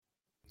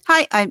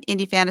Hi, I'm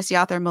indie fantasy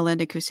author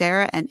Melinda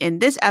Kucera, and in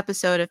this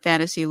episode of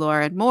Fantasy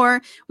Lore and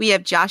More, we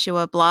have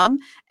Joshua Blum,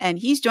 and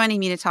he's joining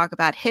me to talk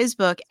about his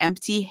book,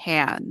 Empty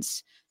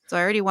Hands. So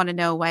I already want to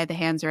know why the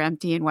hands are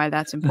empty and why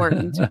that's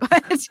important.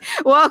 But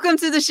welcome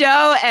to the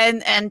show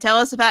and tell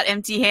us about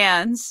Empty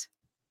Hands.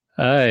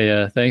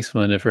 Hi, thanks,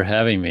 Melinda, for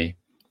having me.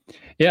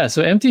 Yeah,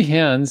 so Empty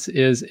Hands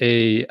is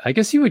I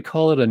guess you would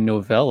call it a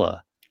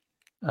novella.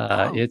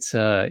 Oh, It's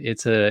a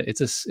it's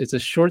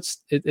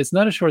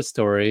not a short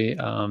story,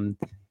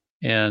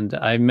 and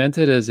I meant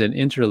it as an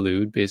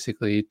interlude,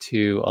 basically,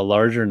 to a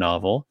larger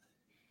novel.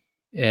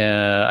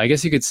 I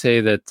guess you could say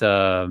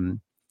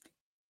that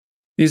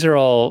these are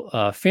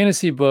all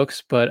fantasy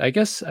books, but I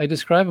guess I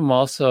describe them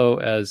also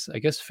as, I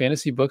guess,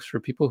 fantasy books for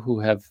people who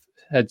have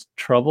had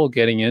trouble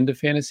getting into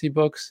fantasy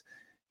books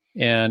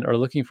and are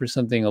looking for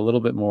something a little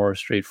bit more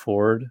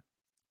straightforward.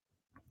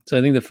 So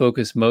I think the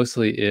focus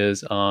mostly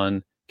is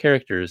on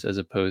characters as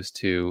opposed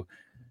to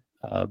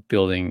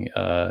building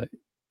a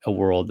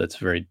world that's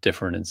very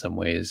different in some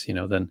ways,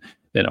 than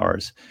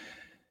ours.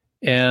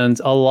 And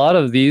a lot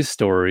of these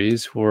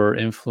stories were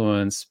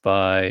influenced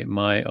by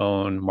my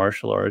own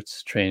martial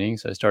arts training.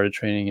 So I started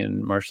training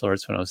in martial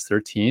arts when I was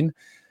 13.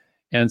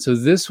 And so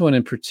this one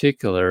in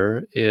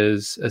particular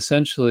is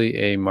essentially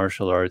a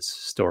martial arts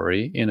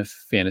story in a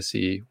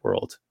fantasy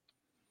world.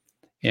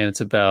 And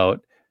it's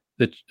about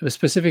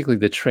specifically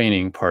the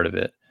training part of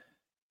it,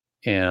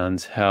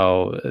 and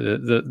how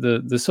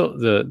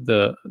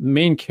the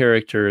main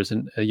character is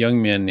a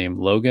young man named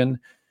Logan,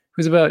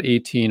 who's about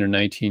 18 or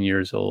 19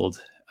 years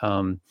old.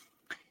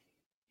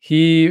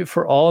 He,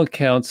 for all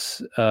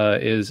accounts,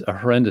 is a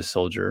horrendous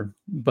soldier,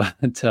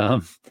 but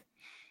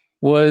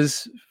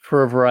was,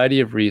 for a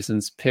variety of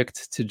reasons,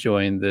 picked to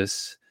join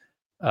this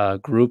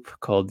group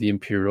called the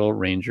Imperial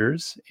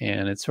Rangers,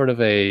 and it's sort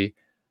of a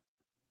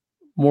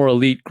more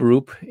elite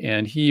group.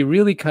 And he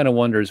really kind of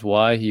wonders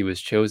why he was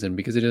chosen,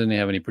 because he doesn't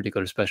have any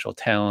particular special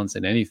talents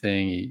in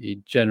anything.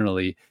 He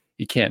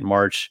can't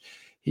march.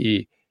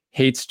 He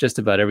hates just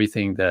about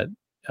everything that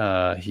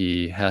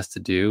he has to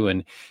do.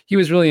 And he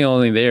was really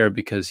only there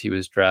because he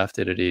was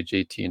drafted at age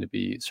 18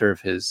 to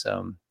serve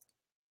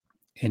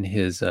in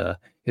his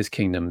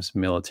kingdom's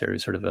military,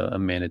 sort of a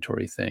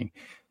mandatory thing.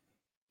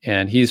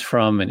 And he's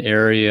from an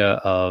area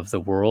of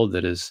the world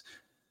that is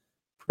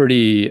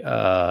pretty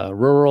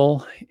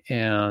rural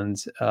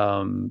and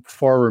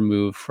far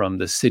removed from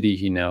the city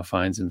he now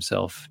finds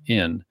himself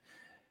in.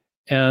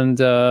 And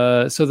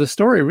so the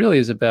story really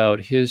is about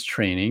his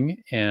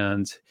training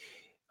and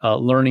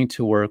learning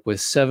to work with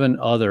seven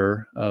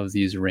other of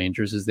these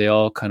rangers as they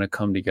all kind of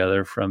come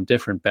together from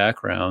different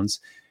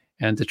backgrounds,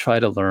 and to try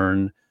to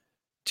learn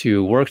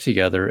to work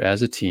together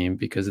as a team,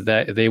 because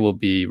that they will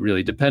be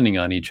really depending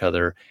on each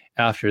other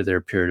after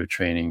their period of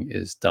training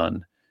is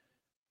done.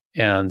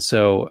 And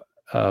so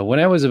when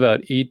I was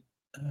about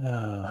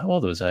how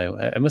old was I?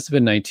 I must have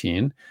been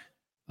 19.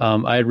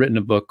 I had written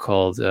a book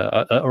called,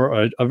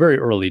 or a very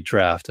early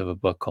draft of a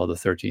book called The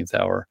 13th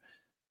Hour.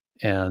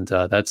 And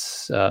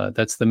that's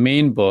the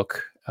main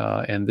book.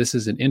 And this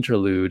is an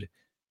interlude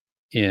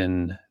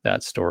in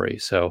that story.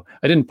 So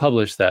I didn't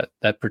publish that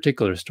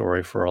particular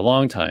story for a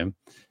long time.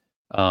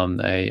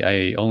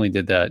 I only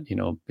did that,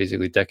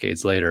 basically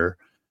decades later,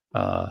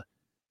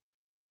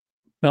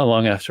 not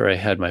long after I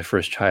had my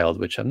first child,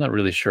 which I'm not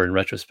really sure in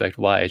retrospect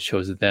why I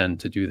chose then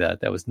to do that.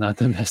 That was not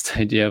the best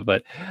idea,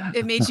 but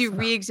it made you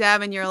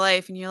re-examine your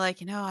life, and you're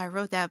like, I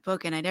wrote that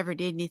book and I never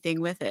did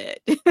anything with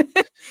it. It's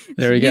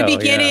there a we new go. Yeah.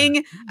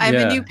 beginning. I'm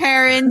a new Yeah.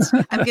 parent.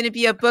 I'm going to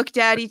be a book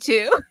daddy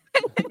too.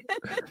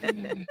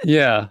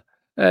 Yeah.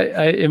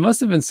 It must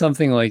have been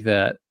something like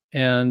that.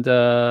 And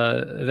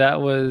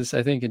that was,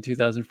 I think, in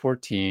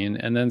 2014.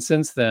 And then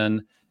since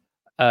then,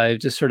 I've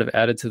just sort of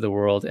added to the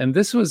world. And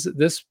this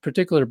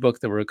particular book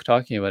that we're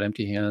talking about,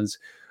 Empty Hands,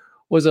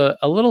 was a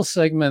little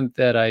segment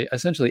that I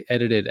essentially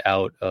edited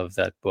out of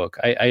that book.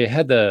 I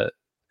had the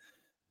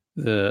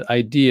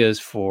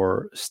ideas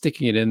for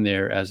sticking it in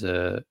there as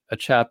a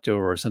chapter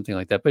or something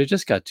like that, but it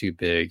just got too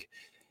big,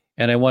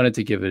 and I wanted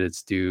to give it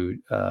its due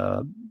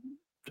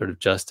sort of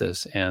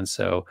justice. And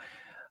so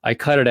I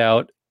cut it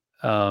out,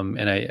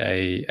 and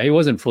I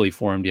wasn't fully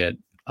formed yet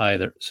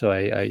either, so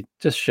I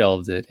just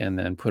shelved it and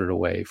then put it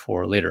away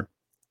for later.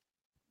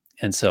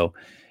 And so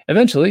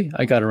eventually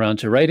I got around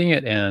to writing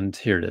it, and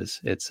here it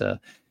is. It's a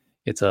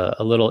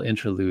little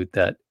interlude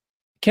that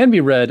can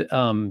be read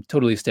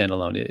totally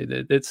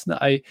standalone. It's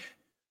not,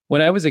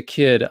 when I was a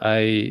kid,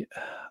 I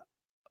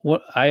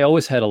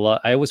always had a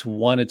lot. I always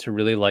wanted to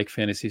really like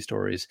fantasy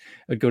stories.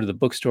 I'd go to the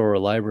bookstore or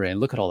library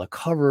and look at all the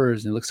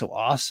covers, and it looked so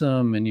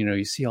awesome. And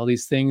you see all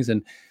these things,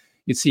 and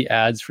you'd see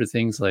ads for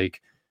things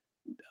like,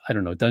 I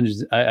don't know,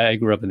 Dungeons. I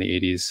grew up in the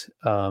 80s.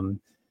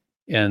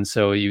 And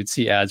so you'd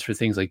see ads for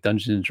things like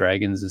Dungeons and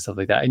Dragons and stuff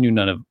like that. I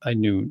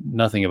knew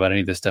nothing about any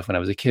of this stuff when I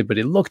was a kid, but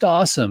it looked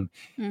awesome.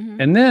 Mm-hmm.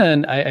 And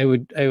then I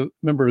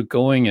remember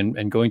going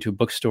and going to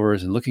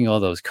bookstores and looking at all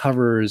those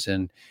covers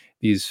and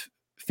these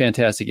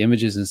fantastic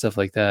images and stuff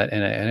like that.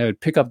 And I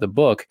would pick up the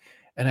book,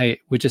 and I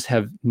would just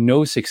have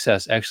no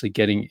success actually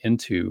getting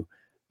into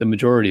the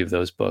majority of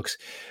those books,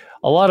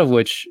 a lot of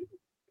which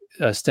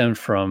stemmed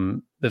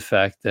from the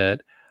fact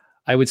that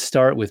I would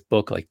start with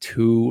book like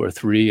 2 or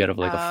 3 out of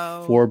like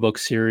a 4-book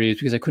series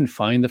because I couldn't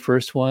find the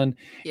first one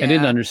and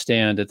didn't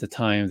understand at the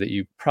time that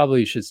you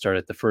probably should start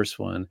at the first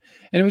one.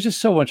 And it was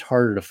just so much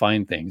harder to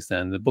find things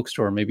then. The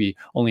bookstore maybe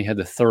only had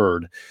the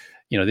third.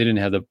 They didn't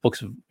have the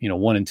books of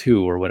 1 and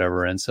 2 or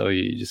whatever, and so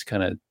you just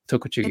kind of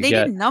took what you could get. And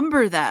they didn't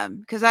number them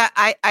because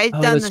I've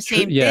done the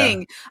same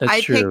thing.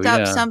 I picked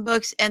up some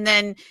books, and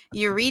then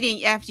you're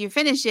reading after you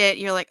finish it,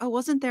 you're like, oh,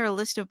 wasn't there a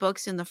list of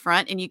books in the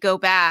front? And you go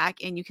back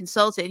and you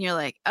consult it, and you're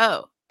like,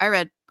 oh, I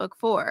read book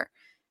 4.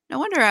 No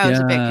wonder I was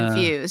a bit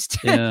confused.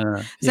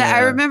 I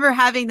remember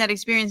having that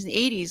experience in the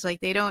 80s.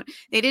 Like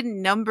they didn't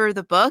number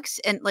the books,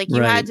 and like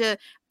you had to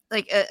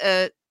like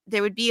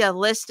there would be a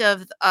list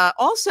of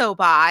also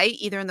by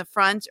either in the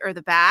front or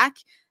the back,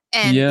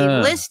 and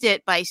they list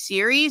it by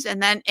series,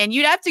 and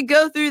you'd have to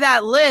go through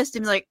that list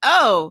and be like,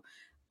 oh,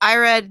 I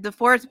read the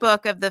 4th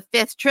book of the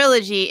 5th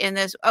trilogy in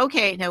this.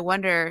 Okay, no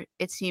wonder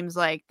it seems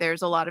like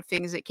there's a lot of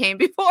things that came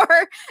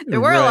before.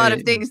 There were a lot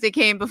of things that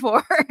came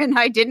before, and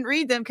I didn't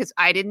read them because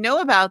I didn't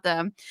know about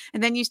them.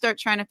 And then you start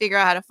trying to figure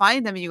out how to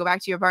find them, and you go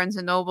back to your Barnes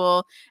and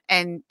Noble,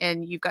 and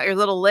you've got your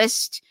little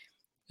list.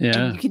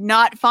 And you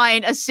cannot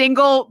find a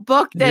single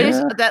book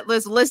that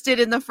was listed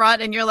in the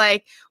front, and you're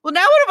like, well,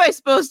 now what am I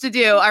supposed to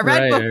do? I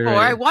read book 4.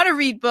 I want to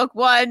read book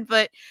 1,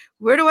 but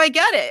where do I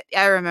get it?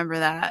 I remember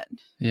that.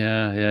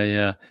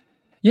 Yeah.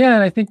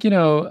 And I think,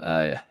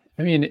 I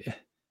mean,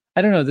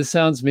 I don't know, this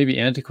sounds maybe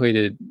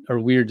antiquated or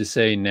weird to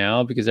say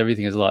now because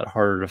everything is a lot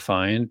harder to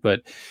find,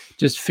 but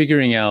just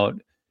figuring out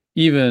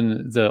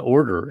even the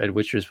order at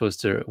which you're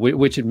supposed to,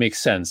 which it makes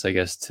sense, I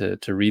guess, to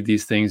read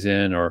these things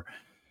in, or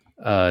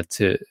I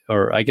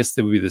guess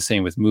they would be the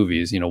same with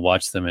movies,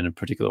 watch them in a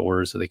particular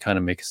order so they kind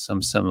of make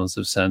some semblance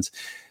of sense.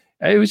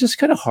 It was just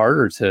kind of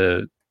harder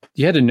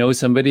you had to know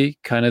somebody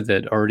kind of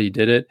that already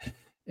did it.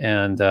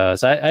 And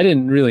so I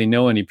didn't really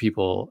know any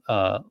people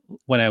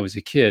when I was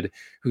a kid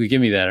who could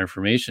give me that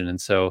information. And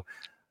so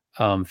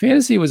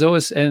fantasy was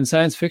always, and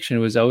science fiction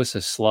was always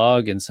a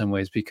slog in some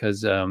ways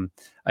because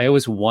I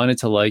always wanted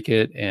to like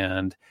it,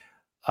 and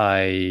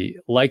I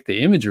liked the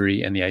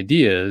imagery and the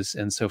ideas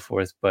and so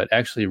forth, but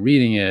actually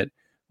reading it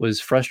was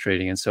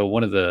frustrating. And so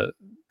one of the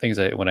things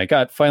when I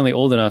got finally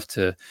old enough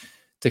to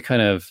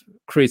kind of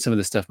create some of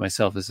this stuff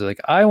myself is like,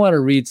 I want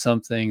to read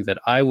something that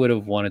I would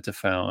have liked to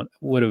found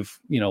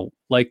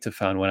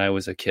when I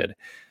was a kid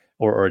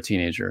or a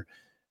teenager.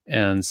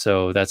 And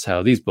so that's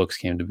how these books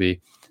came to be.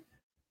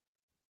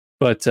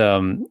 But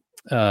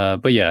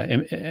yeah,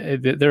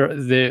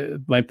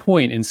 my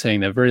point in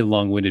saying that, very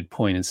long-winded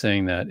point in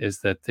saying that,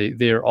 is that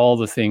they're all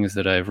the things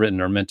that I've written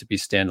are meant to be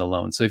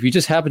standalone. So if you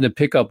just happen to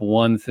pick up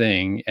one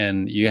thing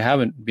and you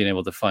haven't been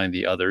able to find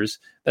the others,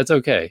 that's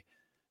okay.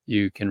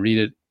 You can read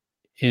it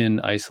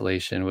in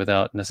isolation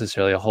without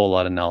necessarily a whole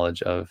lot of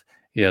knowledge of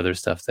the other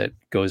stuff that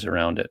goes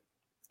around it.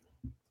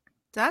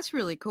 That's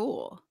really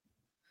cool.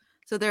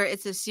 So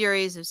it's a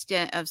series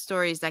of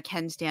stories that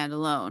can stand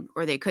alone,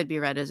 or they could be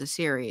read as a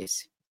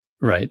series.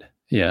 Right.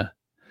 Yeah.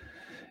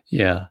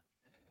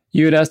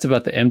 You had asked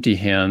about the empty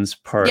hands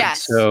part.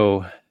 Yes.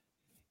 So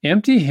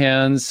empty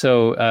hands.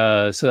 So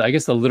I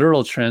guess the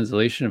literal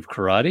translation of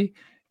karate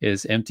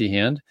is empty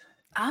hand.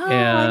 Oh,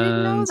 I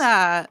didn't know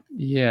that.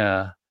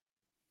 Yeah.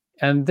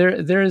 And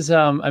there's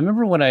I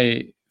remember when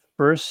I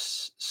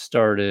first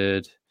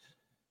started,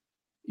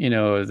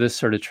 this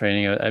sort of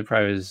training, I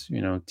probably was,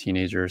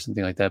 teenager or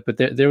something like that. But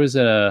there was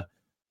a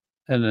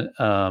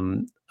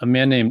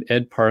man named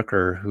Ed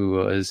Parker, who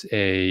was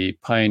a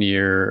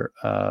pioneer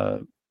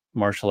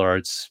martial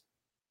arts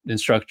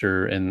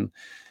instructor in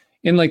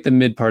like the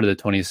mid part of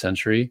the 20th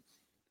century,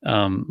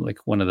 like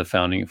one of the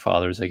founding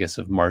fathers, I guess,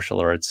 of martial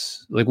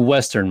arts, like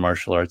Western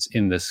martial arts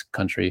in this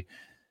country.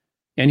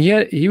 And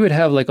he would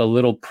have like a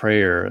little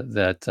prayer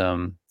that,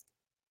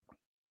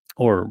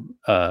 or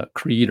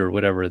creed or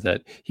whatever,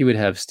 that he would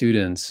have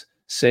students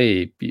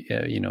say,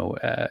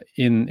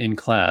 in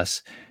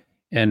class.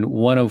 And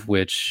one of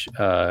which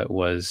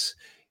was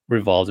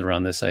revolved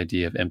around this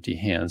idea of empty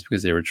hands,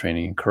 because they were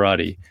training in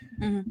karate.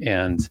 Mm-hmm.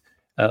 And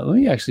let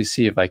me actually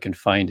see if I can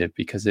find it,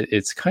 because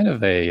it's kind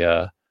of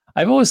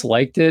I've always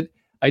liked it.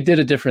 I did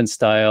a different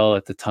style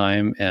at the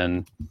time,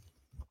 and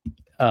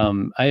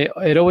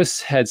it always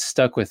had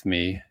stuck with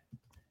me.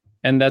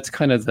 And that's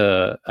kind of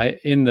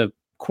in the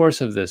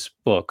course of this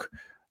book,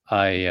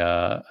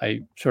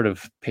 I sort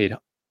of paid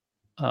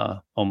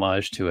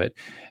homage to it.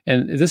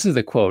 And this is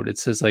the quote. It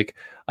says, like,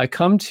 I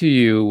come to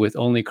you with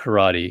only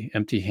karate,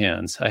 empty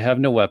hands. I have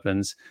no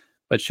weapons,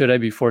 but should I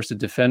be forced to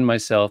defend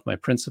myself, my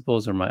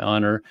principles, or my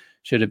honor,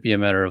 should it be a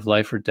matter of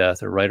life or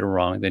death, or right or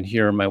wrong, then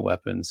here are my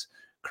weapons,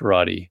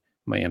 karate,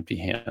 my empty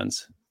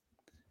hands.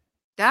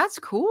 That's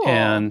cool.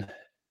 And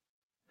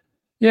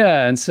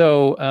yeah, and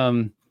so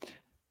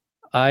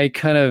I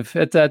kind of,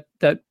 at that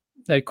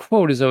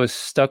quote has always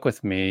stuck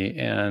with me.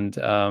 And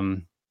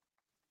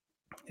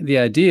the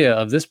idea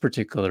of this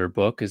particular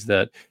book is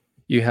that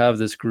you have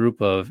this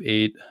group of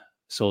 8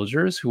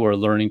 soldiers who are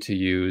learning to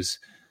use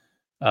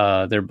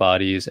their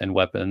bodies and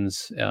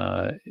weapons,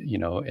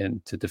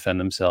 and to defend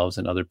themselves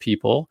and other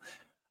people.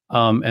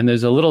 And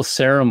there's a little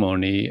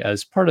ceremony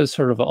as part of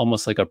sort of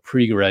almost like a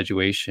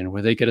pre-graduation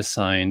where they get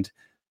assigned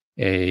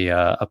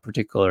a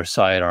particular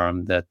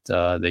sidearm that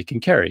they can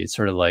carry. It's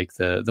sort of like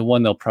the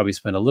one they'll probably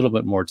spend a little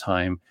bit more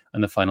time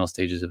in the final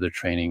stages of their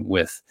training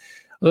with.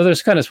 Although they're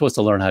kind of supposed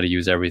to learn how to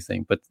use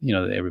everything, but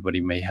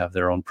everybody may have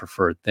their own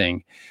preferred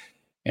thing,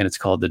 and it's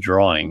called the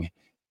drawing.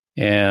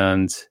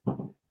 And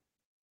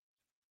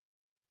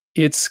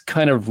it's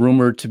kind of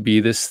rumored to be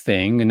this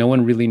thing, and no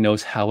one really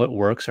knows how it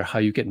works or how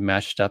you get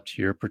matched up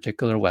to your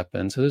particular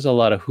weapon. So there's a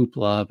lot of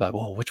hoopla about,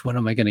 well, which one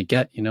am I going to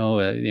get?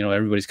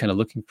 Everybody's kind of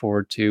looking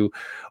forward to,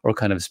 or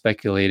kind of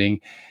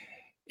speculating,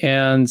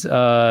 and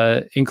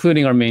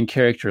including our main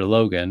character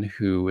Logan,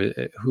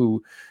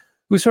 who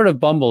sort of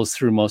bumbles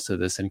through most of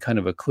this in kind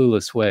of a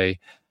clueless way,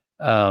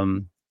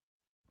 and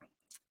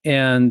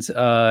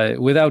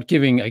without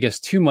giving, I guess,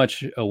 too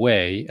much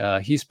away,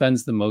 he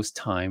spends the most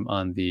time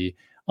on the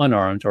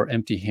unarmed or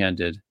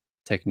empty-handed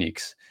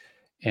techniques.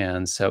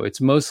 And so it's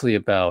mostly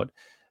about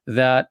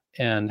that,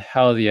 and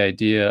how the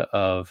idea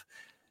of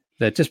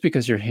that just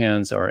because your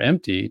hands are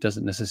empty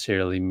doesn't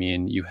necessarily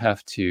mean you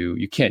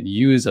can't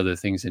use other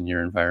things in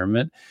your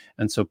environment.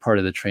 And so part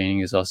of the training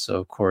is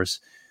also, of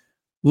course,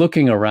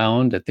 looking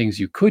around at things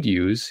you could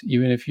use,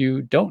 even if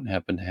you don't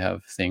happen to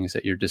have things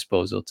at your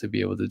disposal to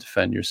be able to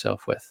defend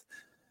yourself with.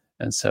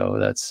 And so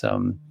that's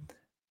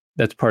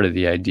part of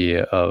the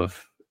idea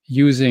of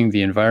using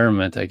the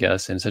environment, I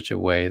guess, in such a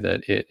way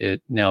that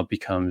it now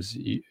becomes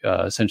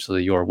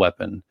essentially your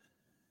weapon,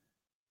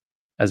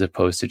 as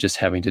opposed to just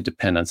having to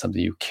depend on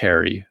something you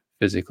carry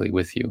physically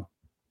with you.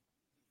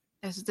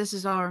 This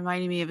is all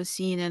reminding me of a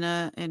scene in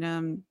I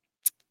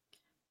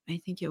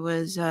think it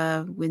was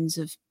Winds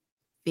of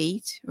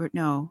Fate, or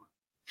no,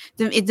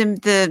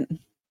 the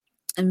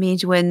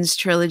Mage Winds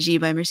trilogy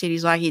by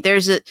Mercedes Lackey.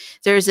 There's a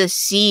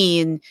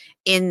scene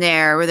in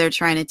there where they're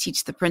trying to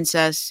teach the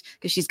princess,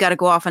 because she's got to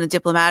go off on a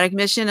diplomatic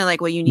mission, and like,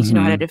 well, you need to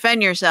know how to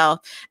defend yourself.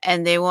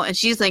 And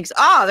she thinks,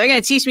 oh, they're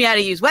going to teach me how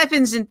to use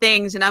weapons and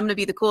things, and I'm going to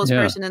be the coolest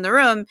person in the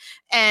room.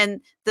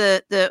 And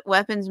the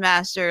weapons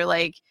master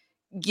like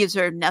gives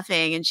her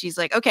nothing, and she's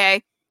like,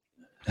 okay,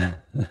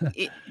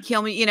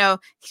 kill me,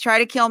 try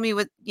to kill me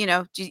with,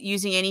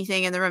 using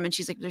anything in the room. And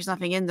she's like, there's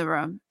nothing in the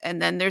room.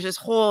 And then there's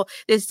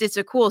it's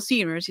a cool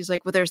scene where she's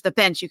like, well, there's the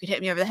bench, you could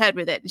hit me over the head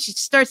with it. And she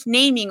starts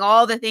naming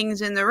all the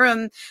things in the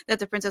room that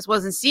the princess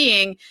wasn't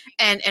seeing,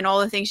 and all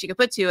the things she could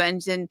put to.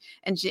 And then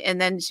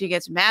she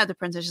gets mad. The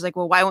princess, she's like,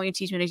 well, why won't you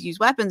teach me to use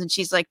weapons? And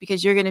she's like,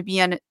 because you're going to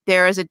be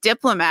there as a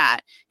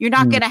diplomat. You're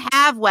not going to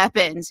have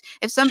weapons.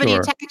 If somebody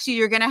attacks you,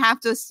 you're going to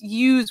have to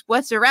use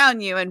what's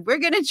around you. And we're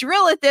going to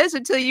drill at this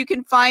until you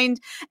can find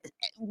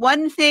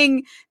one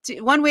way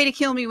to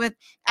kill me with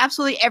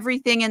absolutely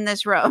everything in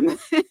this room.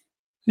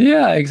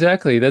 Yeah,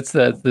 exactly. That's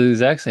the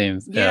exact same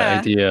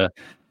idea.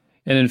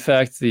 And in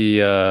fact,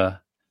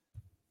 this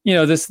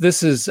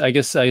is, I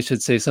guess I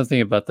should say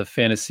something about the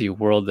fantasy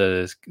world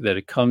that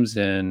it comes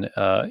in.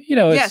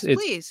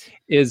 Please.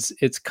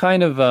 It's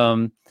kind of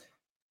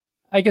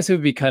I guess it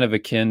would be kind of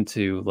akin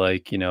to,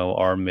 like,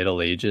 our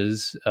Middle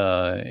Ages,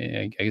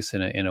 I guess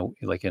in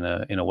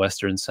a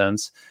Western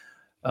sense.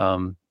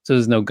 So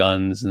there's no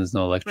guns and there's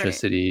no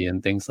electricity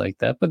and things like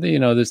that. But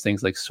there's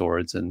things like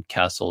swords and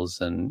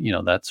castles and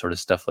that sort of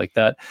stuff like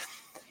that.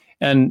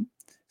 And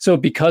so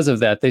because of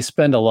that, they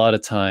spend a lot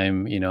of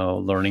time,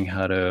 learning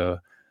how to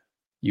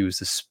use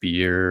the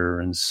spear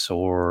and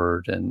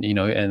sword, and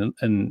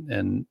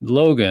and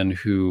Logan,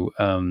 who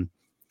kind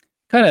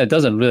of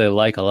doesn't really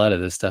like a lot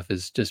of this stuff,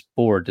 is just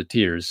bored to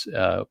tears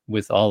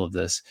with all of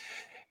this.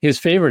 His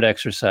favorite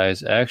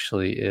exercise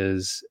actually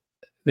is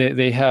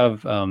they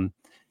have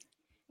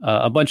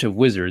a bunch of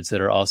wizards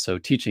that are also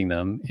teaching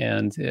them,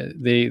 and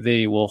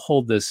they will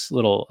hold this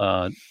little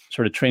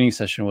sort of training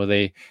session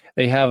where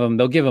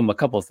they'll give them a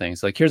couple of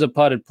things, like, here's a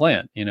potted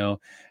plant,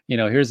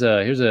 here's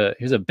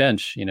a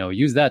bench,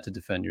 use that to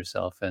defend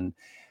yourself, and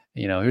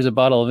here's a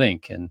bottle of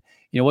ink, and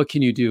what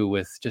can you do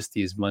with just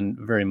these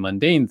very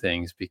mundane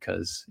things,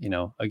 because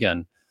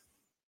again,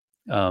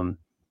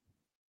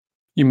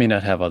 you may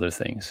not have other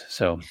things.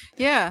 So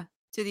to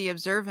the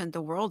observant,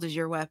 the world is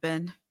your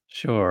weapon.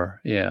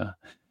 Sure. Yeah.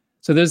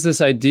 So there's this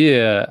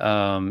idea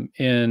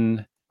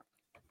in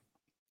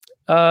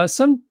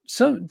some.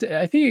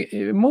 I think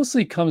it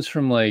mostly comes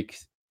from like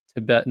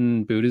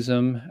Tibetan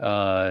Buddhism,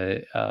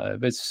 but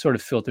it's sort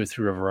of filtered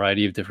through a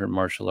variety of different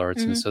martial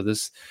arts. And so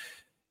this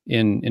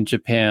in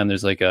Japan,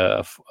 there's like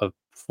a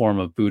form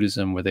of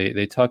Buddhism where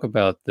they talk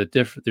about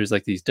there's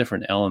like these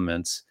different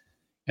elements,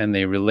 and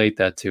they relate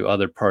that to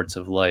other parts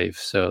of life.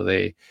 So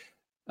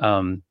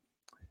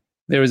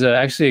there was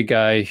actually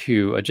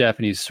a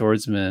Japanese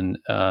swordsman,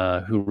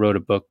 who wrote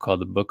a book called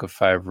The Book of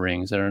Five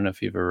Rings. I don't know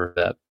if you've ever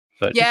read that,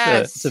 but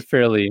it's a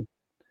fairly...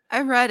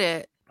 I've read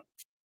it.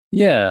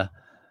 Yeah.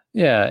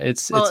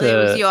 It was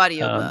the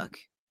audiobook,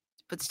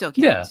 but still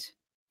counts.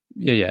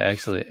 Yeah,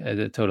 actually,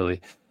 totally.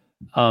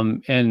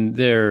 And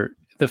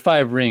the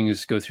five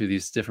rings go through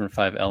these different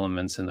five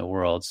elements in the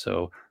world.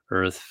 So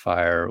earth,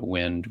 fire,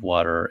 wind,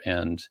 water,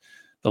 and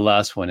the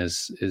last one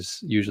is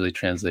usually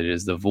translated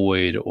as the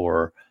void,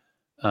 or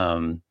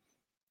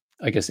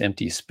I guess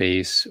empty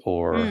space,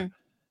 or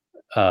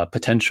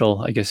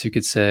potential, I guess you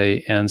could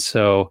say. And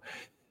so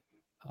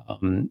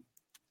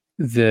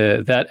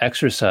that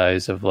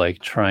exercise of like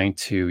trying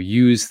to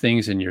use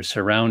things in your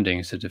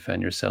surroundings to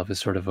defend yourself is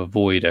sort of a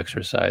void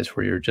exercise,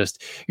 where you're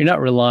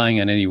not relying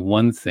on any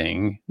one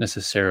thing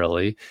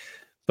necessarily,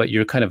 but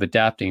you're kind of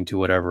adapting to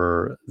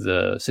whatever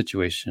the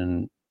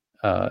situation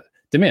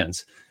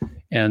demands.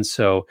 And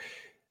so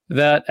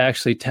that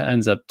actually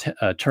ends up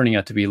turning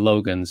out to be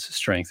Logan's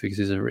strength, because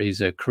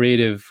he's a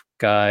creative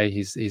guy.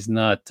 He's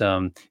not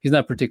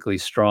particularly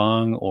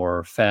strong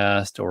or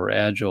fast or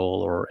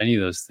agile or any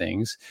of those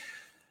things,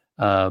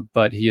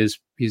 but he's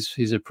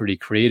a pretty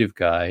creative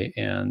guy,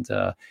 and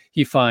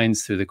he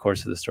finds through the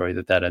course of the story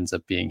that ends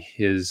up being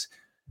his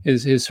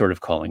sort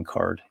of calling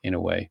card in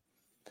a way.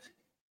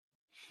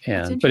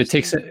 But it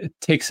takes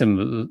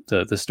him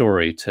the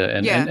story to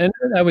and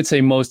I would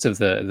say most of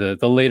the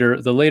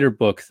later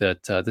book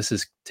that this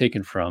is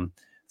taken from,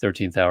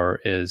 13th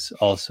Hour, is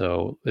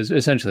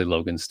essentially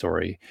Logan's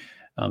story.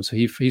 So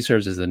he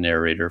serves as the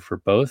narrator for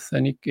both,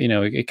 and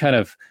it kind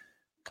of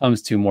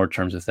comes to more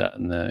terms with that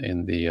in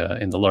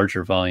the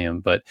larger volume.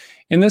 But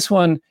in this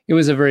one, it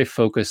was a very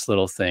focused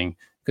little thing,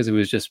 because it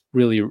was just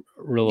really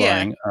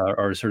relying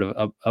or sort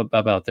of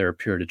about their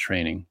period of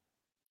training.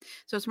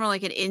 So it's more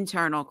like an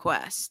internal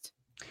quest.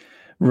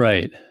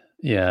 Right.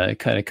 Yeah.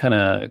 Kind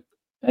of,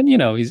 and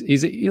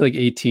he's like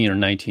 18 or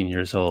 19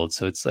 years old.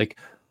 So it's like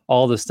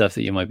all the stuff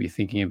that you might be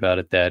thinking about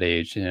at that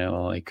age,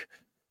 like,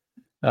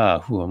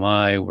 who am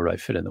I? Where do I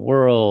fit in the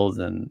world?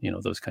 And,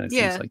 those kind of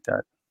things like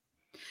that.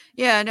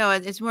 Yeah, no,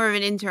 it's more of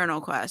an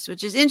internal quest,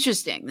 which is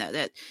interesting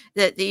that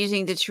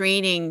using the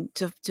training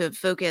to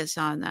focus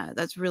on that.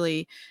 That's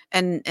really,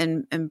 and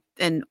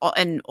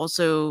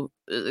also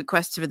the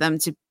quest for them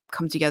to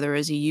come together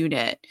as a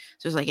unit.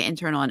 So it's like an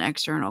internal and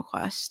external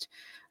quest.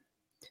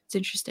 It's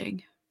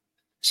interesting.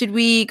 Should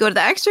we go to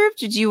the excerpt?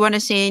 Did you want to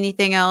say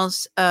anything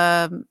else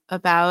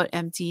about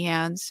Empty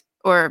Hands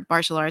or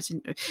martial arts?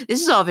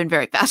 This has all been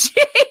very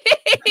fascinating.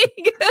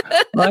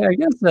 Well, I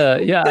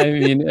guess, yeah. I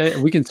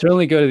mean, we can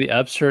certainly go to the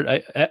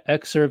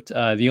excerpt.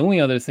 The only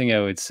other thing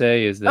I would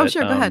say is that,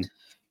 sure, go ahead.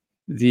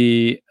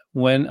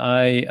 When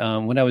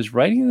I was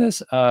writing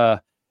this,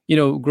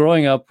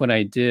 growing up, when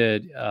I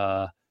did,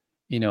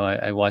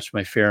 I watched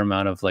my fair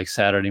amount of like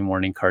Saturday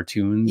morning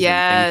cartoons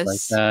and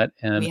things like that.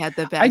 And we had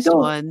the best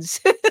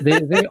ones.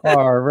 they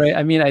are, right.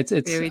 I mean, it's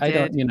I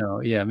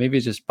don't, maybe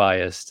it's just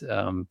biased.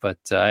 But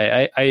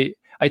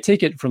I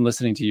take it from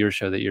listening to your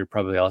show that you're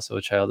probably also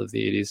a child of the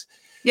 80s.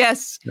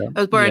 Yes, I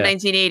was born in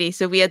 1980.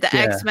 So we had the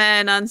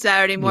X-Men on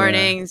Saturday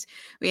mornings.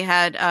 We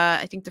had,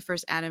 I think the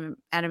first anime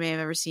I've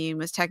ever seen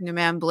was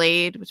Technoman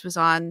Blade, which was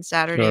on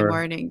Saturday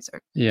mornings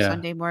or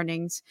Sunday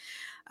mornings.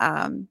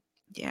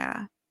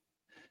 Yeah.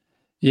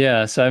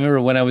 So I remember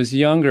when I was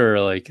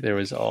younger, like there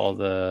was all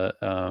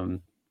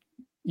the,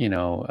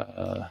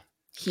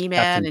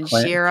 He-Man and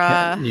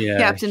She-Ra,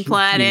 Captain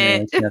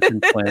Planet,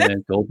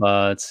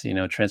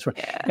 GoBots, Transform.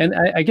 Yeah. And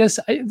I guess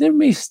there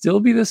may still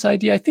be this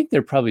idea. I think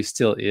there probably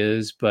still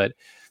is, but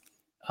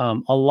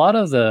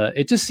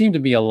it just seemed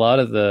to be a lot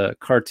of the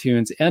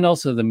cartoons and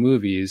also the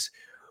movies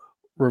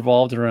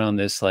revolved around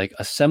this like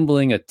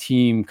assembling a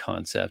team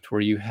concept, where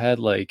you had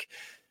like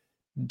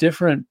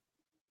different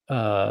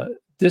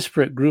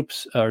disparate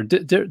groups or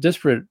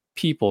disparate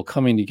people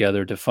coming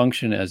together to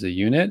function as a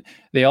unit.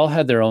 They all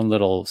had their own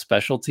little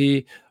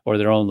specialty or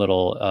their own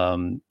little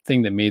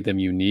thing that made them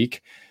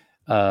unique,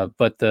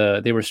 but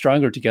they were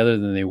stronger together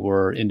than they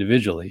were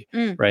individually,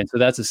 right? So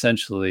that's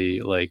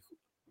essentially like,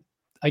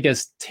 I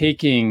guess,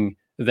 taking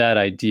that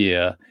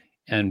idea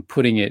and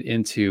putting it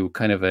into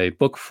kind of a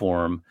book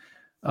form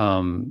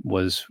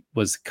was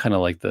kind of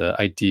like the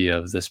idea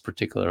of this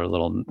particular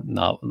little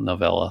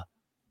novella.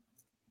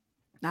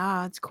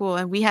 It's cool.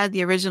 And we had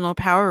the original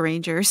Power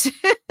Rangers.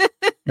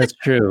 That's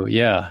true.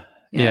 Yeah.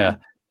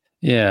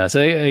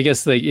 So I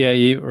guess like,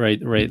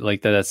 right.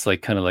 Like that's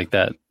like kind of like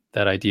that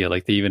idea.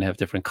 Like they even have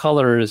different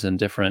colors and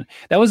different.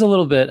 That was a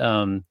little bit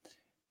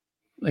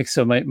like,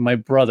 so my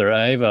brother.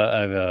 I have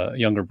a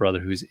younger brother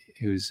who's.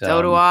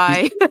 So do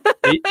I.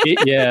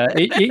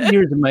 8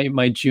 years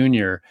my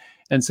junior,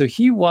 and so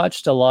he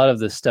watched a lot of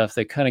the stuff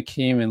that kind of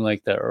came in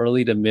like the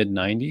early to mid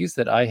 90s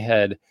that I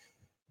had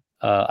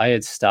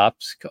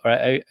stopped.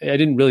 I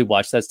didn't really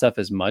watch that stuff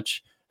as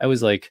much. I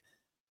was like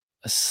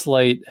a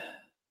slight,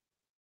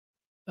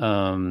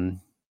 I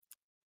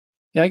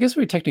guess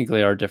we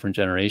technically are different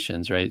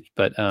generations, right?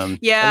 But I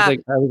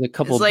was a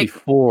couple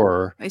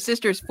before. My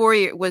sister's 4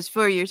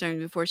 years younger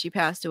before she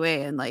passed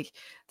away, and like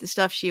the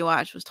stuff she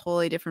watched was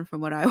totally different from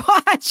what I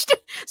watched.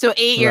 So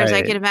 8 years,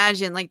 I can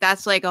imagine, like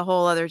that's like a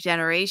whole other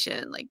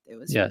generation. Like it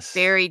was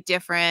very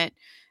different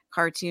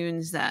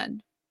cartoons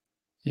then.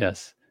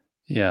 Yes.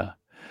 Yeah.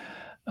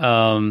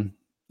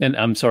 And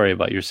I'm sorry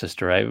about your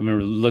sister. I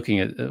remember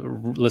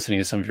listening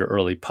to some of your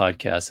early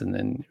podcasts, and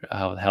then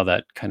how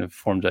that kind of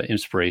formed an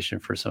inspiration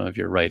for some of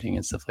your writing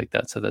and stuff like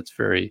that. So that's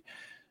very,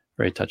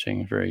 very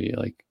touching, very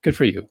like good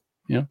for you.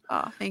 You know?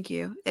 Oh, thank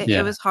you. It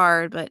Yeah. was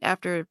hard, but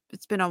after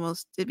it's been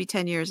it'd be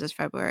 10 years this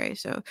February.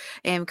 So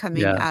I am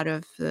coming Yeah. out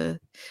of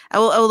I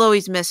will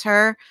always miss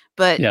her,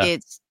 but Yeah.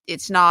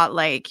 it's not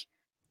like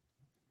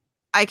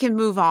I can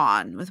move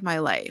on with my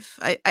life.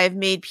 I've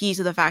made peace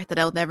with the fact that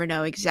I'll never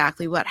know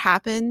exactly what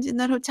happened in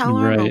that hotel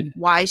room or Right.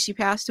 why she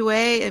passed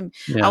away. And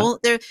I Yeah. will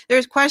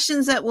there's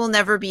questions that will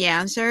never be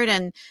answered.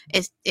 And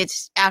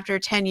it's after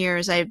 10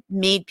 years I've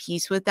made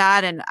peace with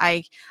that, and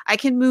I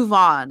can move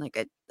on.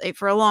 Like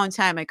for a long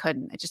time I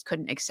just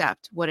couldn't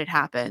accept what had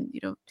happened.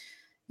 You know,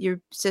 your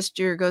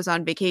sister goes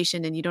on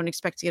vacation and you don't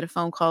expect to get a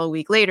phone call a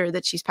week later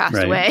that she's passed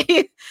Right. away.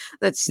 Yeah.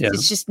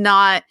 It's just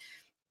not.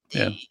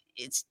 Yeah.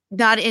 It's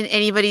not in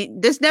anybody.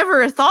 There's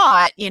never a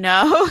thought, you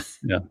know.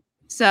 Yeah.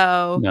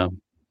 So No.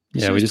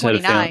 Yeah, she we was just had a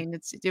 29.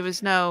 It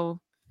was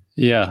no.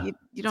 Yeah. You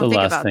The don't think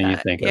last about thing you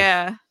that. think of.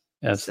 Yeah.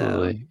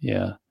 Absolutely. So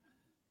Yeah.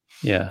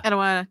 Yeah. I don't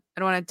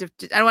want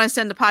to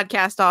send the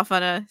podcast off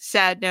on a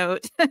sad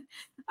note.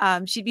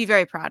 She'd be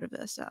very proud of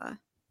this.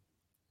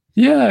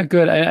 Yeah,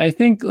 good. I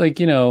think, like,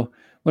 you know,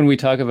 when we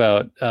talk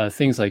about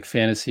things like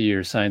fantasy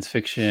or science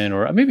fiction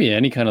or maybe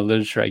any kind of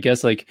literature, I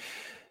guess, like,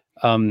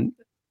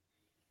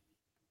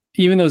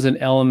 even though there's an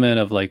element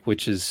of like,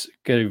 which is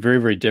getting very,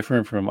 very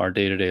different from our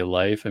day-to-day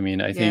life. I mean,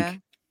 I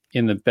think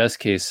in the best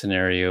case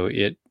scenario,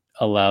 it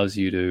allows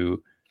you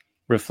to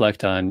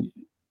reflect on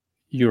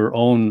your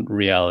own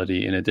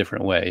reality in a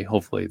different way.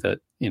 Hopefully that,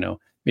 you know,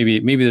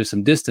 maybe there's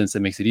some distance that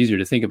makes it easier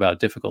to think about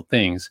difficult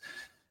things.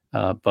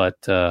 But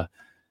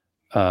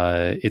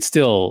it's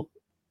still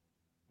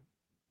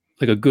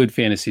like a good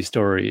fantasy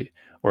story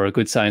or a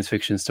good science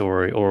fiction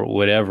story or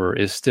whatever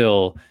is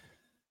still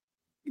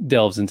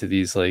delves into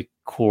these like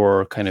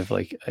core kind of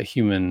like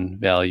human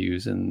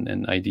values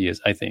and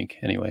ideas, I think,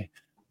 anyway.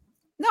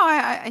 No,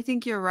 I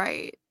think you're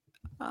right.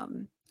 I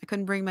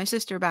couldn't bring my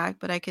sister back,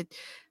 but I could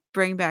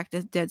bring back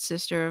the dead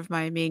sister of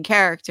my main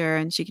character,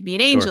 and she could be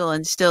an angel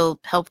and still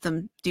help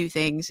them do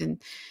things.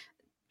 And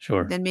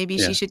then maybe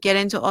she should get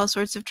into all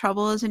sorts of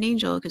trouble as an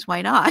angel, because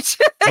why not?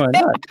 Why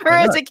not? Her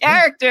as a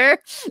character.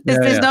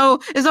 There's no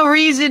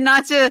reason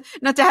not to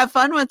have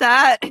fun with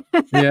that.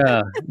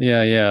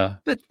 Yeah.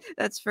 But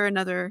that's for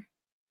another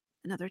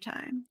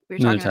time. We were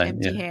talking about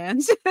empty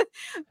hands.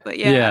 But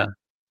yeah.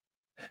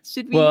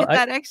 Should we hit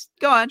that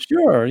go on?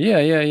 Sure.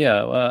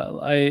 Yeah.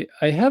 Well, I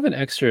have an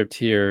excerpt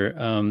here,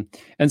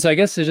 and so I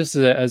guess it's just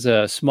as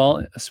a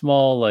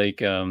small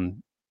like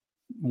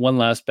one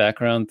last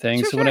background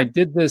thing. When I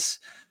did this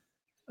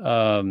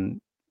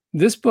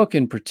this book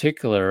in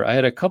particular, I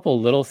had a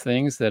couple little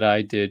things that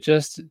I did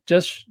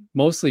just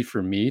mostly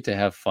for me to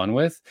have fun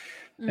with,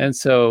 and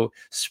so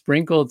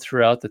sprinkled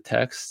throughout the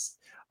text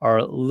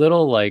are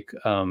little like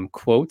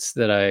quotes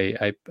that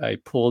I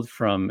pulled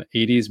from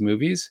 80s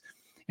movies.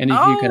 And if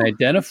you can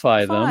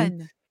identify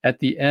them at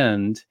the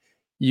end,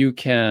 you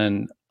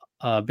can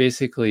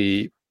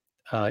basically,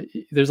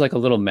 there's like a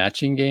little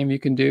matching game you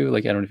can do.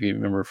 Like, I don't know if you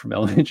remember from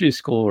elementary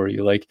school where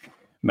you like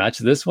match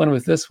this one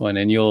with this one,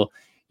 and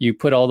you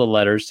put all the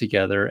letters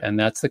together, and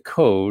that's the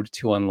code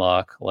to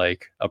unlock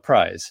like a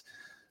prize.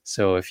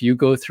 So if you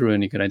go through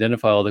and you can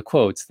identify all the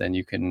quotes, then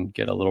you can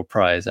get a little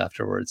prize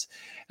afterwards.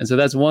 And so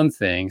that's one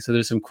thing. So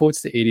there's some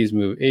quotes to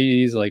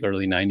 80s, like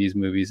early 90s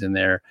movies in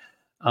there.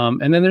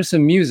 And then there's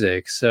some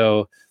music.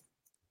 So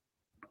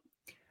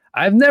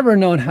I've never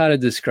known how to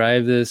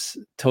describe this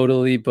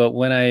totally, but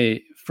when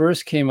I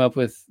first came up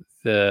with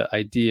the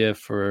idea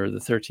for the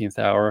 13th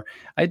Hour,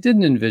 I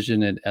didn't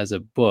envision it as a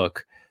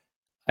book.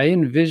 I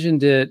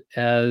envisioned it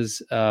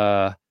as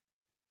kind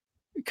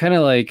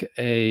of like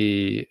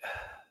a,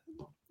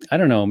 I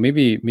don't know,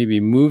 maybe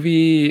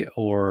movie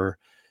or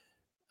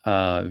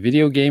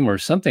video game or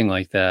something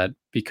like that,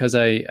 because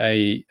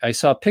I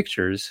saw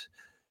pictures,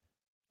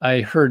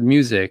 I heard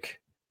music,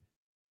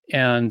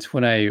 and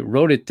when I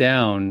wrote it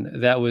down,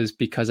 that was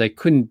because I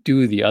couldn't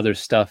do the other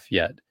stuff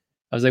yet.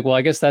 I was like, well,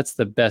 I guess that's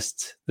the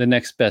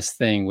next best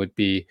thing would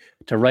be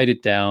to write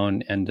it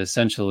down and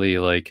essentially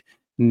like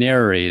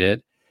narrate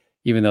it,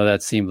 even though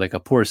that seemed like a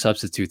poor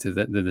substitute to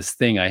this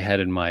thing I had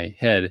in my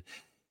head.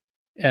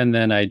 And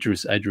then I drew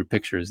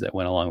pictures that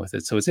went along with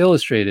it. So it's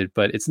illustrated,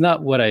 but it's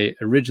not what I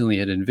originally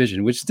had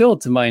envisioned, which still,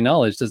 to my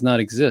knowledge, does not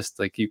exist.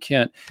 Like you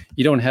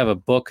don't have a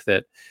book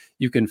that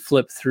you can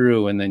flip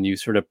through and then you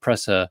sort of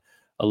press a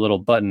little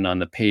button on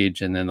the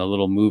page and then the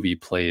little movie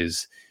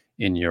plays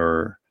in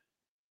your,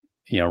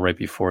 right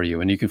before you,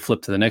 and you can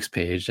flip to the next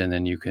page and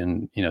then you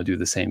can, do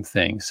the same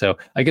thing. So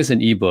I guess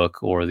an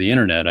ebook or the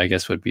internet, I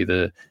guess, would be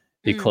the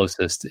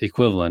closest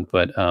equivalent,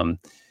 but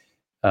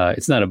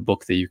it's not a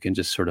book that you can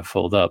just sort of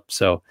fold up.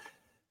 So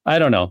I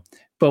don't know.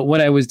 But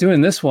when I was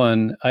doing this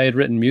one, I had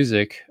written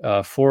music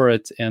for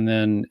it, and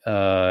then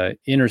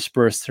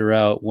interspersed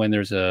throughout when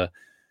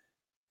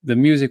the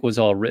music was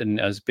all written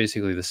as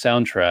basically the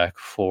soundtrack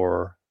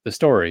for the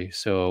story.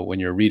 So when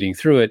you're reading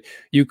through it,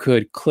 you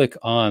could click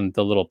on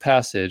the little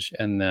passage,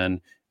 and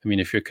then, I mean,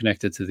 if you're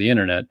connected to the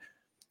internet,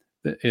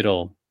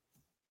 the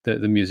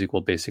music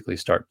will basically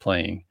start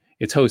playing.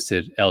 It's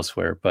hosted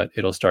elsewhere, but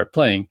it'll start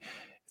playing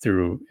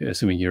through,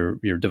 assuming your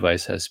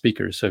device has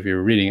speakers. So if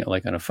you're reading it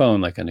like on a phone,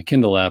 like on a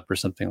Kindle app or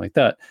something like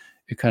that,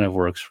 it kind of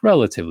works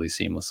relatively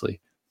seamlessly.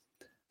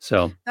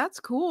 So that's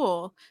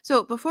cool.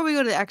 So before we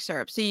go to the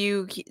excerpt, so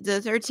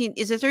the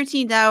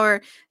 13th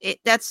hour,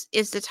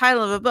 is the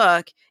title of a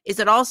book. Is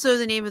it also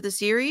the name of the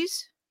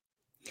series?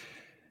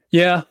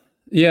 Yeah.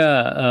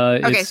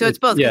 Okay, so it's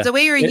both. Because the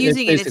way you're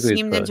using it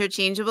seemed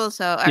interchangeable.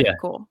 So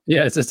cool.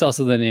 Yeah, it's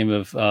also the name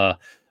of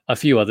a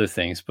few other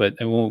things, but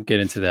I won't get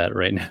into that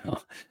right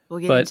now. We'll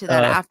get into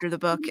that after the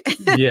book.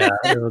 Yeah,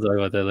 we'll talk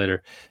about that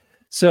later.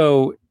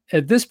 So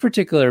at this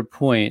particular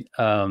point,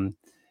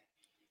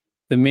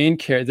 the main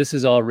character, this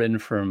is all written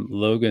from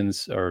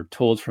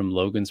told from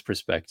Logan's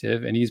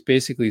perspective, and he's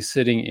basically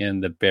sitting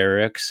in the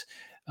barracks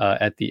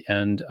at the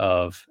end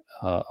of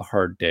a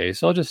hard day.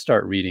 So I'll just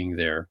start reading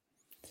there.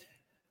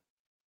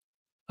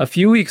 A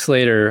few weeks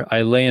later,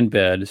 I lay in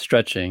bed,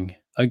 stretching,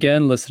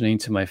 again listening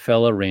to my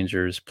fellow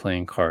Rangers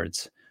playing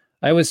cards.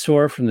 I was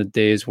sore from the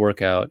day's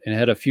workout and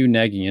had a few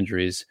nagging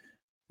injuries,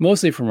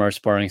 mostly from our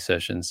sparring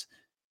sessions.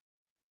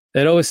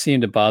 That always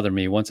seemed to bother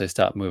me once I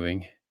stopped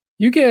moving.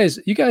 You guys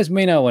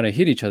may not want to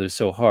hit each other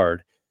so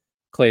hard,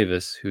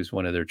 Clavis, who's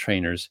one of their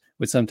trainers,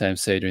 would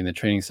sometimes say during the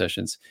training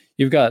sessions.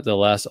 You've got the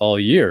last all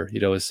year,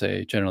 he'd always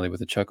say, generally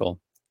with a chuckle.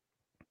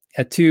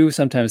 At 2,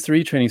 sometimes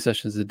 3 training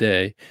sessions a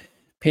day,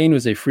 pain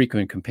was a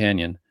frequent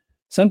companion.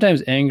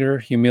 Sometimes anger,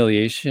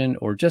 humiliation,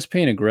 or just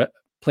plain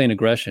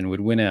aggression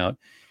would win out,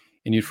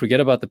 and you'd forget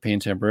about the pain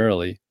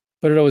temporarily,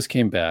 but it always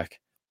came back.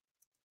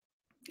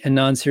 And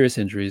non-serious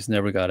injuries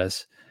never got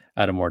us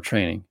out of more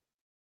training.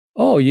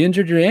 Oh, you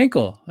injured your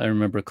ankle, I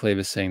remember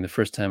Clavis saying the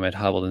first time I'd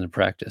hobbled into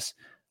practice.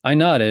 I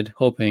nodded,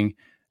 hoping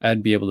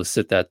I'd be able to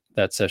sit that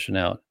session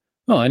out.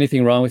 Oh,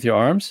 anything wrong with your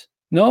arms?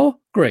 No?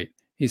 Great,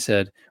 he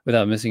said,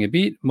 without missing a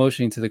beat,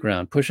 motioning to the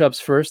ground.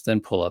 Push-ups first, then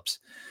pull-ups.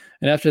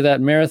 And after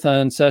that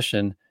marathon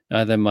session,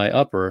 neither my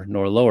upper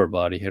nor lower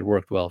body had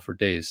worked well for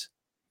days.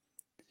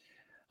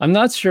 I'm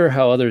not sure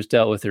how others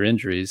dealt with their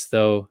injuries,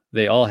 though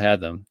they all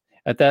had them.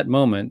 At that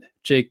moment,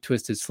 Jake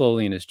twisted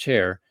slowly in his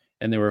chair,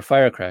 and there were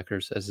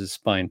firecrackers as his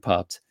spine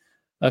popped.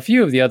 A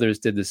few of the others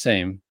did the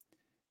same.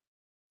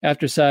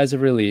 After sighs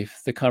of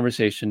relief, the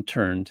conversation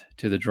turned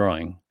to the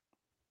drawing.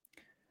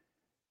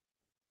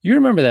 You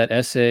remember that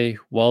essay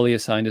Wally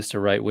assigned us to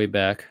write way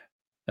back?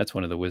 That's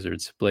one of the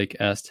wizards, Blake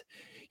asked.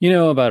 You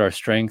know, about our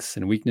strengths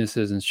and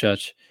weaknesses and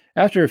such.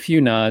 After a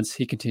few nods,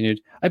 he continued,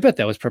 I bet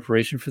that was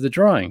preparation for the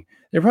drawing.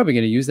 They're probably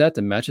going to use that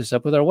to match us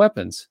up with our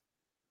weapons.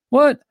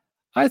 What?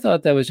 I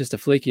thought that was just a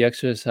flaky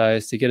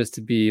exercise to get us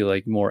to be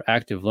like more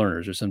active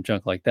learners or some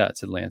junk like that,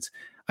 said Lance.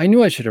 I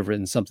knew I should have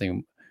written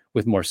something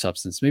with more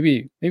substance.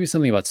 Maybe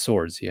something about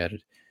swords, he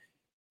added.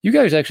 You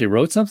guys actually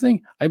wrote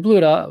something? I blew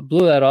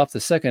that off the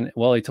second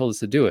Wally told us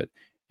to do it,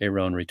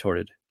 Aaron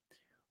retorted.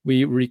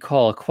 We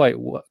recall quite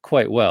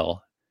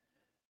well,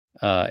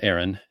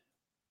 Aaron,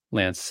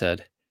 Lance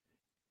said.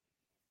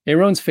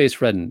 Aaron's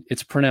face reddened.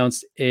 It's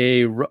pronounced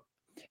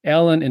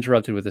Alan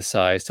interrupted with a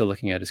sigh, still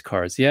looking at his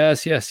cards.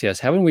 Yes.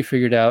 Haven't we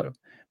figured out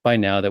by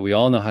now that we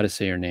all know how to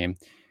say your name?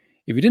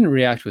 If you didn't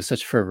react with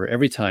such fervor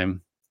every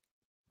time...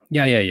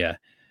 Yeah.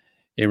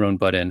 Aaron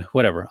butt in.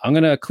 Whatever. I'm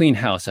going to clean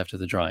house after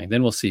the drawing.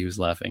 Then we'll see who's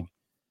laughing.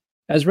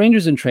 As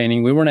Rangers in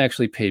training, we weren't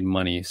actually paid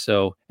money,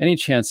 so any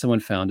chance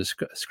someone found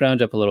to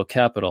scrounge up a little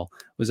capital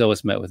was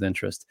always met with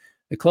interest.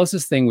 The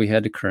closest thing we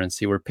had to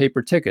currency were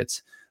paper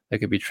tickets that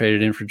could be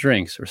traded in for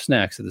drinks or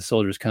snacks at the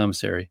soldiers'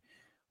 commissary.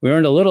 We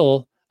earned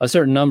a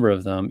certain number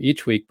of them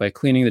each week by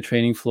cleaning the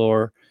training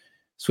floor,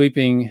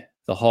 sweeping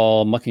the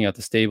hall, mucking out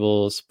the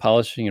stables,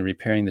 polishing and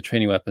repairing the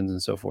training weapons,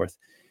 and so forth.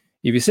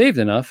 If you saved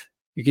enough,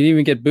 you could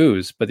even get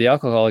booze, but the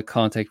alcoholic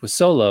content was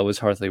so low it was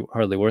hardly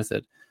worth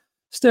it.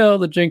 Still,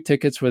 the drink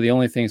tickets were the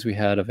only things we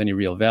had of any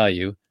real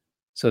value,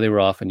 so they were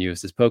often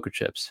used as poker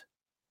chips.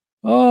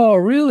 Oh,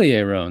 really,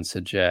 Aaron,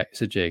 said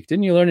Jake.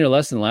 Didn't you learn your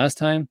lesson last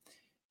time?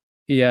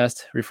 He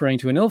asked, referring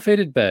to an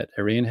ill-fated bet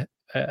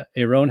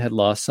Aaron had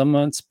lost some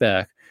months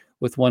back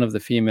with one of the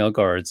female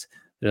guards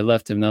that had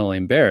left him not only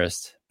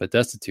embarrassed, but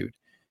destitute.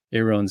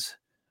 Aaron's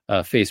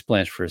face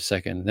blanched for a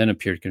second, then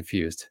appeared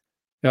confused.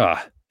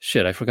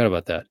 Shit, I forgot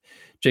about that.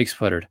 Jake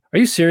sputtered. Are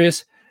you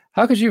serious?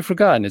 How could you have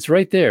forgotten? It's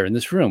right there in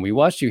this room. We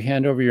watched you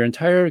hand over your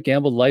entire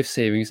gambled life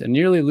savings and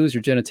nearly lose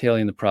your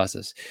genitalia in the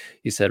process,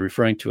 he said,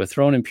 referring to a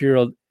thrown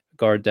Imperial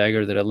Guard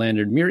dagger that had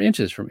landed mere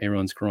inches from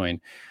Aaron's groin.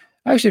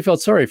 I actually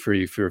felt sorry for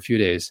you for a few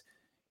days.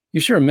 You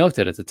sure milked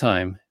it at the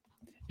time.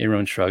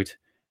 Aaron shrugged.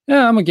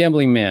 Yeah, I'm a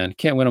gambling man.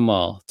 Can't win them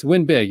all. To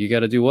win big, you got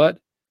to do what?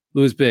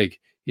 Lose big.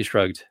 He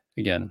shrugged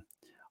again.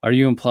 Are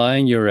you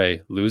implying you're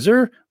a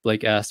loser?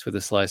 Blake asked with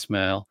a sly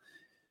smile.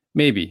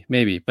 Maybe,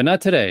 but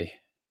not today.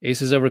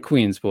 Aces over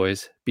queens,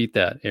 boys. Beat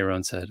that,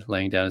 Aaron said,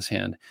 laying down his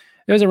hand.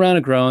 There was a round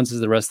of groans as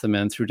the rest of the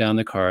men threw down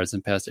the cards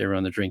and passed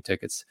Aaron the drink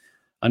tickets.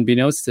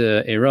 Unbeknownst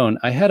to Aaron,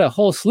 I had a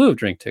whole slew of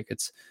drink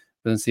tickets,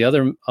 But since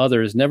the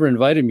others never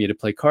invited me to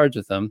play cards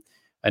with them,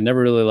 I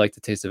never really liked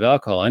the taste of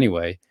alcohol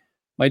anyway.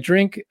 My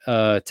drink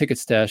ticket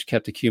stash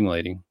kept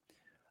accumulating.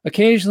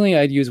 Occasionally,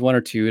 I'd use one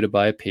or two to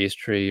buy a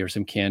pastry or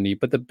some candy,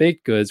 but the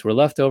baked goods were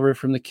left over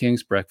from the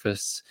king's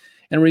breakfasts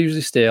and were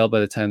usually stale by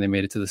the time they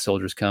made it to the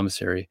soldiers'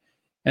 commissary.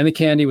 And the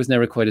candy was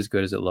never quite as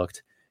good as it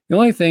looked. The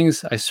only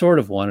things I sort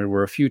of wanted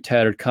were a few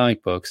tattered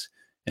comic books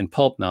and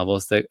pulp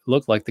novels that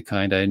looked like the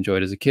kind I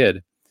enjoyed as a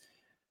kid.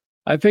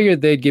 I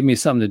figured they'd give me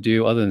something to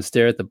do other than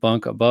stare at the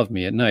bunk above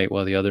me at night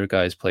while the other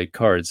guys played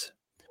cards.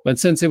 But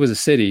since it was a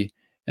city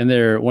and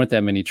there weren't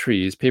that many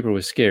trees, paper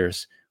was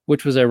scarce,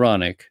 which was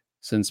ironic,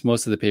 since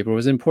most of the paper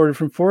was imported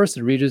from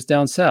forested regions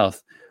down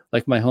south,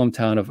 like my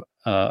hometown of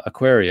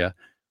Aquaria,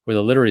 where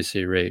the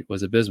literacy rate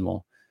was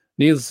abysmal.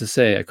 Needless to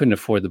say, I couldn't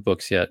afford the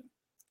books yet.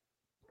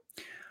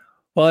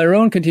 While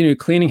Aaron continued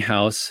cleaning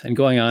house and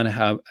going on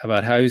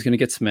about how he was going to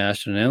get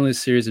smashed in an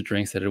endless series of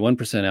drinks that had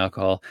 1%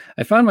 alcohol,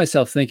 I found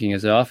myself thinking,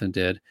 as I often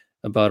did,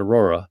 about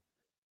Aurora.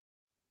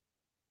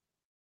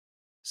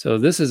 So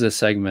this is a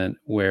segment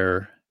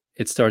where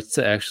it starts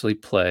to actually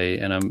play,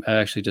 and I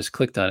actually just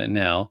clicked on it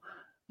now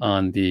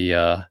on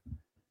the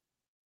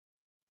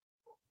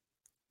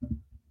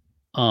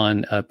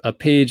on a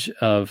page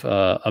of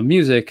a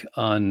music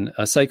on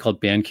a site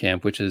called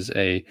Bandcamp, which is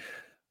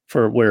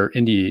for where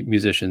indie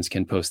musicians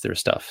can post their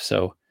stuff.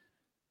 So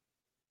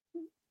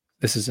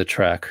this is a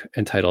track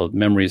entitled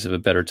Memories of a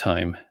Better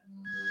Time.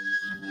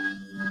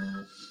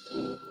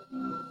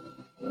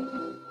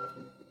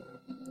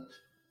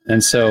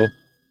 And so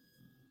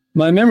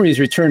my memories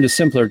return to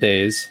simpler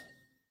days.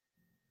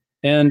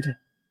 And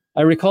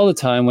I recall a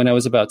time when I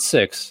was about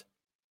 6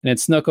 and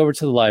had snuck over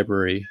to the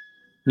library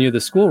near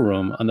the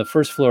schoolroom on the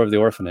first floor of the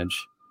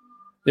orphanage.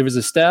 There was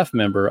a staff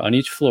member on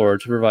each floor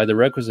to provide the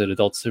requisite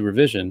adult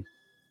supervision.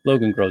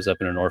 Logan grows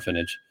up in an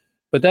orphanage.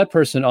 But that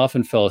person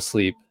often fell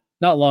asleep,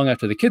 not long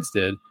after the kids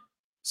did.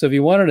 So if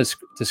you wanted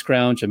to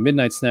scrounge a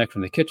midnight snack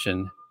from the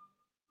kitchen,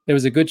 there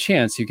was a good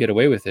chance you'd get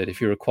away with it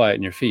if you were quiet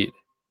on your feet.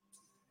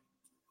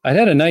 I'd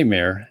had a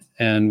nightmare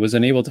and was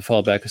unable to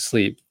fall back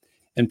asleep,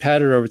 and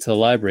pattered over to the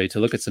library to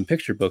look at some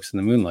picture books in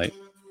the moonlight.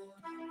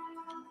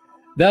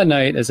 That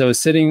night, as I was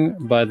sitting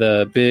by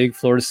the big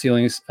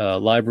floor-to-ceiling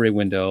library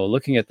window,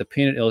 looking at the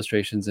painted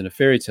illustrations in a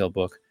fairy tale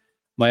book,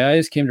 my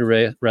eyes came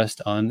to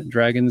rest on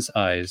Dragon's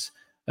Eyes,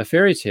 a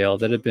fairy tale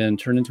that had been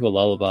turned into a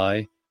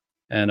lullaby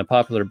and a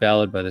popular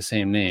ballad by the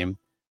same name.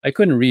 I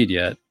couldn't read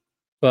yet,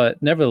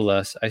 but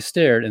nevertheless, I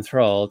stared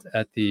enthralled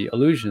at the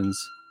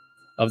illusions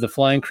of the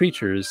flying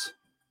creatures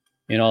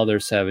in all their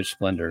savage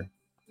splendor.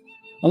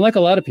 Unlike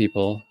a lot of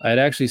people, I had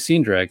actually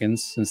seen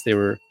dragons since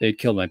they'd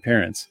killed my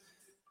parents.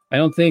 I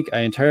don't think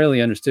I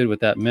entirely understood what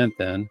that meant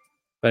then,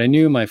 but I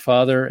knew my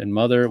father and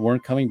mother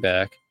weren't coming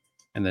back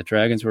and that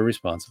dragons were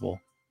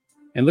responsible.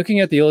 And looking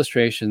at the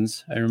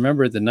illustrations, I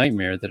remembered the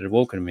nightmare that had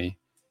woken me.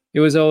 It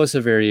was always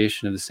a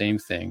variation of the same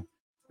thing: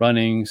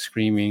 running,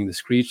 screaming, the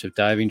screech of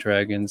diving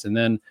dragons, and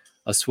then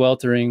a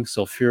sweltering,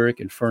 sulfuric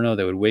inferno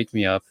that would wake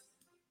me up,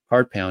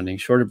 heart pounding,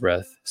 short of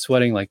breath,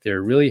 sweating like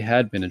there really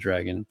had been a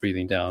dragon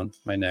breathing down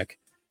my neck.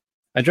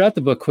 I dropped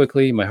the book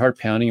quickly, my heart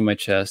pounding in my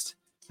chest,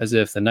 as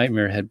if the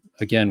nightmare had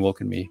again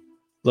woken me.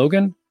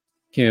 "Logan?"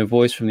 came a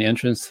voice from the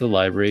entrance to the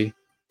library,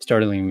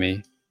 startling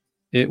me.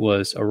 It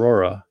was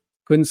Aurora.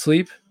 "Couldn't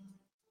sleep?"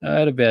 "I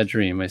had a bad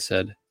dream," I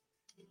said.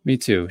 "Me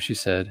too," she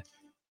said.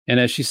 And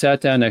as she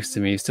sat down next to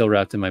me, still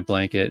wrapped in my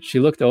blanket, she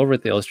looked over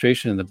at the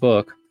illustration in the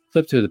book,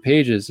 flipped through the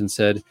pages, and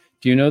said,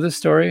 "Do you know this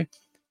story?"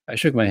 I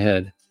shook my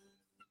head.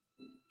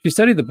 She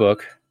studied the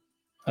book.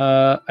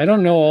 "I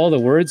don't know all the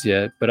words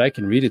yet, but I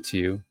can read it to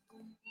you."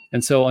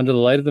 And so, under the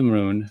light of the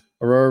moon,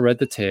 Aurora read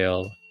the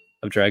tale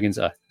of Dragon's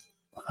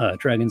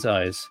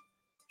Eyes.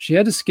 She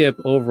had to skip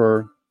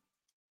over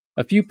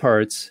a few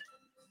parts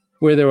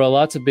where there were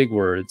lots of big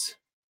words,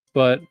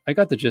 but I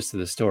got the gist of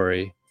the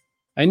story.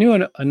 I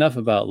knew enough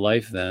about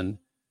life then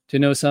to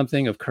know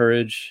something of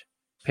courage,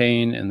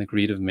 pain, and the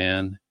greed of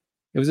man.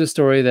 It was a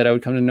story that I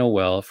would come to know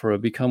well, for it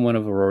would become one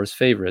of Aurora's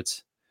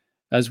favorites,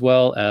 as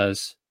well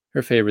as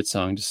her favorite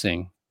song to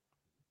sing.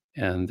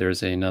 And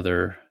there's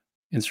another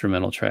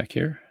instrumental track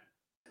here.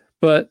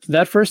 But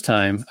that first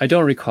time, I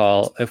don't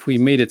recall if we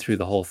made it through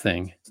the whole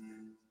thing.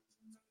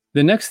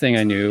 The next thing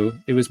I knew,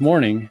 it was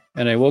morning,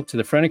 and I woke to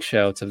the frantic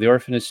shouts of the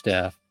orphanage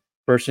staff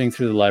bursting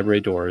through the library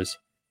doors,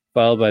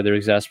 followed by their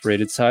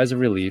exasperated sighs of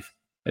relief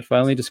at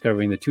finally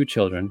discovering the 2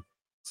 children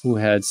who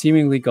had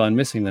seemingly gone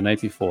missing the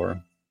night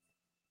before,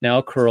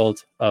 now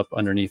curled up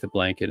underneath a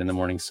blanket in the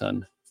morning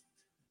sun.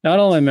 Not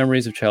all my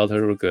memories of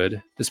childhood were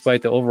good.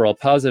 Despite the overall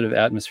positive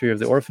atmosphere of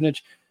the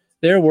orphanage,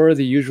 there were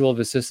the usual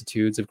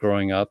vicissitudes of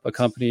growing up,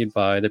 accompanied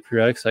by the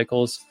periodic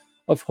cycles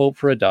of hope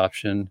for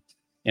adoption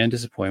and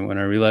disappointment when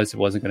I realized it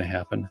wasn't going to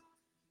happen.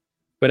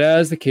 But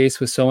as the case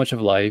with so much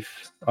of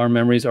life, our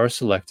memories are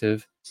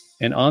selective,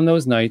 and on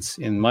those nights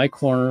in my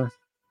corner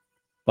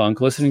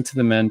bunk, listening to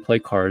the men play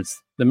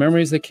cards, the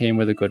memories that came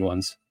were the good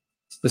ones.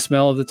 The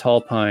smell of the tall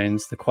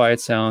pines, the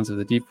quiet sounds of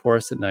the deep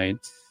forest at night,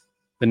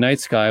 the night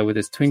sky with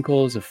its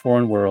twinkles of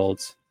foreign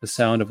worlds, the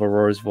sound of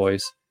Aurora's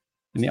voice,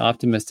 and the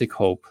optimistic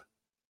hope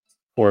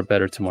for a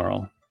better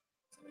tomorrow.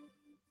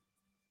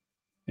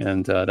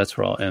 And that's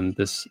where I'll end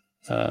this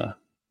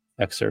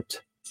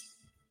excerpt.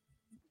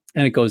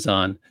 And it goes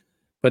on,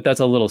 but that's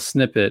a little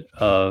snippet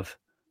of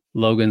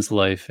Logan's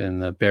life in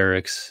the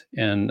barracks,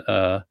 and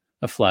a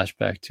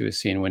flashback to a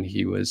scene when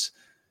he was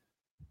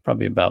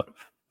probably about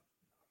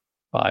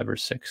 5 or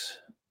 6.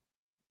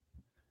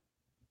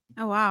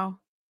 Oh, wow.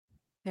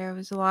 There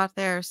was a lot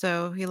there.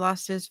 So he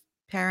lost his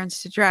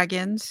parents to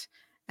dragons,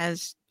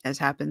 as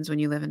happens when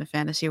you live in a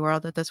fantasy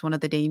world. That's one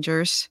of the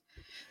dangers.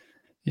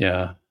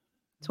 Yeah.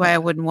 That's why I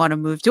wouldn't want to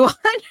move to one.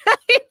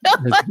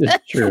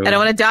 It's true. I don't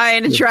want to die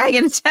in a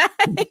dragon attack.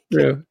 It's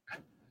true.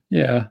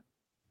 Yeah.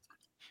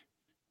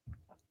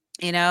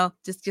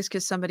 Just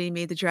because somebody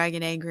made the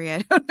dragon angry,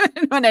 I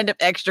don't want to end up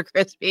extra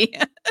crispy.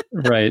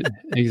 Right.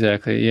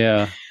 Exactly.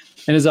 Yeah.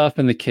 And as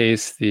often the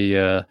case,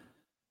 the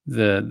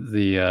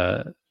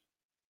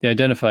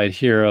identified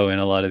hero in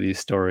a lot of these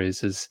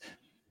stories is,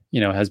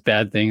 has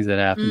bad things that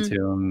happen to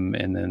him,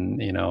 and then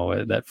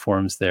that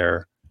forms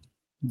their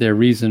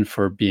reason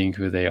for being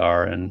who they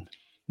are and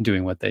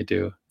doing what they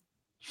do.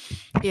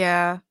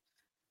 Yeah,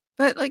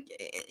 but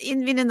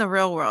even in the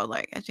real world,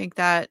 I think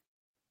that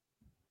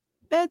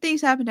bad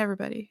things happen to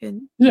everybody,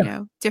 and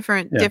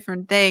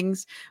different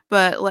things.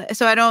 But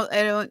so I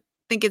don't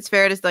think it's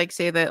fair to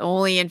say that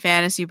only in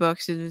fantasy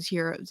books do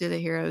the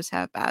heroes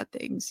have bad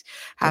things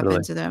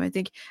happen to them. I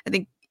think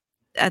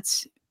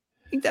that's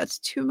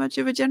too much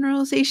of a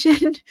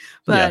generalization.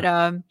 But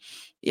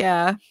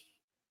yeah.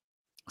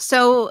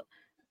 So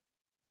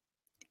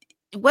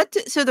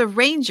so the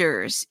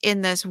Rangers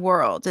in this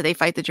world, do they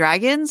fight the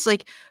dragons?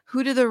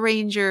 Who do the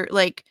Ranger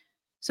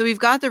so we've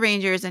got the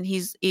Rangers, and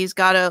he's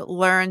got to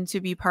learn to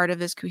be part of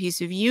this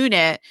cohesive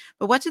unit.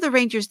 But what do the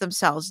Rangers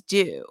themselves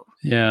do?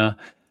 Yeah.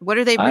 What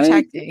are they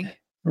protecting?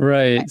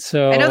 Right.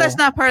 So I know that's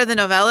not part of the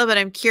novella, but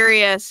I'm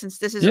curious, since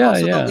this is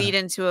also the lead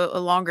into a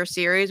longer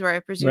series where I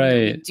presume that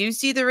we do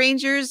see the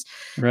Rangers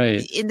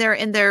in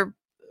their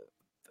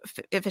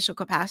official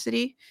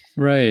capacity.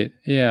 Right.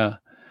 Yeah.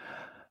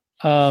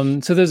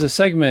 So there's a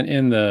segment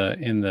in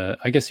the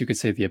I guess you could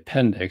say the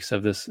appendix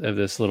of this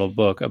little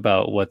book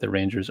about what the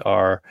Rangers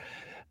are.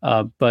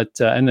 But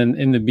and then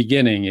in the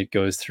beginning, it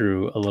goes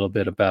through a little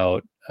bit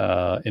about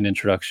an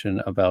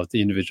introduction about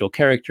the individual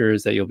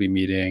characters that you'll be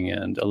meeting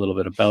and a little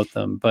bit about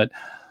them. But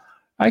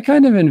I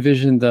kind of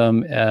envisioned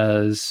them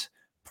as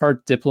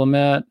part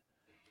diplomat,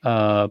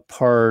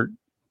 part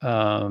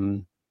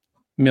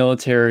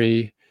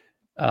military,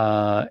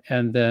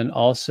 and then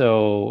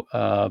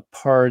also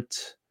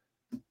part,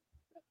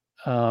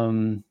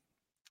 I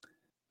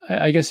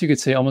guess you could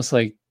say almost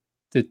like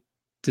the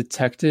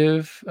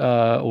detective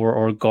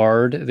or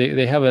guard.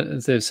 They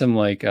have some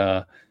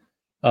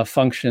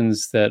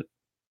functions that,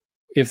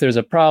 if there's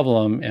a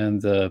problem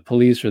and the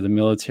police or the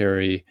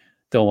military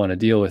don't want to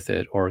deal with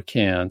it or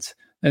can't,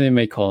 then they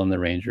may call in the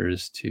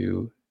Rangers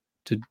to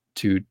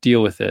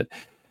deal with it.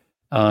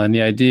 And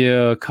the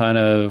idea kind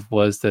of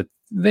was that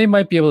they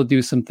might be able to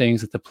do some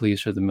things that the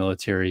police or the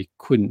military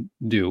couldn't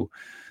do.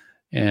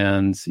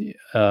 And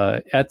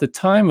at the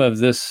time of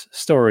this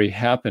story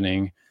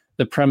happening,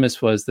 the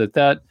premise was that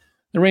the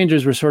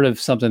Rangers were sort of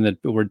something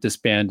that were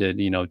disbanded,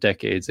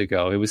 decades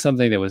ago. It was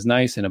something that was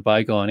nice in a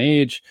bygone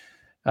age,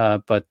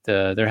 but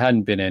there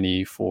hadn't been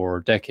any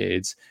for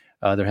decades.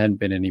 There hadn't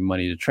been any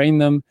money to train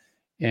them,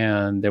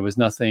 and there was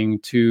nothing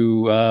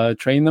to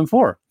train them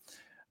for.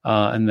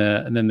 And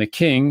then the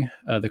king,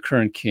 the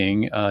current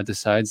king,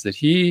 decides that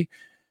he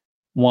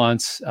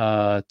wants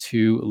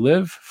to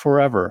live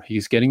forever.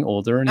 He's getting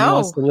older, and he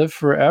wants to live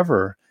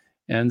forever.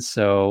 And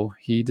so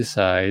he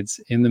decides,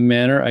 in the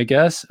manner, I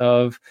guess,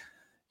 of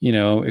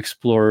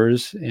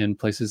explorers in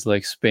places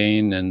like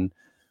Spain and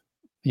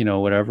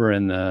whatever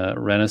in the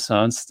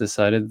Renaissance,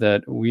 decided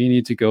that we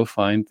need to go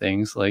find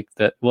things like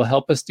that will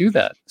help us do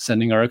that,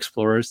 sending our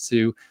explorers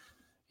to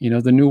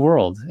the New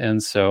World.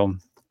 And so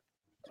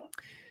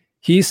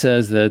he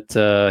says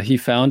that he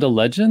found a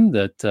legend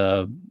that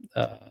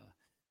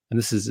and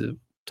this is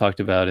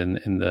talked about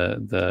in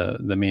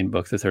the main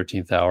book, The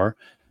 13th Hour,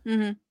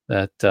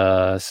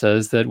 that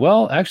says that,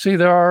 well, actually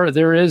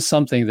there is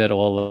something that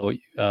will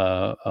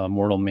allow a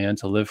mortal man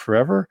to live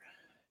forever,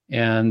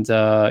 and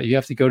you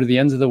have to go to the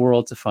ends of the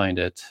world to find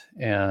it.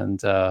 And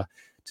to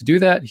do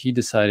that, he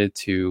decided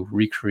to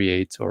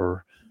recreate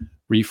or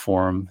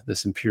reform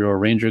this Imperial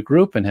Ranger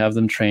group and have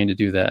them trained to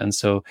do that. And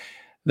so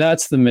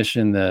that's the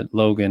mission that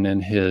Logan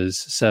and his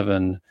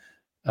 7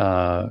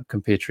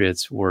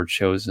 compatriots were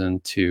chosen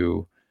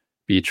to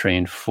be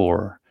trained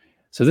for.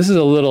 So this is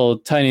a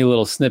tiny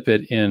little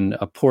snippet in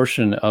a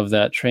portion of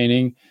that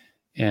training,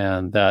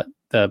 and but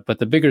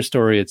the bigger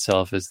story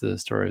itself is the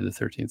story of the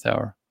 13th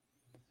Hour.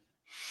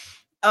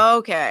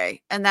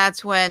 Okay, and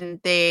that's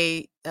when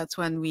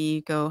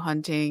we go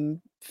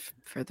hunting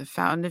for the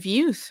Fountain of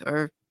Youth,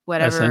 or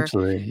whatever.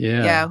 Essentially,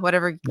 yeah,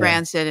 whatever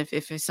grants it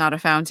if it's not a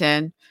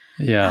fountain.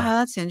 Yeah,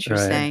 that's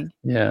interesting.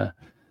 Right. Yeah.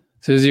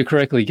 So as you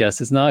correctly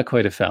guessed, it's not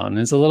quite a fountain.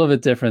 It's a little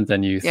bit different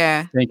than you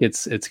think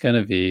it's going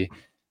to be.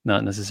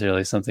 not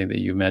necessarily something that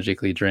you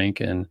magically drink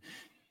and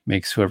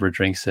makes whoever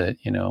drinks it,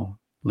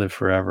 live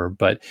forever.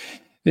 But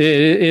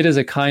it is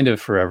a kind of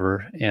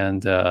forever.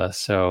 And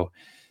so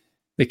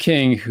the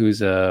king,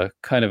 who's a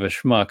kind of a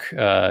schmuck,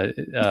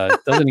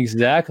 doesn't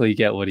exactly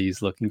get what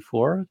he's looking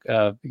for,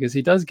 because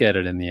he does get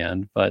it in the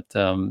end. But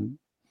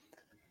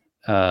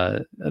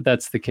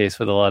that's the case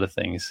with a lot of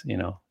things.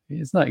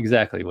 It's not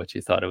exactly what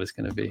you thought it was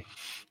going to be.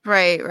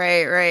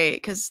 Right.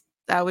 Because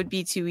that would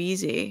be too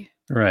easy.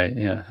 Right.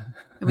 Yeah.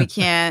 we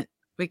can't,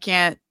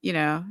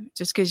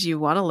 just because you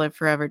want to live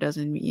forever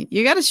doesn't mean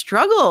you got to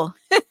struggle.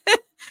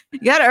 You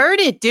got to earn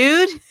it,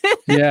 dude.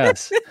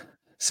 Yes.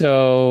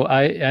 So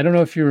I don't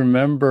know if you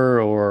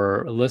remember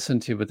or listen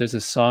to, but there's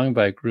a song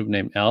by a group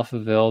named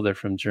Alphaville. They're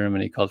from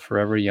Germany, called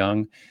Forever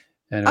Young.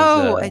 And it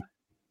was,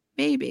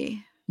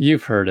 maybe.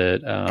 You've heard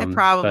it.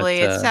 Probably.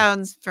 It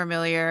sounds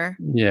familiar.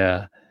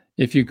 Yeah.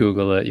 If you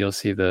Google it, you'll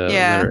see the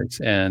lyrics.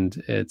 And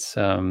it's,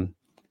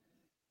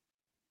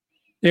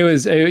 it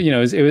was, I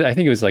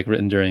think it was like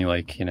written during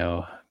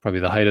probably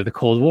the height of the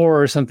Cold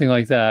War or something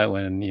like that,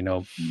 when,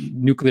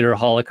 nuclear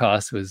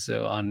holocaust was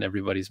on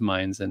everybody's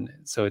minds. And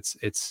so it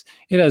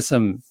has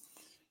some,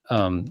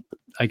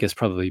 I guess,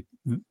 probably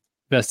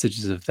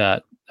vestiges of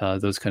that,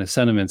 those kind of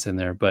sentiments in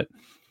there. But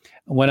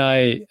when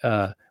I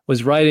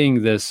was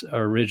writing this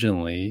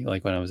originally,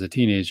 like when I was a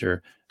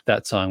teenager,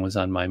 that song was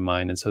on my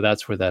mind. And so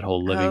that's where that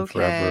whole living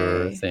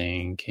forever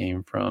thing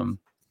came from.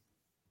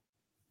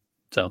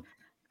 So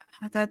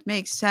that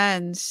makes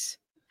sense.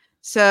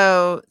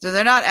 So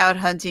they're not out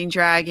hunting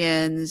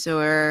dragons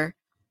or,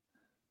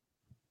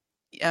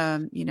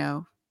 but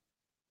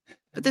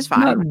that's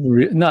fine.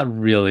 Not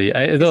really.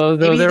 Maybe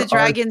the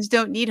dragons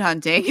don't need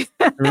hunting.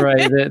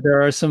 Right.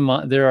 There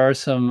are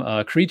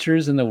some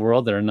creatures in the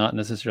world that are not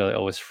necessarily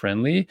always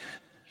friendly.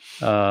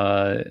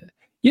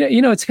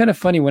 It's kind of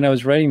funny. When I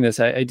was writing this,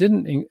 I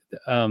didn't.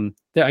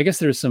 I guess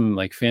there's some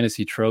like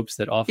fantasy tropes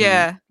that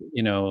often,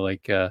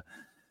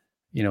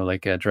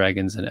 like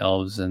dragons and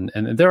elves, and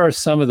there are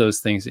some of those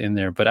things in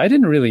there, but I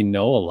didn't really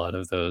know a lot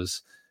of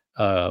those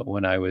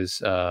when I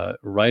was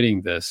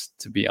writing this,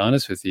 to be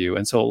honest with you.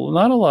 And so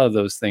not a lot of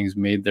those things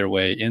made their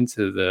way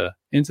into the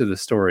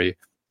story.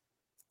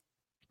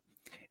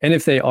 And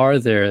if they are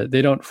there,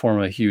 they don't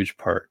form a huge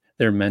part.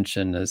 They're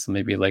mentioned as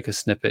maybe like a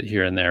snippet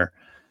here and there.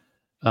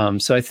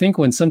 So I think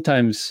when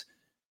sometimes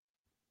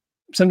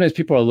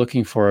people are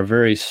looking for a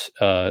very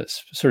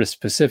sort of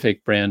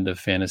specific brand of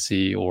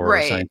fantasy or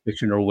science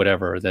fiction or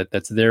whatever,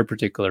 that's their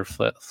particular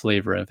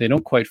flavor. And if they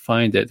don't quite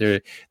find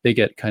it, they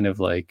get kind of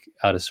like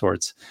out of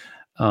sorts.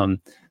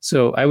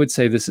 So I would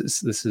say this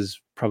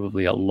is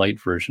probably a light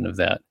version of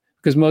that,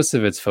 because most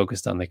of it's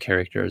focused on the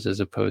characters as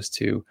opposed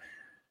to,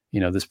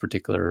 this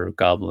particular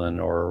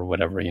goblin or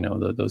whatever,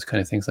 those kind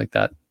of things like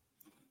that.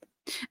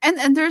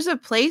 And there's a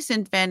place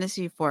in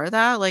fantasy for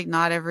that. Like,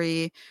 not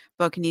every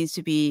book needs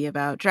to be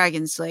about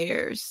dragon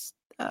slayers.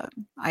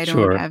 I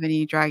don't have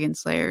any dragon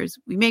slayers.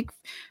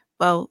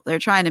 They're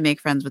trying to make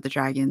friends with the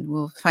dragon.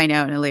 We'll find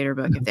out in a later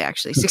book if they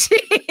actually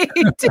succeed.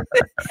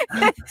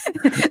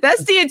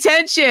 That's the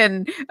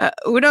intention.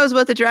 Who knows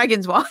what the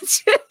dragons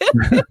want?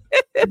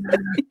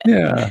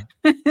 Yeah.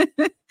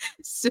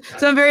 So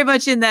I'm very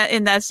much in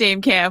that same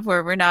camp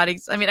where we're not.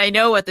 I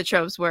know what the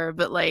tropes were,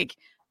 but like,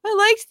 I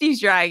liked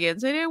these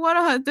dragons. I didn't want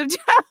to hunt them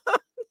down.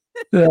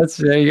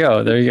 There you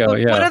go.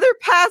 Yeah. What other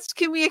paths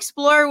can we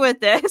explore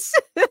with this?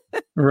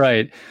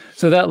 Right.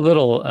 So that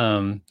little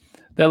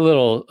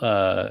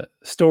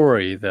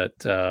story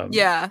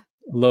that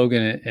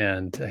Logan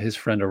and his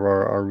friend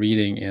Aurora are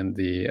reading in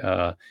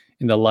the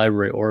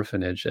library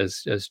orphanage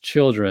as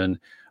children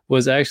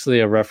was actually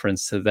a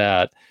reference to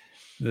that,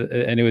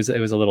 and it was a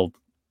little,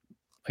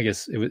 I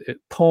guess it was a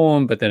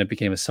poem, but then it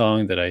became a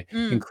song that I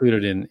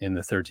included in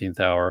the 13th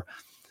Hour,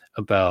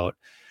 about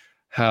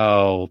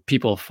how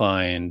people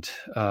try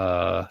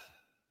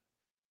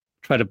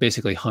to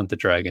basically hunt the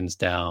dragons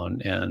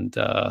down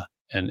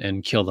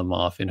and kill them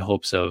off in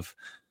hopes of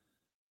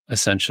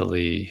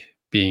essentially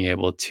being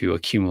able to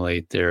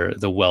accumulate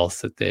the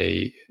wealth that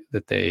they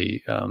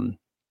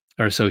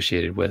are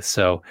associated with.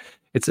 So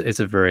it's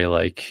a very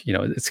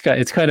it's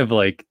kind of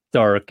like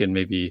dark and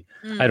maybe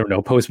I don't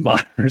know,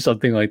 postmodern or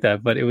something like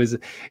that. But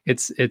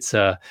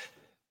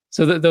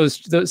so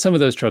those some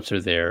of those tropes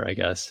are there, I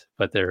guess,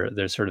 but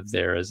they're sort of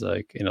there as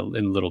like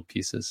in little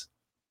pieces.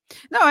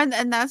 No,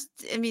 and that's,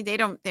 they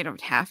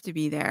don't have to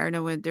be there.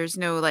 No, there's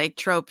no like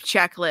trope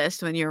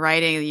checklist when you're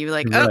writing. You're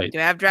like, do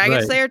I have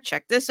Dragon Slayer?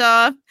 Check this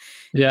off.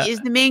 Yeah.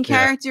 Is the main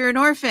character an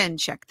orphan?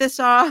 Check this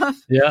off.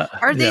 Yeah.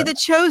 Are they the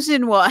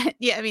chosen one?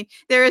 Yeah,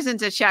 there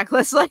isn't a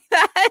checklist like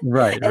that.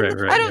 Right.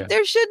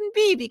 There shouldn't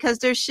be, because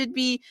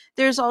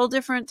there's all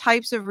different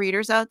types of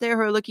readers out there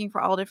who are looking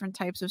for all different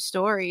types of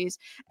stories.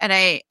 And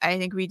I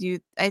think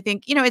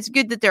it's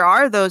good that there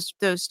are those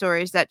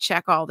stories that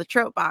check all the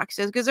trope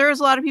boxes, because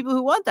there's a lot of people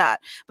who want that.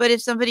 But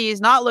if somebody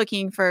is not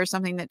looking for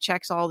something that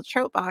checks all the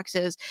trope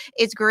boxes,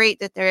 it's great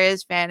that there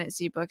is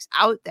fantasy books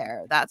out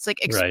there that's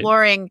like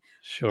exploring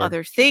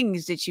other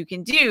things that you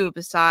can do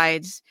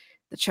besides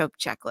the trope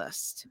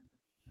checklist.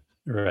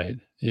 Right.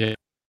 Yeah.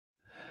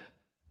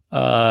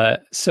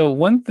 So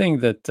one thing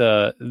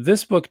that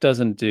this book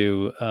doesn't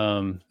do,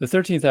 the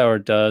 13th Hour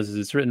does, is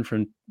it's written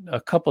from a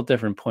couple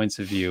different points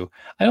of view.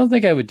 I don't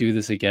think I would do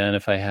this again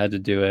if I had to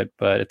do it,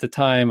 but at the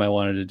time I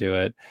wanted to do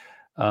it.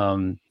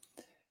 Um,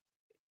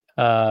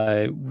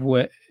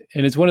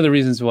 and it's one of the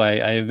reasons why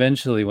I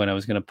eventually, when I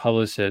was going to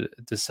publish it,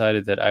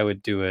 decided that I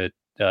would do it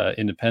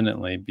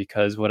independently,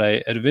 because what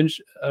I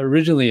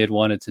originally had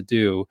wanted to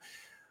do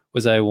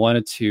was I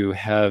wanted to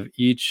have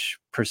each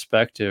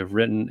perspective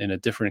written in a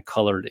different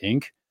colored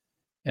ink.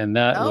 And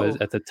that was,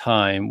 Oh, at the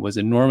time, was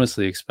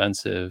enormously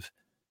expensive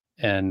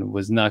and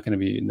was not going to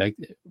be like,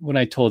 when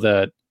I told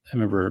that, I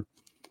remember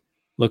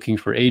looking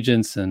for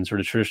agents and sort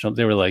of traditional,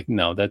 they were like,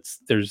 no,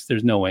 there's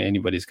no way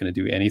anybody's going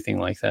to do anything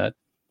like that.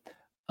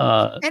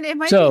 and it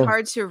might be So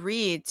hard to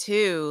read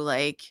too,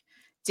 like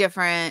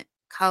different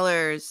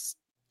colors.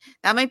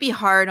 That might be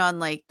hard on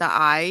like the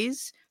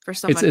eyes for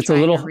it's someone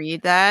trying to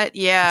read that. it's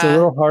a Yeah.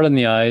 little hard on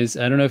the eyes.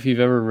 I don't know if you've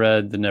ever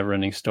read The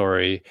Neverending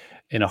Story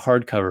in a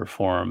hardcover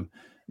form,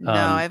 No,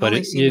 I've but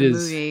only seen it the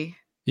is, movie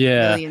a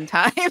yeah, million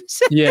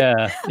times. yeah,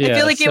 I feel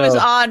yeah. like it was So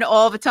on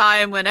all the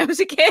time when I was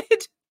a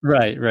kid.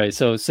 right, right.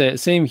 So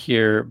same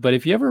here. But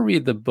if you ever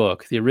read the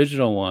book, the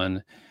original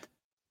one,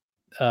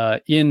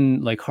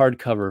 in like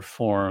hardcover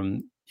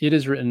form, it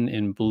is written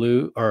in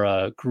blue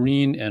or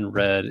green and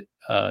red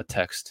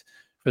text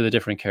for the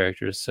different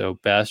characters. So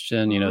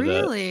Bastion, the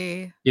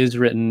Really? is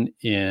written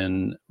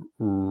in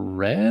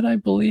red, I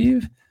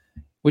believe,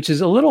 which is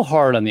a little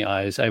hard on the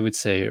eyes. I would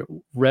say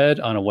red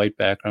on a white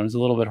background is a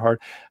little bit hard.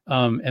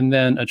 And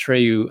then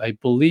Atreyu, I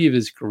believe,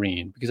 is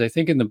green, because I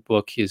think in the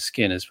book his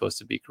skin is supposed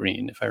to be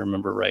green, if I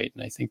remember right.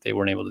 And I think they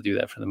weren't able to do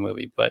that for the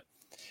movie. But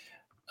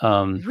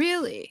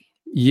Really?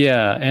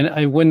 yeah,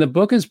 and when the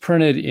book is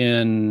printed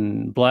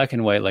in black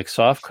and white, like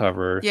soft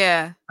cover,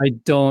 Yeah. I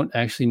don't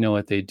actually know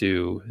what they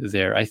do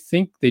there. I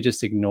think they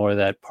just ignore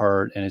that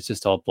part and it's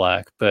just all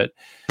black. But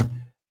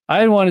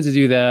I wanted to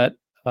do that,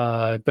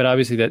 but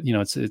obviously that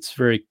it's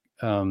very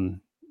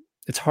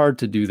it's hard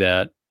to do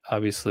that,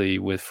 obviously,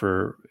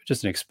 for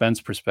just an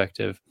expense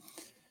perspective.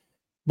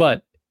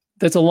 But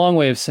that's a long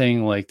way of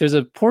saying, like, there's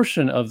a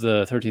portion of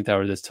the 13th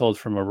Hour that's told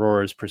from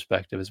Aurora's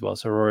perspective as well.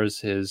 So Aurora's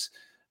his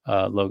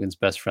Logan's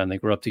best friend. They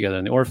grew up together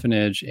in the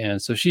orphanage,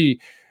 and so she,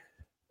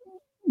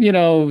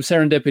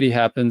 serendipity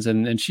happens,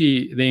 and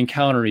they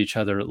encounter each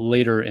other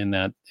later in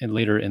the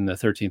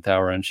 13th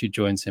Hour, and she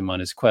joins him on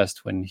his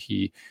quest when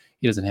he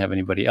doesn't have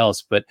anybody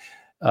else, but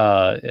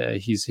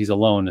he's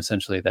alone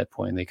essentially at that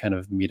point. They kind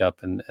of meet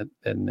up and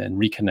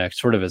reconnect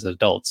sort of as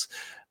adults.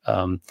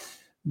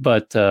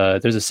 But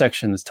there's a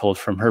section that's told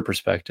from her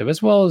perspective,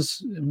 as well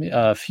as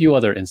a few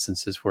other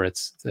instances where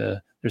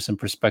there's some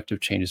perspective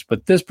changes.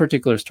 But this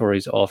particular story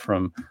is all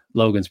from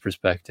Logan's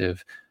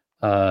perspective,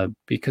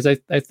 because I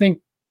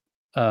think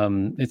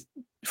it's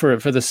for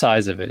the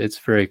size of it, it's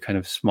very kind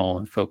of small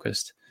and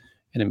focused,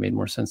 and it made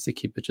more sense to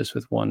keep it just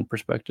with one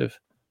perspective.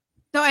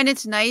 No, and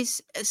it's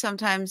nice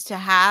sometimes to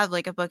have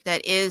like a book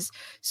that is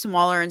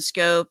smaller in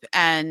scope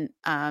and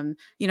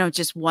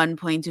just one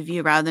point of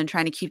view, rather than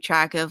trying to keep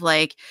track of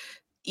like,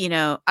 I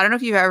don't know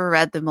if you've ever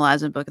read the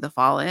Malazan Book of the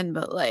Fallen,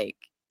 but like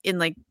in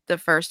like the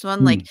first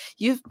one, like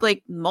you've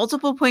like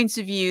multiple points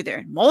of view, they're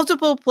in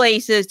multiple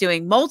places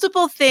doing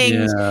multiple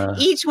things. Yeah.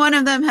 Each one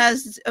of them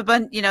has a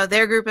bunch,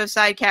 their group of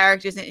side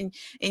characters, and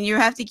you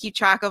have to keep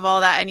track of all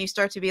that, and you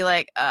start to be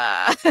like,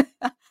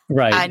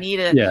 right. I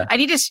need a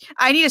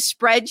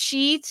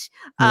spreadsheet.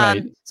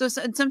 Right. So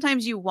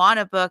sometimes you want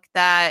a book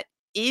that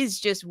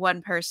is just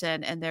one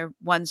person and they're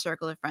one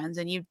circle of friends,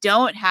 and you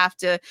don't have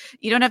to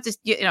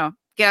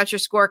get out your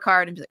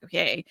scorecard and be like,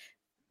 okay,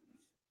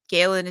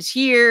 Galen is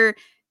here,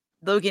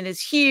 Logan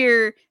is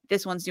here,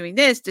 this one's doing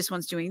this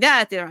one's doing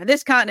that, they're on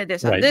this continent,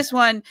 this on this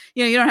one.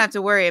 You don't have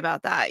to worry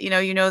about that.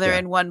 They're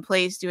in one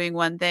place doing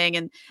one thing,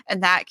 and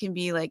that can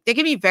be like, they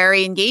can be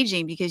very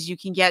engaging because you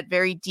can get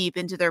very deep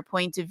into their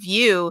point of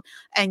view,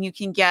 and you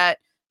can get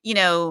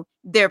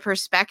their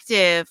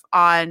perspective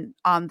on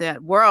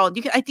that world.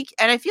 I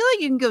feel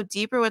like you can go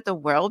deeper with the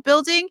world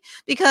building,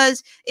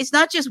 because it's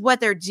not just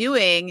what they're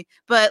doing,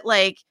 but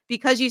like,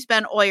 because you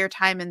spend all your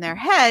time in their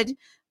head,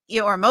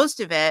 or most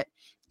of it,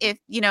 if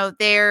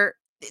they're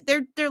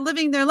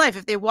living their life.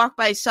 If they walk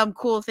by some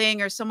cool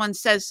thing, or someone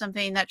says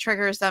something that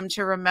triggers them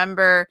to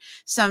remember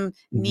some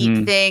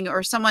neat thing,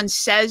 or someone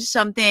says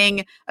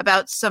something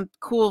about some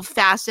cool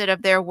facet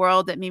of their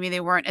world that maybe they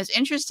weren't as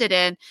interested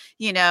in,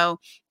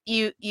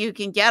 you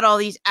can get all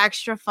these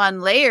extra fun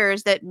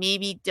layers that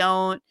maybe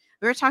don't.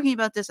 We were talking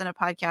about this in a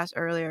podcast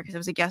earlier, because I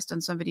was a guest on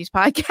somebody's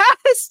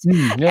podcast.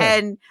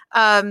 And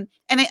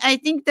I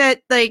think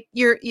that like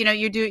you're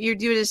doing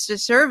this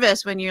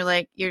disservice when you're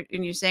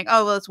saying,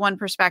 oh well, it's one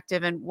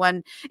perspective and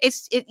one.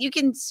 You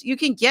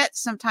can get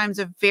sometimes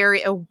a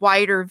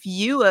wider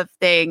view of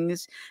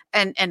things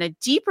and a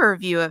deeper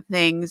view of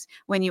things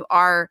when you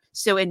are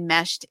so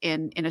enmeshed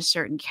in a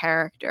certain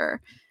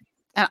character.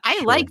 And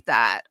I like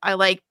that. I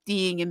like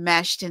being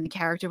enmeshed in the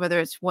character, whether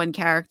it's one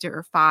character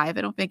or five.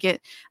 I don't think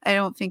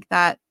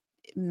that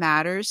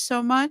matters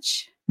so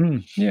much.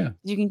 Yeah.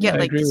 You can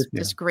get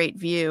this great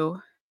view.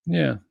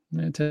 Yeah,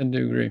 I tend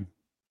to agree.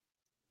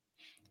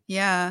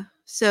 Yeah.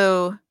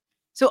 So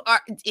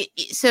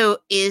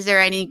is there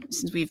any,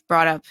 since we've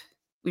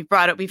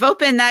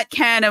opened that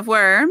can of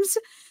worms.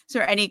 Is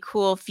there any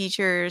cool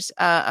features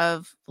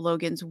of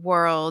Logan's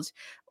world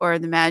or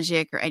the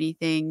magic or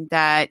anything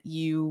that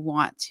you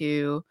want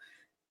to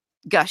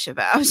gush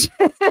about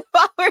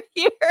while we're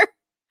here?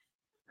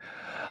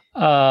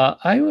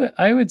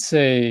 I would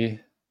say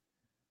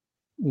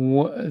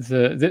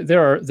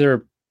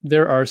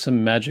there are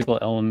some magical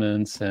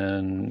elements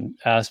and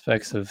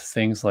aspects of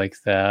things like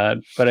that,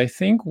 but I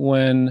think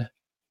when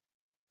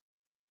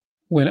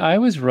I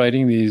was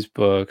writing these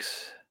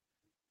books,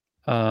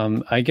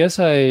 I guess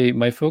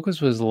my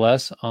focus was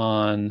less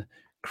on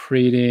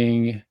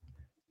creating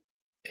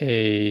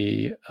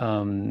a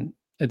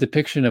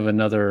depiction of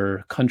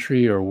another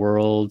country or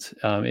world.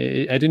 I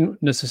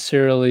didn't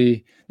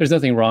necessarily. There's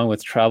nothing wrong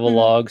with travel Mhm.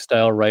 log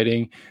style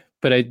writing,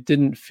 but I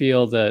didn't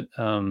feel that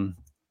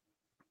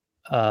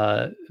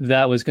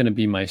that was going to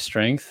be my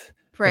strength.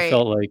 I Right.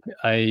 felt like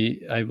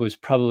I was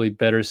probably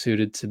better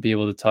suited to be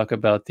able to talk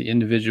about the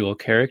individual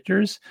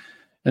characters.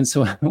 And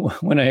so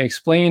when I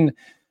explain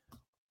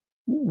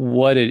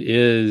what it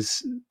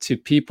is to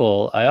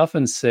people, I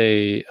often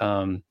say,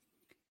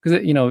 because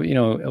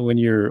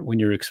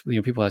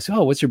people ask,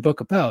 oh, what's your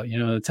book about?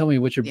 Tell me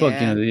what's your book.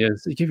 Yeah.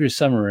 Give your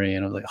summary.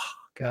 And I'm like, oh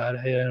God,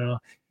 I don't know.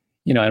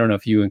 I don't know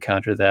if you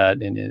encounter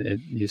that and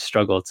you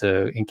struggle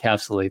to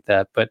encapsulate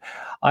that, but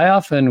I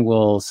often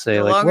will say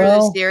The like, longer the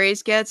well,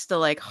 series gets, the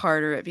like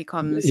harder it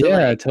becomes to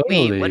yeah, like,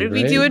 wait, what totally, did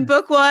we do right? in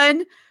book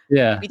one?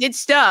 Yeah, We did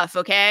stuff,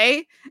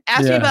 okay?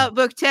 Ask me yeah, about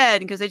book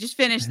 10 because I just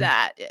finished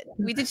that.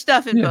 We did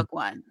stuff in yeah, book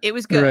one. It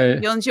was good.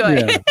 right, You'll enjoy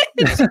yeah. it.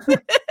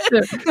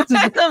 Yeah, I'm just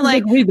like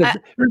like, I read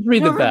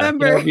the don't back,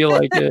 remember. if you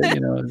like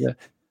it,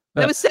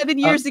 That uh, was 7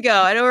 years um,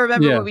 ago. I don't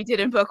remember yeah, what we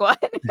did in book one.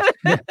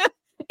 yeah,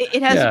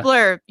 It has a yeah,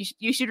 blurb.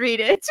 You should read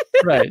it.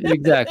 right,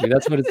 exactly.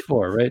 That's what it's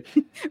for, right?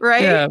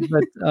 Right? Yeah,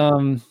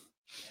 but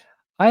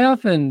I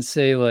often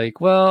say like,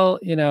 well,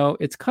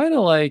 it's kind of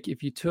like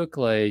if you took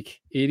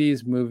like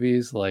 80s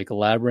movies like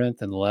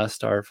Labyrinth and The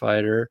Last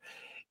Starfighter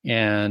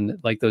and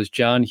like those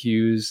John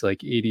Hughes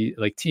like 80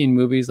 like teen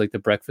movies like The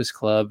Breakfast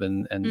Club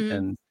Mhm.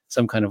 and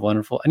Some Kind of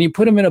Wonderful, and you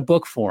put them in a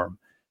book form.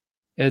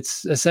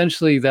 It's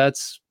essentially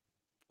that's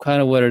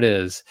kind of what it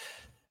is.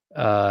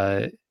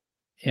 Uh,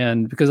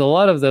 and because a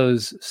lot of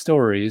those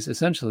stories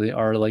essentially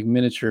are like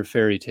miniature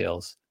fairy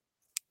tales.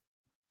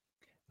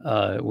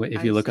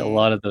 If I you look at a see.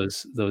 lot of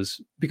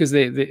those because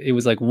it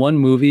was like one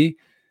movie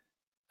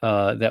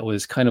that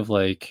was kind of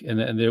like,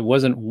 and there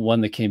wasn't one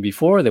that came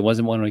before, there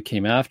wasn't one that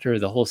came after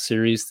the whole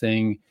series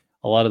thing.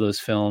 A lot of those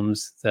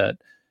films that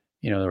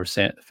there were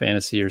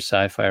fantasy or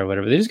sci-fi or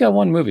whatever, they just got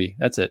one movie.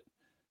 That's it,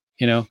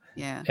 you know.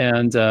 Yeah.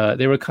 And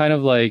they were kind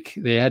of like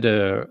they had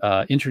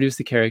to introduce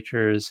the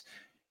characters,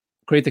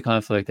 create the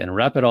conflict, and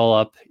wrap it all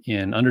up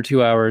in under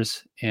 2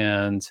 hours.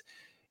 And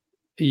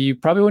you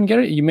probably wouldn't get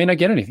it. You may not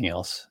get anything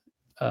else.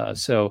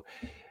 So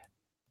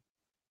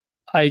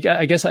I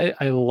guess I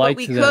But liked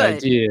we that could.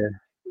 idea.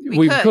 We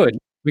We could. could,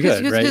 we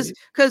Because could, because right? because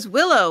because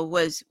Willow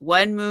was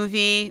one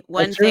movie, That's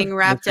one true. thing That's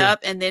wrapped true. up,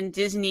 and then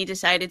Disney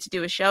decided to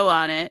do a show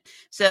on it.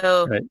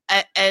 So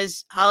Right.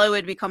 as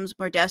Hollywood becomes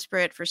more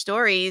desperate for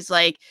stories,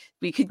 like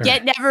we could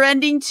Right. get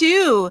Neverending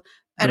 2.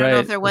 I don't know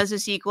if Right. there was a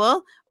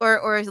sequel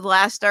or The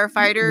Last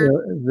Starfighter,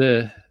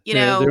 you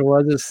There know,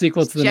 was a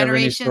sequel to the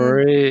Neverending Generation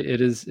Story.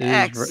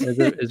 X.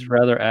 It is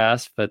rather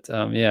ass, but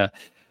yeah.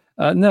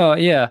 No,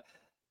 yeah.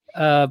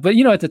 But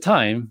at the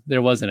time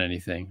there wasn't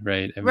anything,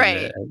 right? I mean,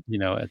 Right.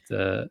 at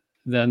the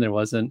then there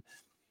wasn't,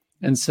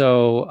 and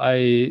so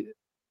I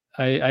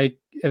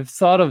have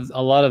thought of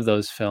a lot of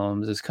those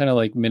films as kind of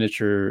like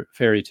miniature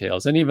fairy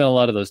tales, and even a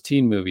lot of those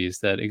teen movies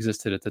that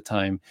existed at the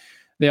time.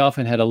 They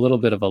often had a little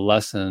bit of a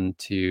lesson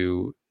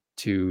to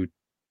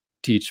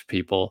teach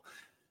people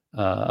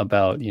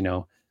about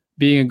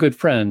being a good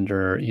friend,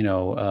 or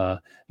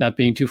not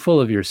being too full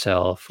of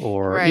yourself,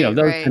 or Right, those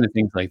right. kind of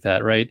things like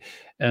that, right?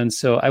 And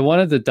so I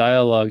wanted the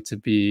dialogue to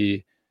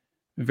be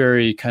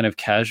very kind of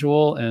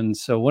casual. And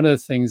so one of the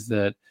things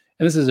that,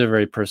 and this is a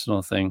very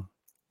personal thing,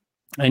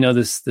 I know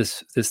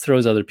this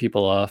throws other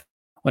people off.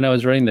 When I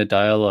was writing the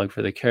dialogue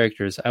for the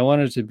characters, I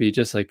wanted it to be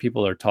just like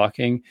people are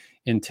talking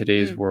in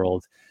today's Mm,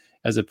 world,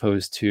 as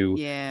opposed to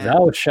yeah.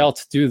 "thou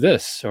shalt do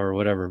this" or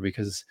whatever.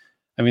 Because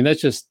I mean,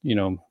 that's just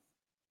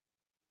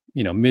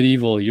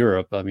medieval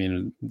Europe. I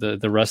mean,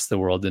 the rest of the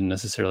world didn't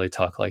necessarily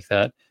talk like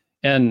that.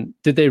 And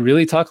did they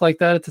really talk like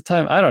that at the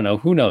time? I don't know.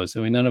 Who knows?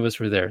 I mean, none of us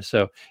were there. So,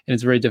 and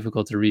it's very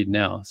difficult to read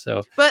now.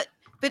 So, But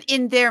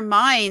in their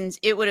minds,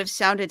 it would have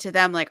sounded to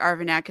them like our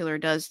vernacular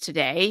does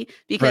today,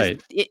 because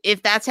right,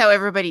 if that's how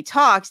everybody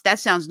talks, that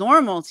sounds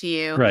normal to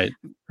you. right,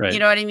 You right.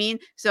 know what I mean?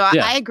 So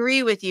Yeah, I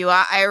agree with you.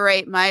 I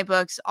write my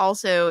books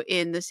also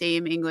in the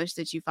same English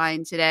that you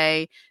find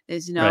today.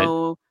 There's right,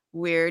 no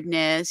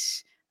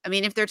weirdness. I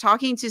mean, if they're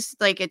talking to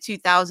like a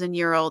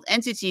 2,000-year-old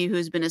entity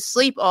who's been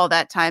asleep all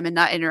that time and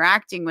not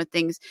interacting with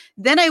things,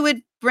 then I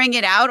would bring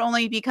it out,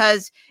 only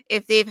because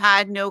if they've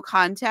had no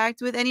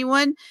contact with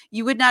anyone,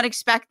 you would not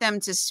expect them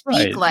to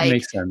speak Right. It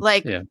makes sense.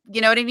 Yeah. you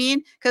know what I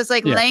mean? Because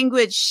like Yeah.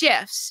 language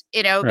shifts,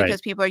 Right.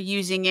 because people are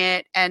using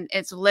it and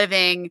it's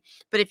living.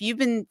 But if you've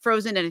been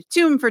frozen in a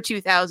tomb for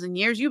 2,000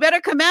 years, you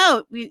better come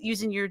out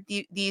using your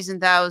these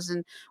and thous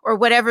or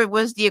whatever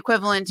was the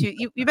equivalent to.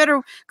 You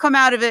better come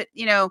out of it,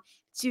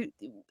 to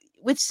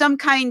with some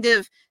kind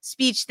of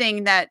speech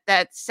thing that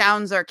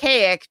sounds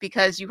archaic,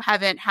 because you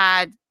haven't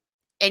had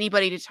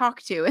anybody to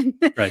talk to, and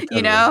Right.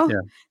 Totally.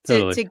 Yeah.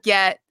 Totally. to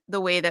get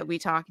the way that we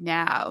talk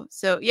now.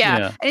 So yeah.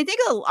 Yeah. And I think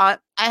a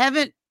lot,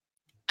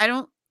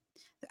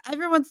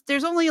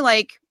 there's only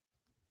like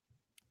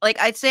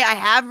I'd say I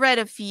have read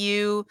a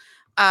few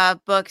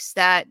books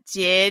that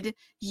did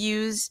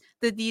use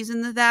the these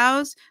and the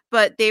thous,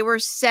 but they were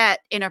set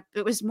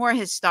it was more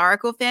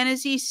historical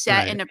fantasy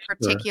set in a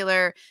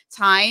particular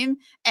time,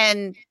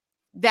 and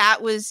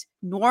that was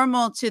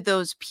normal to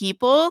those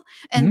people.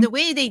 And the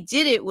way they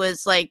did it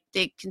was like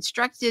they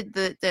constructed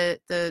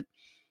the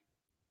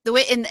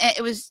way, and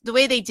it was the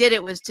way they did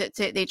it was to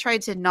they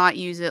tried to not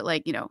use it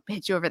like,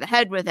 hit you over the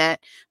head with it,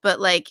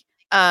 but like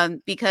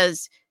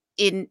because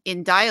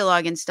in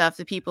dialogue and stuff,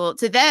 the people,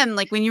 to them,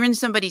 like when you're in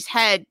somebody's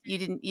head, you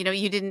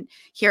didn't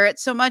hear it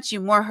so much.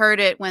 You more heard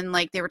it when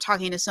like they were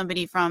talking to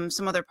somebody from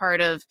some other part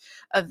of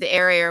the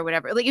area or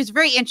whatever. Like it was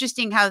very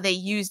interesting how they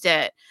used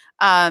it.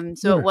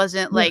 So it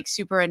wasn't like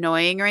super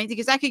annoying or anything,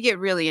 because that could get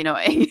really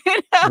annoying.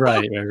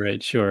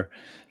 Right. Sure.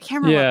 I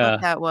can't remember what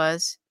book that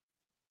was.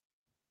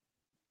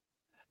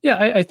 Yeah,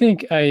 I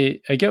think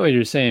I get what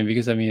you're saying,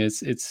 because I mean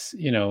it's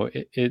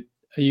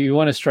you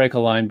want to strike a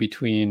line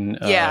between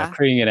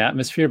creating an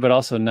atmosphere, but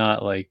also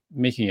not like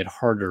making it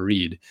hard to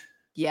read.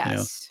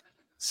 Yes.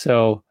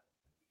 So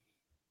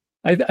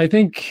I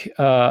think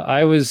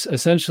I was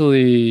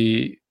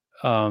essentially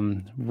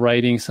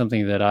writing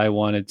something that I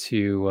wanted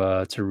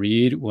to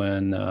read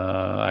when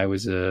I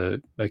was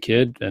a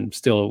kid, and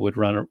still would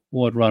run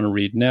a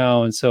read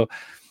now. And so,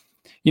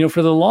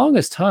 for the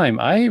longest time,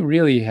 I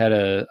really had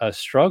a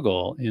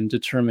struggle in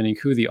determining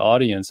who the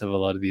audience of a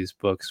lot of these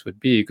books would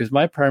be, because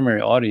my primary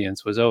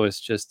audience was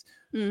always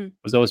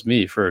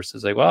me first.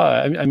 It's like,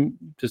 well, I'm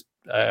just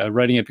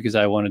writing it because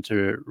I wanted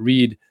to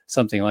read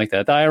something like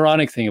that. The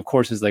ironic thing, of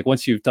course, is like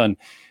once you've done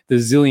the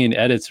zillion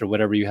edits or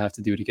whatever you have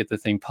to do to get the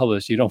thing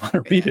published, you don't want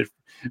to read it.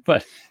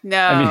 But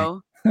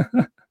no.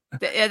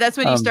 That's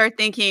when you start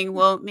thinking,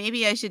 well,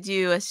 maybe I should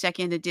do a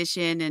second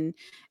edition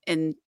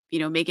and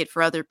make it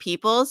for other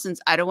people, since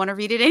I don't want to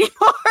read it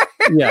anymore.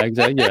 Yeah,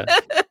 exactly.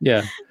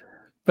 Yeah.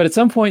 But at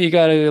some point you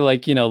got to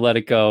let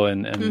it go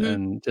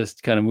and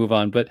just kind of move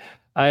on. But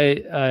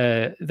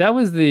that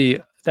was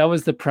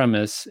the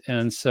premise.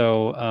 And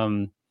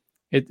so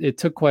it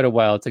took quite a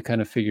while to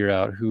kind of figure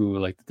out who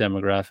like the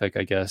demographic,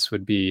 I guess,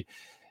 would be.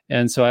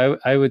 And so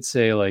I would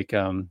say like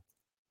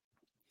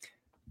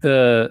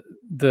the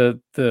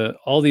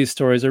all these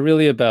stories are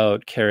really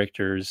about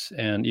characters,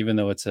 and even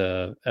though it's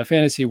a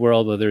fantasy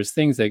world where there's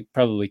things that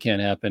probably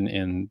can't happen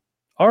in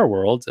our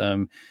world,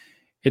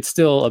 it's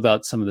still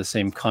about some of the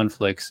same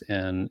conflicts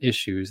and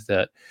issues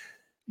that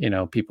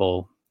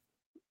people,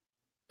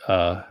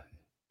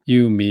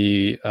 you,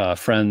 me,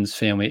 friends,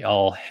 family,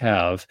 all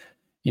have,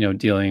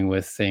 dealing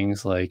with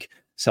things like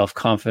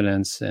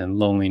self-confidence and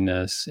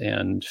loneliness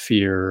and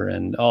fear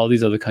and all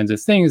these other kinds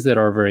of things that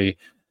are very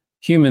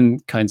human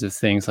kinds of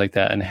things like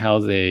that, and how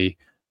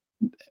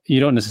you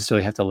don't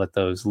necessarily have to let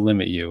those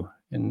limit you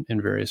in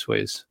various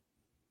ways.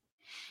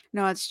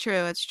 No, it's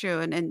true. It's true.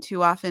 And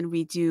too often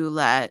we do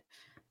let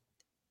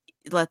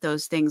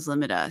those things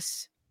limit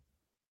us.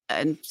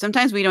 And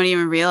sometimes we don't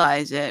even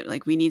realize it.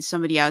 Like we need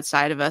somebody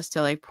outside of us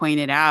to like point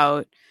it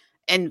out.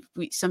 And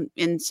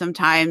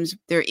sometimes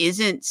there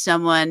isn't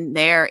someone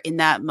there in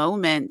that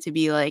moment to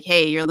be like,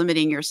 hey, you're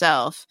limiting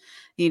yourself,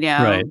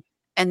 Right.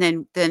 And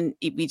then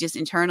we just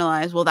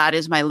internalize, well, that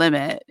is my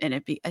limit. And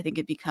I think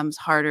it becomes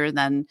harder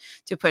then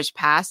to push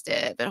past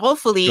it. But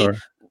hopefully,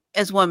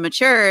 as one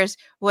matures,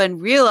 one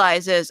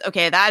realizes,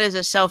 okay, that is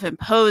a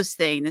self-imposed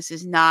thing. This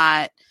is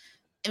not,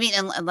 I mean,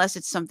 unless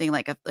it's something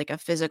like a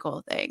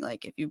physical thing,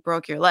 like if you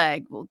broke your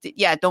leg, well,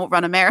 don't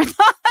run a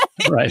marathon.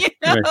 Right.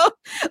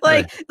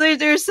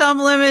 There's some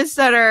limits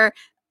that are,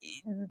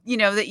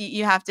 that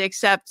you have to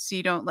accept, so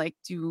you don't like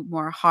do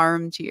more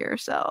harm to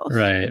yourself.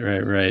 Right.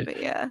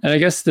 But yeah. And I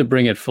guess to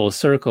bring it full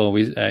circle,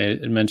 I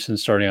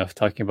mentioned starting off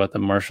talking about the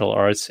martial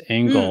arts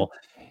angle.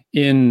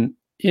 In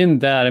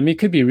that, I mean, it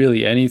could be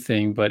really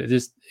anything, but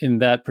just in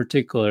that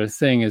particular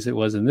thing, as it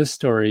was in this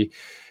story,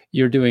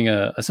 you're doing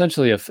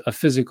essentially a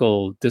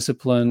physical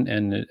discipline,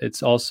 and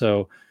it's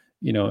also,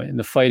 in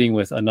the fighting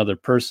with another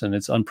person,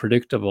 it's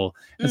unpredictable.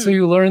 And so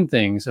you learn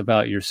things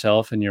about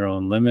yourself and your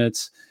own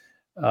limits,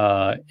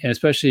 and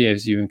especially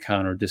as you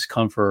encounter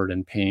discomfort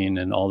and pain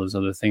and all those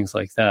other things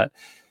like that.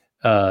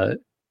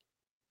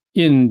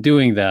 In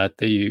doing that,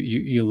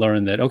 you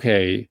learn that,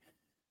 okay,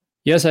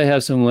 yes, I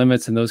have some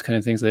limits and those kind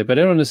of things, but I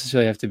don't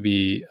necessarily have to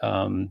be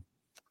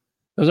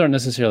those aren't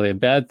necessarily a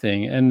bad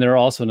thing, and they're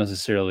also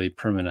necessarily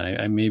permanent.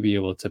 I may be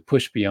able to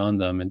push beyond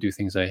them and do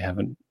things I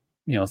haven't,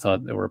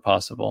 thought that were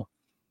possible.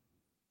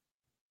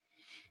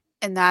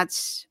 And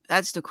that's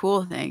the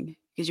cool thing,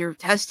 because you're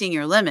testing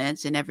your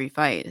limits in every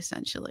fight,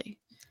 essentially.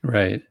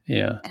 Right.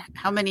 Yeah. And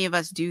how many of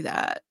us do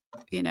that,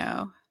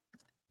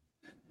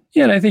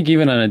 Yeah, and I think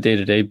even on a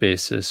day-to-day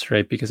basis,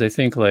 right? Because I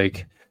think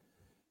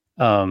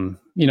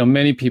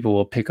many people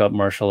will pick up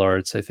martial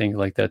arts, I think,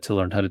 like that to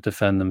learn how to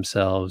defend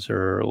themselves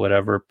or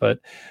whatever. But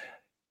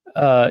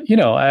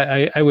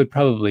I would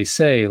probably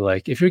say,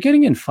 like, if you're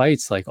getting in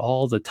fights like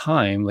all the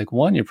time, like,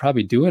 one, you're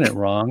probably doing it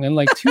wrong, and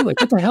like two, like,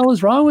 what the hell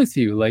is wrong with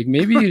you? Like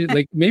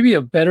maybe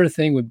a better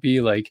thing would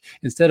be, like,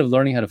 instead of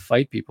learning how to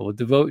fight people,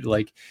 devote,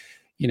 like,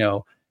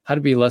 how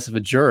to be less of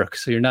a jerk,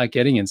 so you're not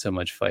getting in so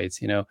many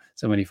fights,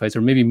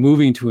 or maybe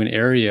moving to an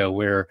area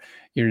where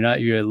you're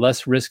at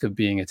less risk of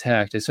being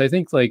attacked. So I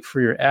think, like,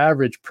 for your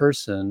average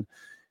person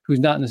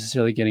who's not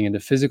necessarily getting into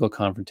physical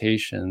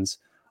confrontations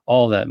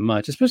all that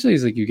much, especially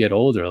as, like, you get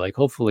older, like,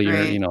 hopefully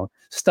your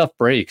stuff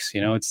breaks.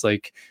 It's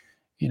like,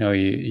 you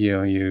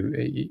enter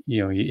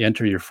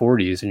your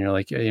 40s and you're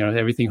like,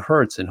 everything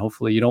hurts, and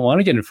hopefully you don't want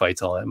to get in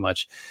fights all that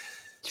much.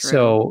 True.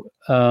 So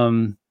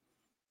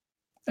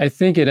I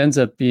think it ends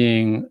up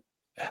being,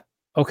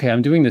 okay,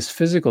 I'm doing this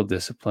physical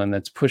discipline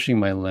that's pushing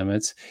my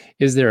limits.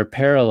 Is there a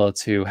parallel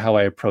to how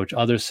I approach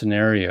other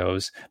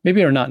scenarios,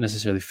 maybe are not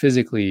necessarily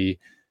physically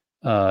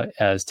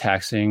as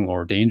taxing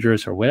or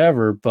dangerous or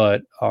whatever,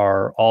 but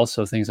are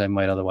also things I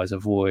might otherwise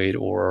avoid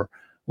or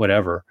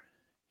whatever,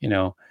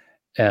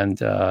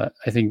 and I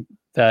think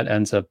that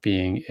ends up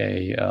being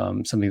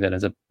something that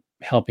ends up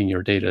helping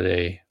your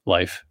day-to-day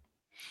life.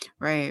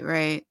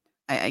 Right.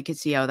 I could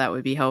see how that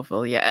would be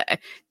helpful. Yeah,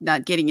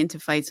 not getting into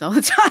fights all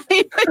the time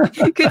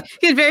could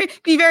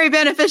be very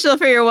beneficial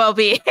for your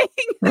well-being.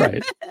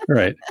 Right.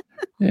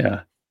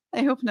 Yeah.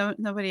 I hope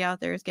nobody out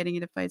there is getting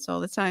into fights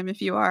all the time.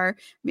 If you are,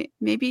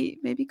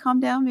 maybe calm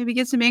down. Maybe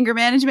get some anger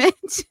management.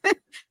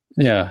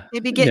 Yeah.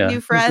 Maybe get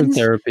new friends. Some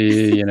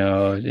therapy.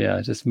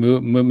 Yeah. Just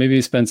move.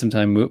 Maybe spend some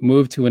time.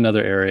 Move to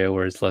another area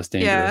where it's less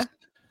dangerous.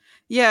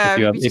 Yeah.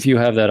 If you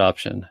have that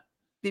option.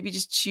 Maybe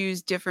just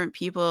choose different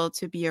people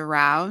to be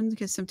around,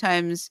 because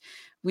sometimes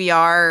we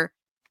are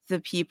the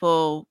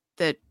people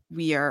that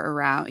we are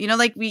around.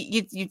 Like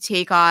you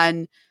take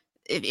on,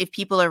 if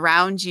people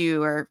around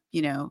you are,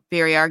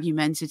 very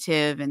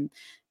argumentative, and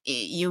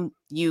you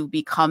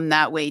become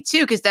that way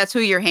too, because that's who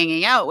you're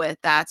hanging out with.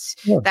 That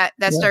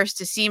starts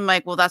to seem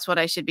like, well, that's what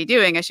I should be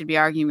doing. I should be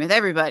arguing with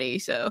everybody.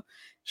 So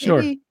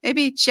sure,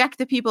 maybe check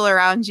the people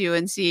around you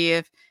and see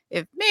if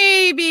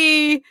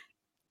maybe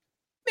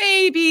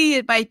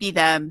it might be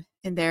them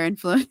and their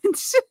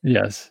influence.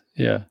 Yes.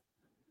 Yeah.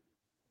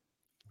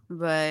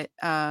 But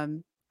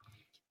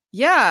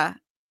yeah.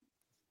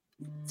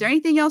 Is there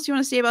anything else you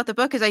want to say about the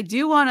book? Because I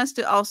do want us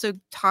to also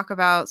talk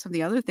about some of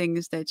the other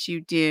things that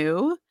you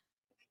do.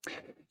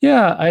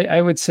 Yeah,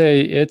 I would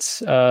say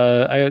it's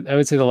I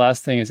would say the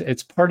last thing is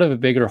it's part of a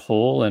bigger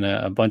whole and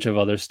a bunch of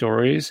other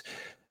stories.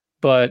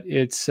 But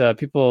it's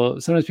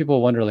sometimes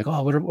people wonder, like,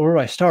 oh, where do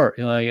I start?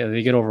 Like,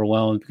 they get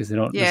overwhelmed because they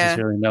don't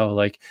necessarily know,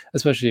 like,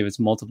 especially if it's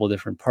multiple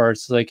different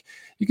parts. Like,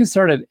 you can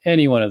start at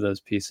any one of those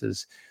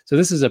pieces. So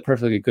this is a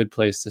perfectly good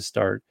place to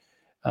start.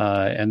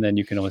 And then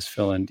you can always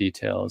fill in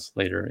details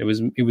later.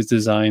 It was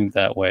designed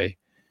that way.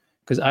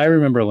 Because I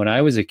remember when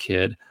I was a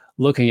kid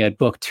looking at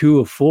book 2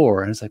 of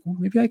 4, and it's like, well,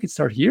 maybe I could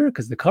start here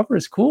because the cover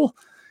is cool,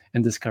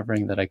 and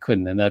discovering that I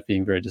couldn't, and that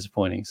being very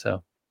disappointing.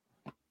 So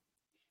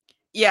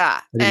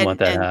yeah, I didn't want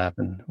that to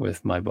happen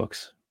with my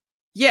books.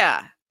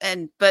 Yeah,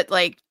 but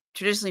like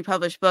traditionally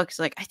published books,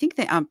 like, I think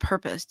they on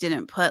purpose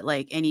didn't put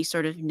like any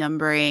sort of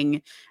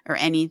numbering or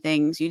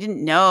anything, so you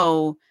didn't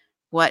know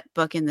what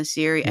book in the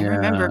series. Yeah, I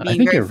remember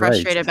being very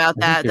frustrated about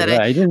that.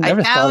 I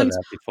never thought of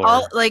that before.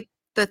 All like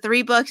the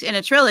 3 books in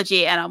a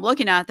trilogy, and I'm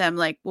looking at them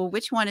like, well,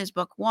 which one is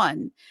book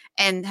 1?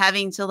 And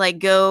having to like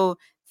go,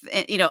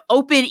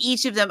 open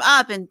each of them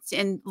up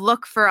and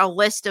look for a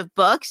list of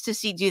books to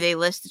see, do they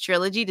list the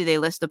trilogy? Do they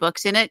list the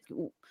books in it?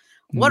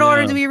 What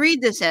order do we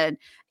read this in?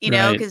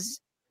 Because,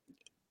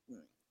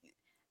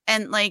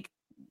 and like,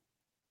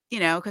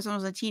 because when I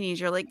was a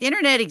teenager, like, the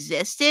internet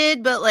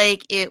existed, but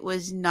like, it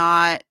was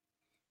not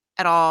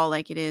at all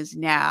like it is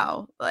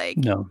now. Like,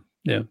 no,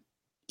 yeah.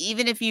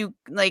 Even if you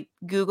like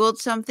Googled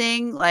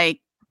something, like,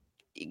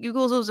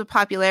 Google was a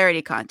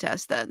popularity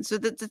contest then, so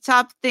the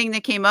top thing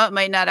that came up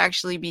might not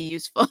actually be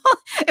useful.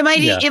 It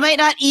might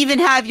not even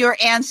have your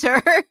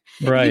answer.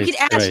 Right. You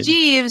could ask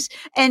Jeeves,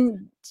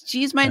 and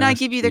Jeeves might not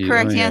give you the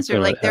correct answer.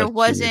 Like, there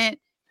wasn't.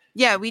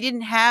 Yeah, we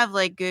didn't have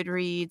like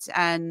Goodreads,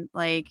 and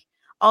like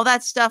all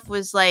that stuff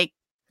was like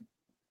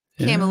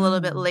came a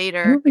little bit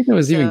later. I don't think there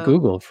was even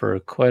Google for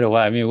quite a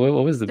while. I mean, what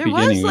was the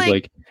beginning? Was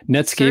like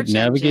Netscape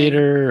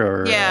Navigator,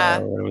 or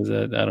what was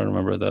it? I don't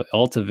remember, the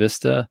Alta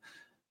Vista.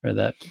 Or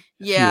that,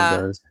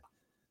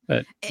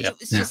 but it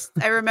was just,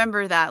 I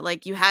remember that,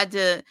 like, you had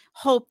to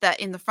hope that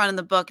in the front of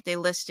the book they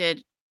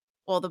listed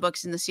all the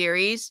books in the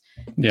series,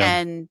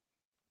 and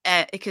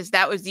because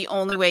that was the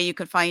only way you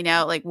could find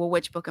out, like, well,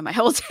 which book am I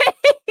holding?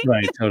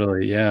 Right.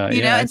 Totally. Yeah.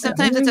 You know, Yeah. and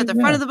sometimes it's at the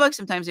front Yeah. of the book,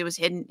 sometimes it was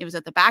hidden, it was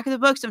at the back of the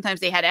book, sometimes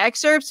they had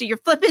excerpts, so you're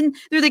flipping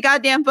through the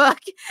goddamn book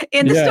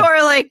in the Yeah.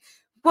 store like,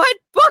 what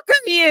book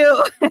are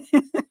you?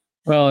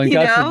 Well, and You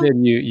God know?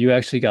 forbid you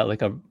actually got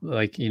like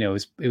it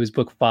was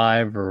book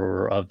 5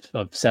 or of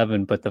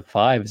 7, but the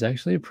 5 is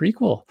actually a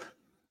prequel,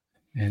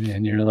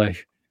 and you're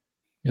like,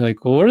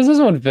 well, where does this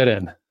one fit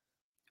in?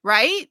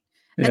 Right?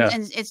 Yeah.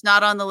 And it's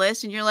not on the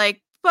list and you're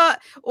like,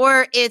 but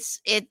or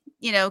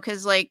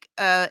because like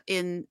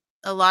in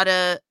a lot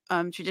of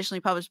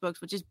traditionally published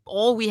books, which is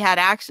all we had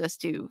access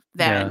to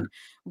Yeah. then,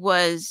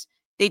 was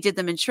they did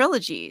them in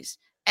trilogies.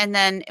 And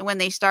then when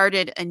they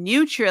started a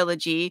new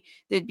trilogy,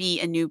 there'd be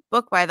a new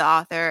book by the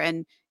author,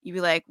 and you'd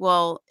be like,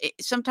 well,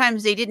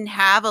 sometimes they'd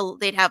have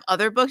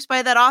other books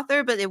by that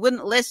author, but they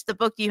wouldn't list the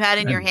book you had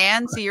in your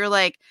hand. So you're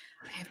like,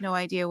 I have no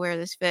idea where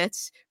this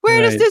fits.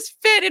 Where does Right. this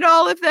fit in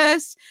all of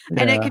this?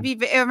 And it Yeah. could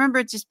be, I remember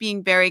it just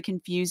being very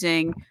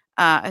confusing.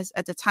 As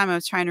at the time I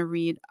was trying to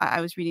read, I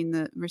was reading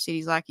the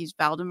Mercedes Lackey's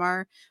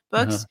Valdemar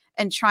books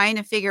and trying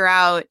to figure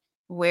out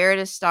where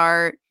to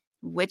start,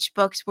 which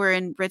books were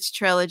in which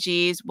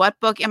trilogies, what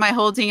book am I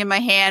holding in my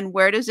hand,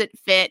 where does it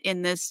fit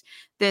in this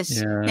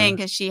Yeah. thing?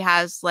 Because she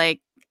has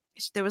like,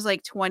 there was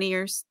like 20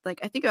 or like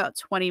I think about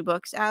 20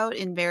 books out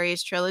in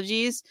various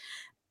trilogies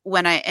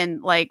when I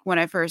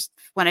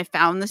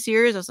found the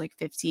series. I was like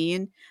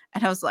 15,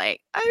 and I was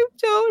like, I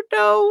don't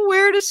know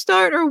where to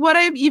start or what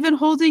I'm even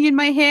holding in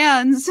my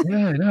hands.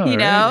 Yeah. I know. You Right.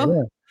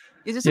 know,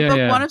 Yeah. is this a Yeah. book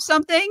Yeah. one of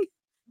something?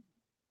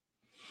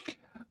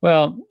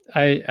 Well,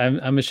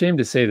 I'm ashamed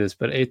to say this,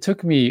 but it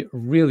took me a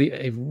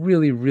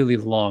really, really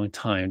long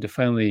time to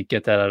finally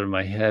get that out of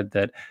my head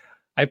that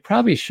I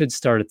probably should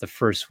start at the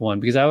first one,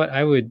 because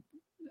I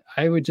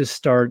would just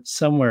start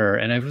somewhere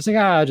and I was like,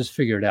 I'll just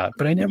figure it out.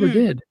 But I never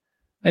did.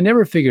 I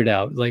never figured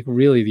out like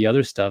really the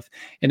other stuff.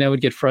 And I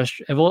would get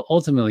frustrated,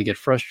 ultimately get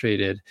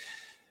frustrated.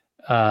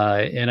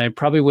 And I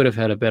probably would have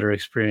had a better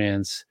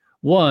experience.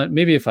 One,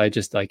 maybe if I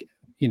just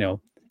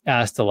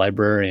asked the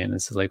librarian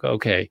and said like,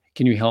 okay,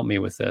 can you help me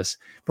with this?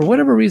 For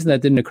whatever reason,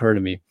 that didn't occur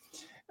to me.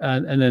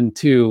 And then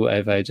 2,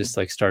 if I just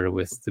like started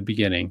with the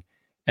beginning,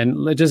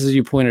 and just as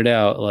you pointed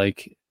out,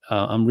 like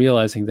I'm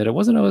realizing that it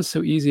wasn't always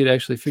so easy to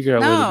actually figure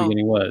out where the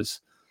beginning was.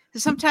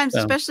 Sometimes, So,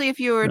 especially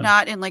if you were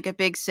not in like a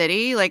big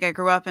city, like I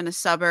grew up in a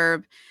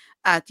suburb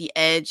at the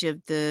edge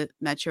of the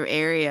metro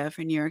area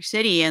for New York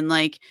City, and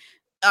like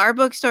our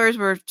bookstores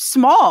were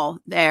small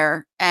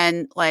there,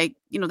 and like,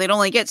 they'd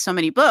only get so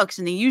many books,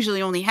 and they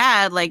usually only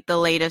had like the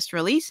latest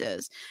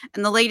releases,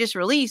 and the latest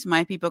release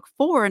might be book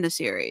 4 in a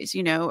series,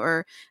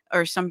 or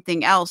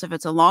something else if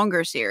it's a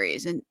longer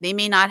series, and they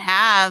may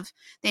have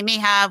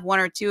 1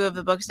 or 2 of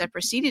the books that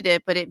preceded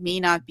it, but it may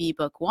not be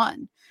book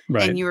 1.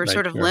 right, And you were right,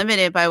 sort of sure.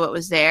 limited by what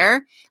was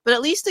there. But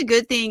at least the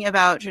good thing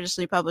about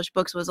traditionally published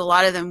books was a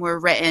lot of them were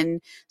written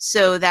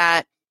so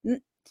that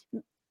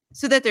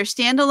they're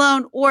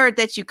standalone, or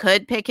that you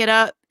could pick it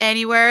up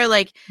anywhere.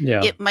 Like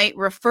it might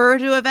refer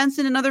to events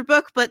in another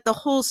book, but the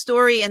whole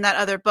story in that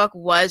other book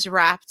was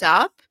wrapped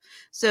up.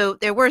 So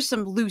there were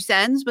some loose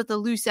ends, but the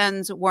loose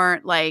ends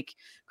weren't like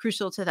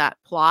crucial to that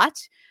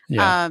plot.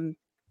 Yeah.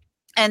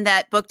 And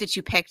that book that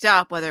you picked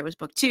up, whether it was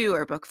book 2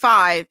 or book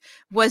 5,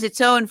 was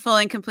its own full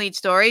and complete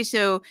story.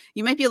 So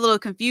you might be a little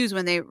confused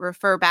when they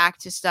refer back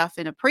to stuff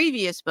in a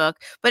previous book,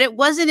 but it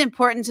wasn't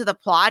important to the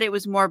plot. It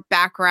was more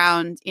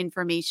background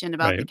information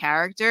about the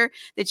character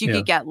that you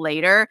could get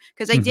later.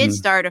 Because I did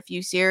start a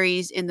few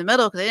series in the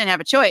middle because I didn't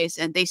have a choice,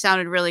 and they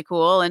sounded really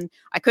cool, and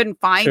I couldn't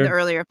find the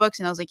earlier books.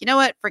 And I was like, you know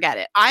what? Forget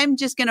it. I'm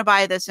just going to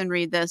buy this and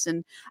read this.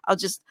 And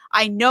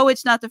I know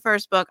it's not the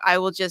first book. I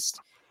will just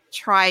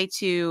try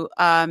to,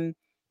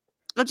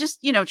 I'll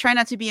just, try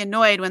not to be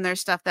annoyed when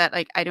there's stuff that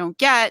like I don't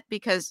get,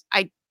 because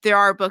there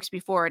are books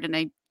before it and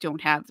I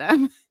don't have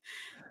them.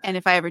 And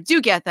if I ever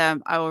do get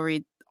them, I will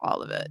read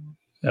all of it.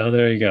 Oh,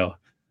 there you go.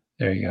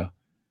 There you go.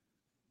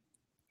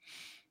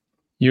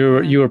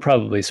 You were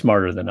probably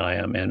smarter than I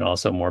am, and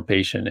also more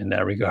patient in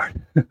that regard.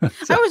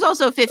 I was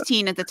also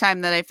 15 at the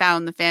time that I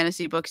found the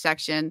fantasy book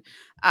section.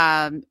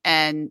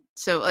 And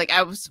so like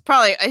I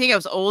think I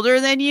was older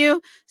than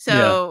you.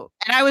 So,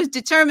 and I was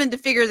determined to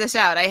figure this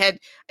out. I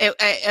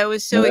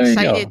was so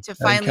excited to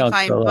finally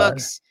find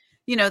books,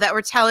 that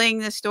were telling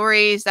the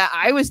stories that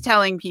I was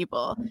telling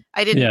people.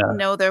 I didn't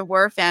know there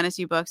were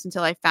fantasy books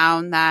until I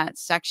found that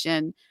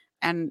section.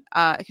 And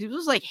it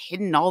was like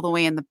hidden all the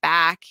way in the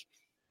back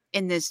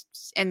in this,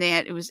 and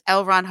it was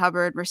L. Ron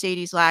Hubbard,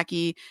 Mercedes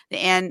Lackey, the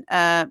Anne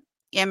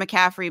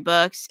McCaffrey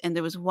books, and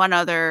there was one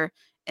other,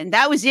 and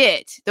that was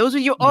it. Those were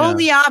your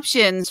only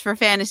options for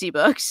fantasy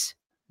books.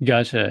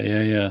 Gotcha.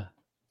 Yeah.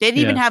 They didn't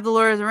even have the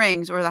Lord of the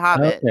Rings or the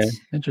Hobbit. Okay,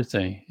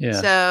 interesting. Yeah.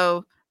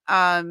 So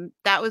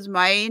that was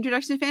my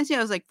introduction to fantasy.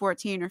 I was like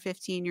 14 or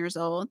 15 years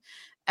old,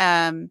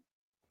 and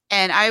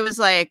I was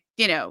like,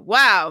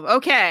 wow,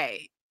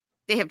 okay,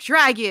 they have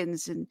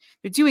dragons and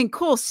they're doing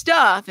cool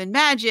stuff and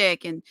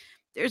magic, and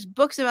there's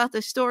books about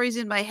the stories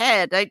in my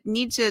head. I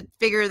need to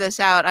figure this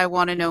out. I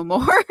want to know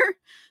more.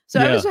 So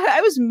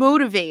I was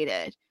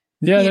motivated.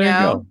 Yeah, there you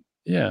go.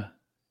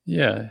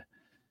 Yeah.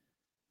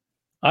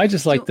 I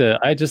just like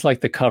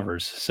the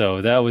covers.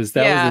 So that was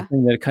the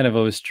thing that kind of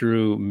always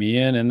drew me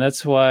in, and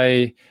that's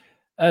why,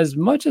 as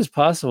much as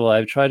possible,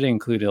 I've tried to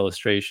include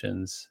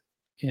illustrations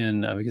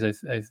in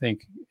because I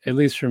think, at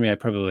least for me, I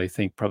probably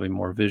think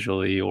more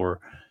visually,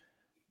 or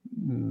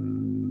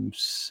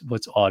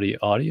what's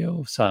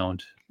audio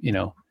sound, as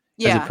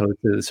opposed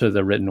to sort of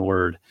the written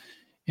word.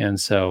 And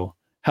so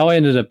how I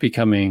ended up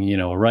becoming,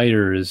 a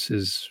writer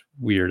is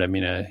weird. I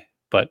mean,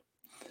 but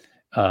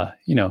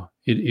you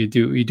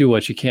do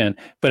what you can.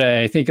 But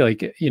I think,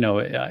 like,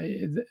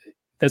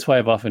 that's why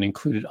I've often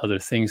included other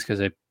things,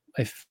 because I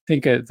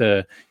think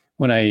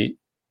when I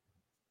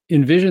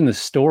envision the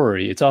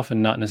story, it's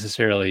often not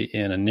necessarily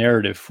in a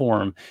narrative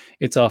form.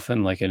 It's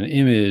often like an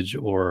image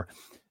or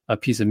a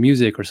piece of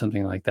music or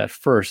something like that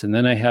first, and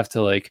then I have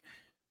to like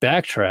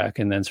backtrack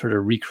and then sort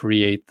of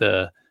recreate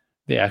the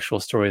actual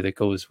story that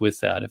goes with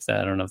that.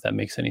 I don't know if that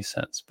makes any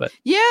sense, but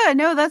yeah,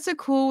 no, that's a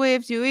cool way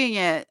of doing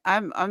it.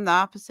 I'm the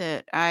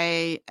opposite.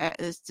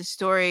 The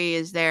story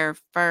is there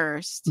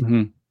first,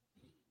 and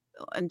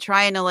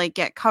trying to like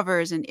get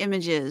covers and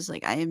images.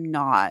 Like, I am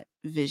not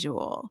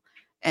visual,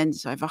 and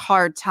so I have a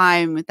hard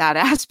time with that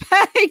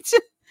aspect.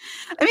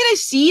 I mean, I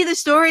see the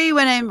story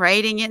when I'm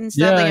writing it and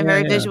stuff. I'm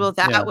very visual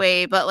that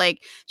way, but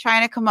like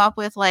trying to come up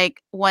with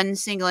like one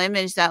single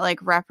image that like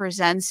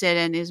represents it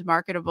and is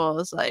marketable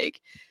is like,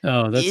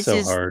 that's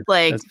so hard.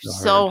 Like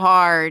so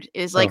hard.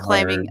 Is like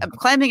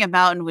climbing a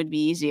mountain would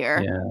be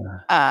easier.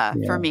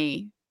 For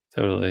me.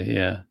 Totally.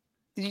 Yeah.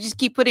 You just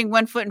keep putting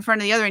one foot in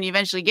front of the other and you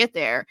eventually get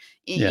there.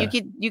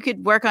 You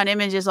could work on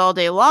images all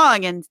day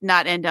long and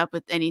not end up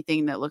with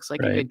anything that looks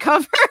like a good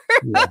cover.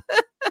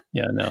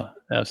 No,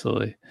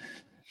 absolutely.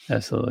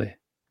 Absolutely.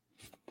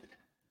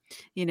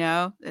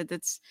 So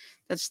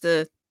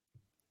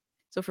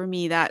for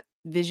me, that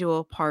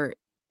visual part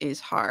is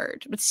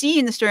hard, but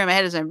seeing the story in my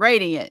head as I'm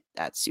writing it,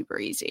 that's super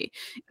easy.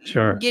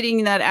 Sure.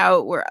 Getting that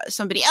out where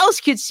somebody else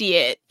could see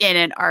it in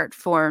an art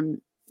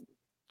form,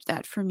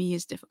 that for me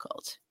is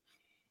difficult.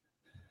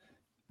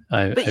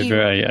 I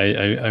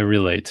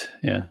relate.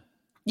 Yeah.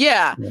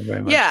 Yeah.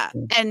 Very much. Yeah.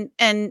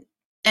 And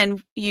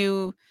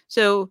you,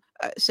 so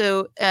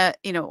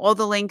all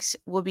the links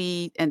will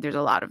be, and there's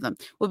a lot of them,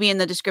 will be in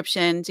the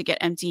description to get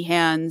Empty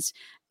Hands,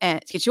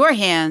 and to get your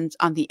hands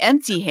on the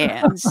Empty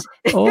Hands.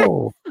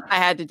 Oh, I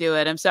had to do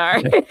it. I'm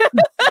sorry. I've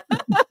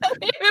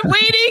been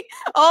waiting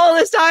all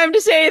this time to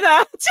say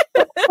that.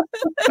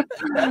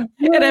 And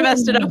I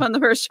messed it up on the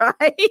first try.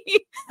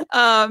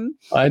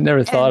 I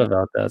never thought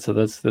about that. So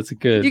that's a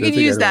good. You can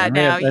use that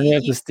now. I may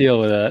have to steal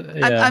with that.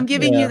 Yeah, I'm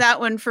giving you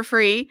that one for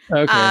free.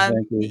 Okay,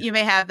 thank you. You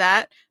may have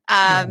that.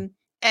 And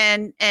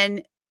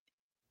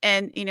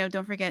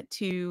don't forget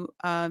to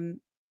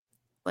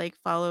like,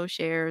 follow,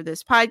 share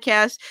this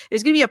podcast.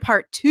 There's going to be a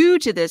part 2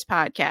 to this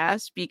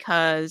podcast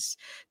because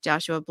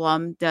Joshua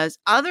Blum does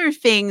other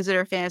things that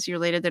are fantasy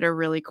related that are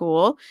really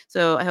cool.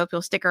 So I hope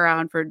you'll stick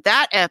around for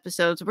that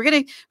episode. So we're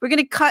gonna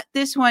cut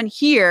this one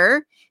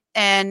here,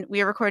 and we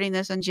are recording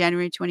this on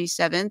January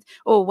 27th.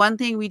 Oh, one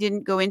thing we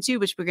didn't go into,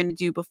 which we're going to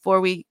do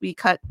before we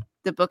cut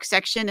the book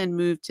section and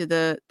move to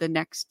the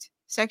next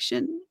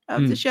section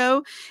of the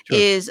show,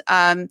 is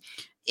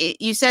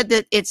you said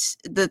that it's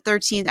the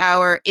 13th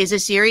Hour is a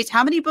series.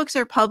 How many books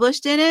are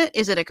published in it?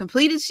 Is it a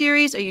completed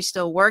series? Are you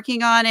still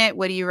working on it?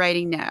 What are you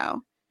writing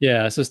now?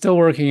 Yeah, so still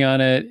working on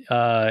it.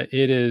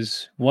 It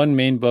is one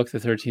main book, The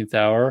 13th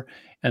Hour,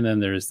 and then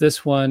there's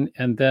this one,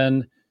 and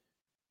then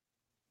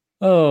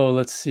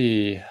let's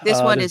see.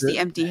 This one is the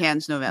Empty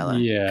Hands novella.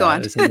 Yeah, go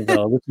on. It's a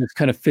novella, which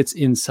kind of fits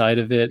inside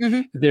of it.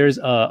 There's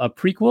a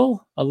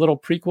prequel, a little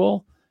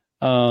prequel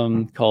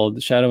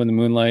called Shadow in the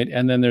Moonlight,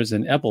 and then there's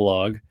an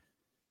epilogue,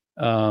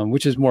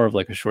 which is more of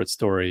like a short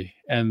story,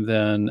 and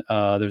then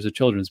there's a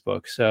children's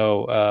book.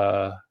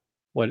 So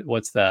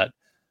what's that?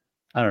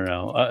 I don't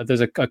know.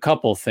 There's a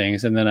couple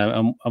things, and then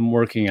I'm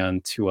working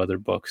on 2 other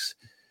books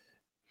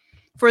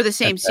for the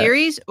same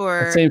series,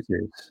 or same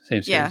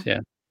series.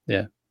 Yeah.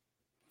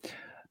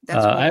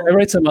 That's cool. I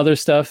write some other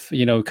stuff,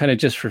 kind of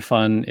just for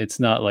fun. It's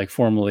not like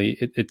formally.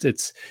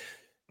 It's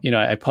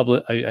I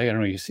publish. I don't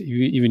know.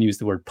 You even use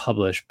the word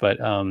publish,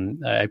 but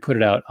I put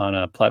it out on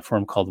a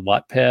platform called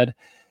Wattpad.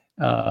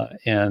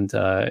 And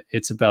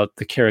it's about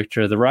the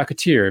character, the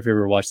Rocketeer. If you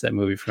ever watched that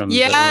movie from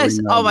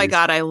oh my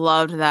God, I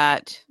loved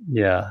that.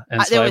 Yeah,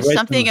 and so there was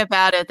something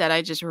about it that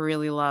I just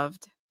really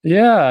loved.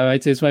 Yeah,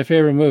 it's my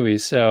favorite movie.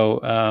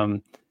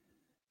 So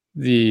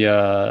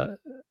the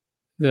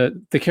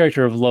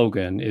character of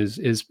Logan is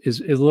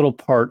a little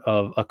part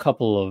of a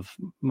couple of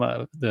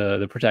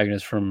the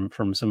protagonists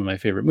from some of my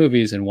favorite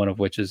movies, and one of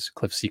which is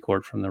Cliff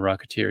Secord from The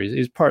Rocketeer.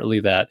 He's partly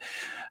that.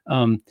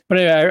 But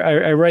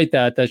I write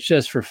that. That's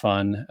just for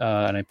fun,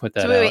 and I put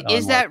that. So wait,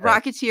 is that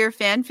Rocketeer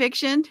fan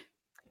fiction?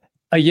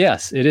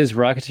 Yes, it is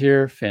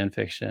Rocketeer fan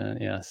fiction.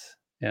 Yes,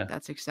 yeah.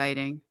 That's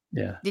exciting.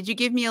 Yeah. Did you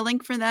give me a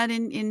link for that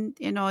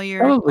in all your?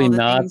 Probably all the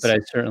not, things? But I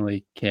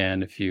certainly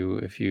can if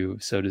you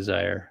so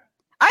desire.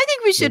 I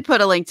think we should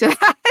put a link to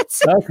that.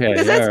 Okay,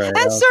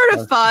 that's sort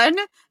of fun.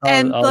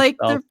 And I'll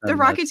the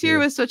Rocketeer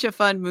was such a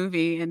fun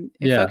movie, and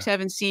if folks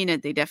haven't seen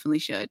it, they definitely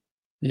should.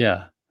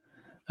 Yeah,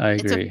 I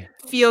It's a agree.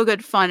 feel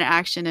good, fun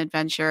action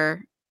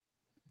adventure.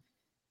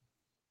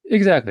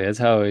 Exactly. That's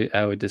how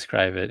I would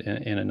describe it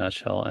in a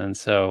nutshell. And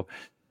so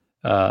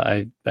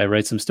I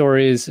write some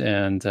stories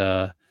and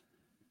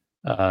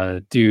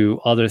do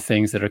other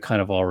things that are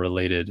kind of all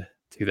related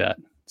to that.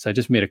 So I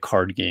just made a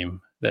card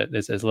game that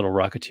is a little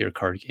Rocketeer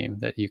card game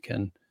that you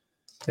can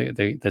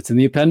that's in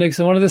the appendix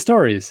of one of the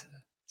stories.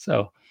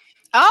 So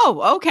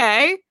Oh,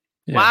 okay.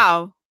 yeah.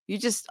 Wow. You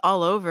just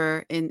all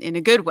over in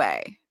a good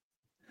way.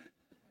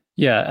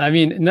 Yeah, I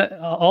mean,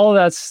 all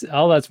that's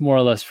more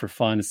or less for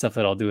fun. It's stuff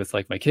that I'll do with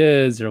like my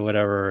kids or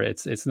whatever.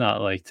 It's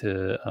not like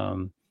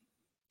to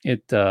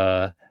it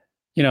I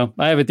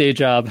have a day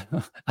job.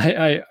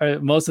 I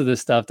most of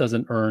this stuff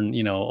doesn't earn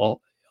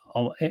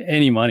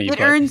any money, It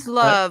but earns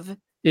love.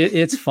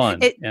 it's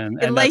fun, It it and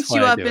that's lights why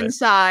you I up do it.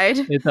 inside.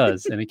 It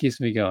does, and it keeps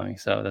me going.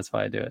 So that's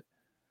why I do it.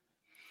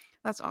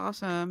 That's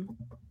awesome.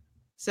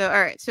 So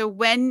all right. So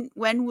when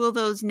will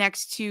those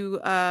next two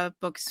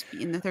books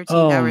be in the 13th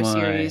Oh hour my,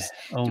 series?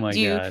 oh my Do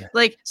you God.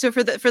 like so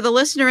for the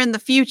listener in the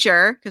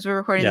future, because we're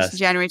recording this in Yes.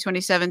 January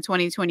 27,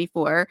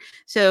 2024.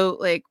 So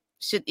like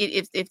should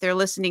if they're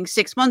listening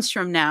 6 months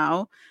from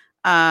now,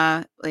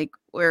 like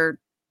we're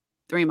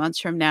 3 months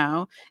from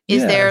now,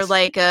 is there Yes.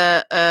 like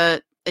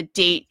a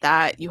date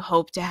that you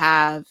hope to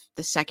have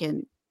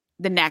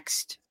the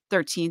next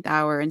 13th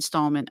hour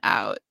installment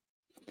out?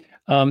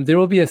 There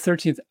will be a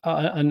 13th.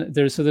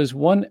 There's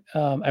one.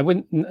 I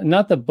wouldn't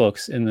not the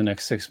books in the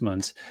next 6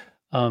 months,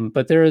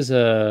 but there's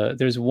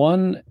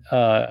one.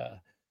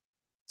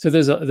 So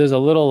there's a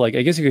little, like,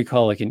 I guess you could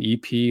call it like an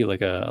EP,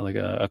 like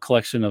a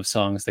collection of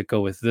songs that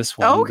go with this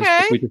one. This book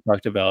Okay. we just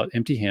talked about,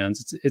 Empty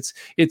Hands.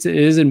 It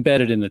is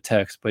embedded in the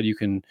text, but you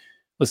can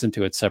listen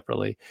to it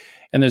separately.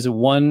 And there's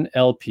one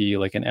LP,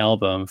 like an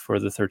album for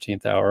the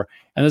 13th hour,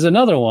 and there's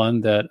another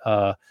one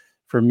that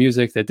for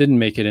music that didn't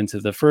make it into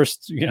the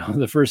first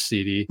the first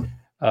CD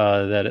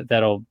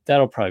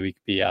that'll probably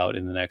be out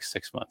in the next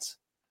 6 months.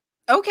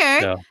 Okay.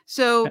 So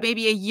So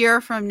maybe a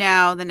year from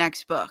now, the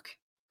next book,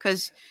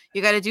 because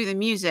you got to do the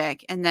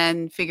music and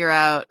then figure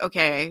out,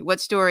 okay, what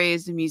story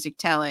is the music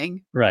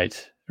telling? right.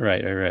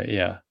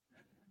 Yeah.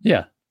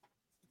 Yeah.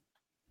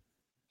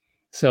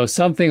 So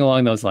something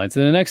along those lines.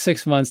 In the next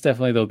 6 months,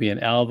 definitely there'll be an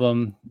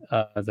album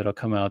that'll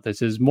come out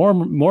that is more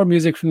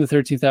music from the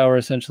 13th hour,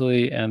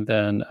 essentially, and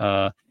then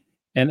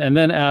and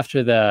then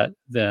after that,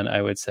 then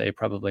I would say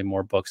probably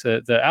more books.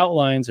 The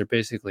outlines are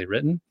basically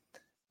written.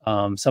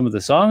 Some of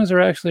the songs are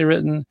actually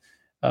written,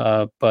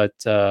 but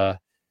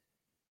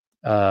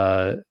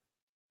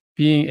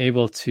being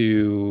able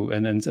to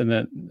and then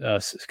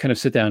kind of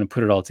sit down and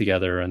put it all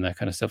together and that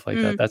kind of stuff like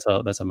that.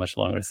 That's a much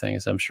longer thing,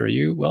 as I'm sure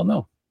you well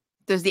know.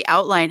 Does the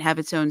outline have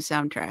its own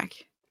soundtrack?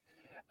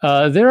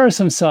 There are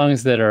some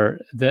songs that are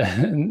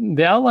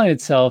the outline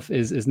itself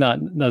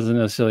doesn't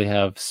necessarily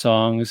have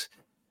songs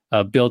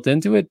built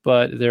into it,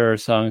 but there are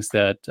songs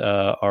that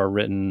are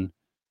written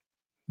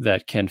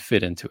that can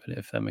fit into it,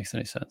 if that makes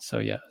any sense. So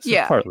yeah, so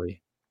Yeah,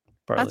 partly.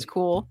 that's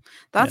cool.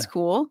 That's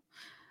cool.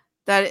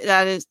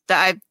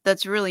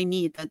 That's really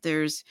neat. That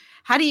there's.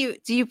 How do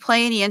you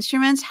play any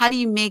instruments? How do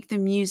you make the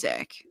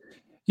music?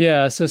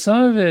 Yeah, so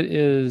some of it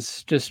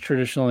is just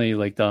traditionally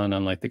like done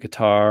on like the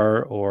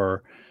guitar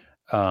or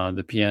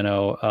the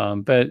piano,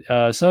 but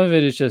some of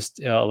it is just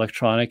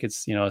electronic.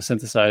 It's a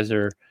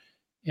synthesizer,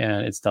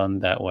 and it's done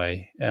that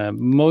way.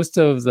 Most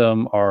of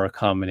them are a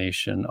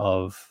combination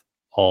of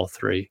all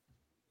three.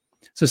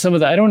 So some of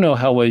the I don't know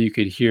how well you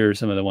could hear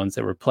some of the ones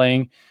that we're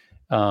playing,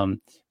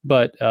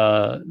 but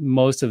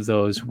most of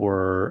those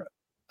were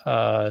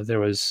that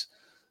was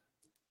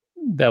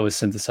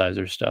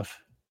synthesizer stuff.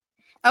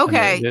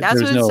 Okay,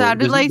 that's what it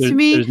sounded like to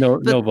me. There's no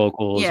But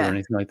vocals or yeah,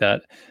 anything like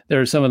that.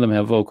 There are some of them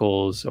have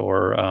vocals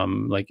or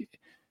like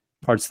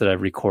parts that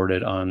I've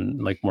recorded on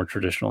like more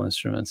traditional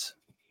instruments.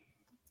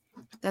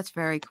 that's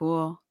very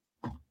cool.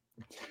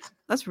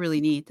 That's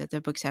really neat that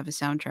the books have a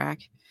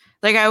soundtrack.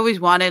 Like I always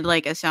wanted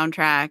like a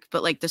soundtrack,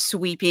 but like the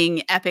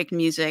sweeping epic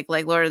music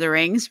like Lord of the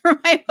Rings for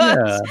my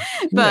books.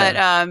 Yeah,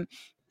 But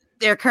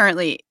there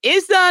currently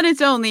is none.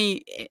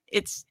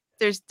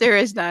 There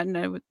is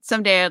none.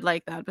 Someday I'd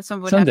like that, but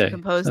someone would have to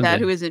compose that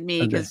who isn't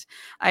me, because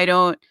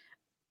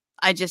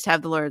I just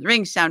have the Lord of the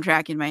Rings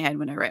soundtrack in my head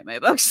when I write my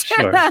books.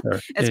 Sure.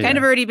 It's kind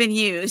of already been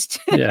used.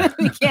 Yeah.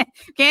 We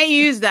can't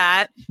use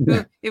that.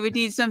 It would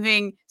need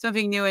something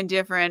new and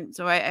different.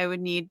 So I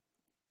would need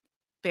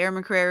Bear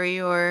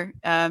McCreary or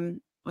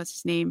what's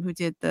his name? Who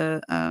did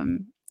the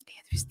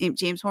his name?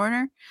 James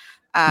Horner.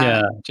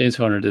 James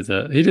Horner did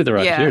the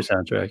Rocketeer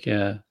soundtrack.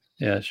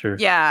 Yeah, sure.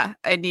 Yeah,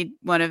 I need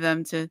one of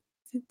them to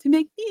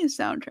make me a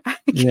soundtrack.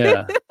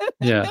 Yeah.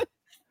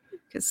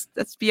 Because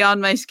that's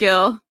beyond my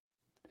skill.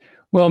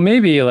 Well,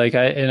 maybe like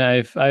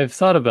I've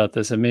thought about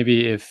this, and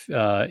maybe if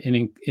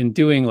in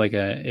doing like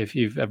if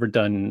you've ever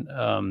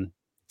done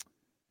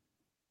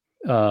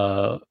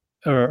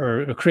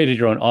or created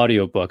your own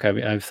audiobook,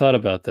 I've thought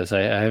about this.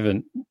 I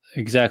haven't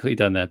exactly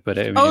done that, but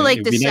I mean, Oh, like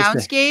it'd the be nice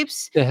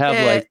soundscapes. to have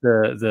like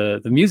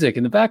the music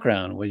in the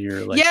background when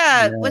you're like,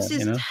 Yeah, you know.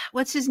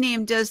 what's his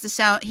name does the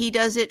sound. He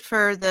does it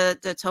for the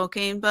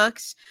Tolkien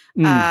books.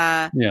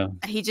 Yeah.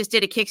 He just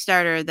did a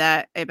Kickstarter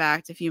that I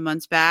backed a few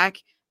months back,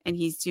 and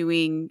he's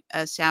doing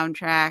a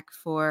soundtrack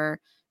for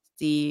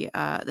the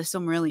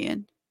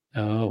Silmarillion.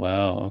 Oh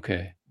wow.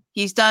 Okay.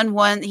 He's done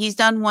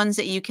ones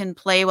that you can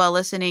play while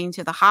listening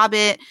to The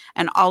Hobbit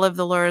and all of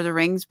the Lord of the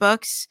Rings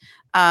books.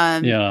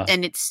 Yeah.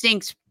 And it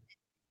syncs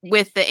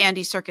with the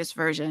Andy Serkis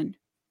version.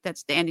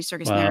 That's the Andy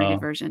Serkis narrated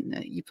version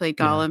that you played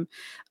Gollum.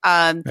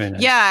 Nice.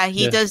 Yeah,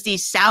 he does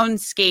these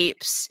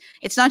soundscapes.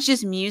 It's not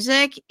just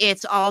music.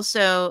 It's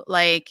also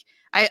like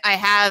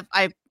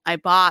I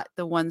bought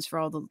the ones for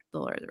all the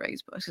Lord of the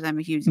Rings books because I'm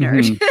a huge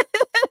nerd. Mm-hmm.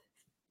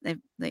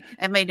 I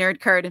have my nerd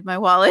card in my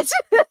wallet.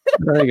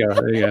 There you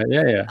go.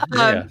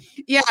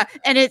 Yeah,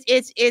 and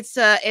it's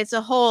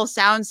a whole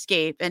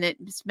soundscape, and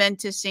it's meant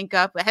to sync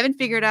up. I haven't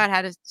figured out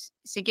how to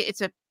sync it.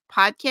 It's a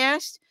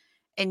podcast,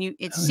 and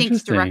it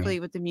syncs directly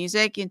with the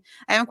music, and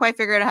I haven't quite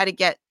figured out how to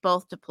get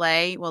both to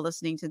play while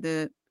listening to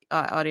the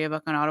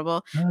audiobook on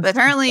Audible. But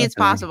apparently, it's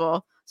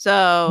possible.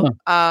 So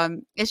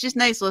it's just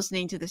nice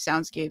listening to the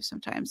soundscape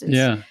sometimes.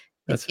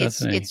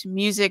 It's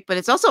music, but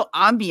it's also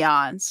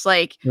ambiance.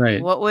 Like,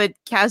 what would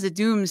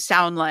Khazad-dûm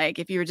sound like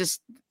if you were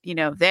just,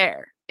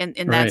 there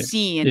in that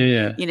scene?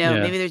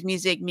 Maybe there's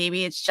music.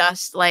 Maybe it's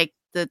just like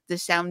the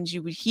sounds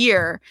you would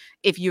hear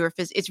if you were.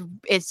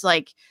 It's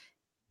like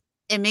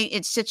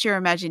it sets your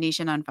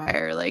imagination on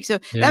fire. Like, so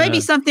that might be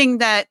something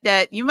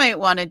that you might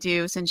want to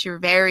do since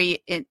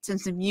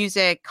since the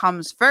music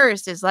comes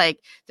first, is like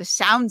the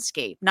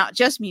soundscape, not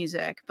just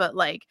music, but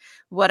like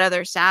what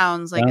other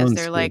sounds, like as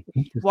they're like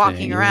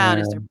walking around,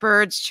 is there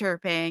birds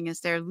chirping,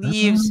 is there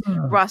leaves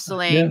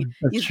rustling,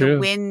 is the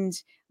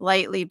wind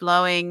lightly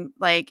blowing?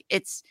 Like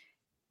it's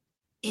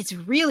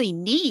really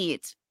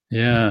neat.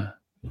 Yeah.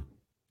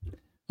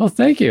 Well,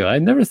 thank you. I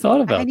never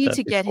thought about that. I need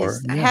to get before.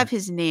 I have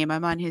his name.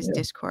 I'm on his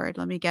Discord.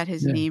 Let me get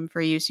his name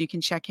for you so you can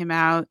check him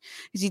out,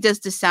 because he does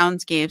the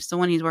soundscapes. The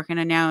one he's working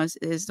on now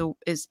is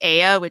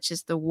Ea, which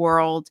is the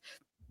world.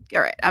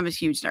 All right, I'm a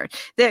huge nerd.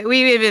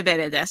 We've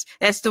admitted this.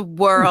 That's the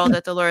world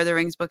that the Lord of the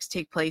Rings books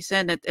take place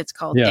in. It's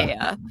called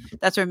Ea.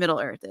 That's where Middle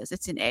Earth is.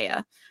 It's in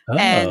Ea. Oh,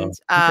 and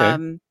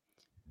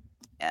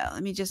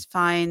let me just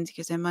find,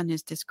 because I'm on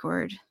his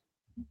Discord,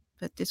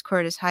 but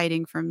Discord is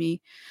hiding from me.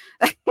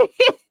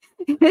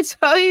 It's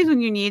always when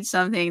you need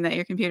something that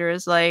your computer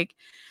is like,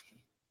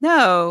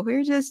 no,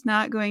 we're just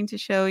not going to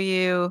show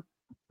you.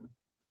 Let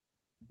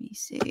me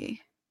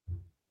see.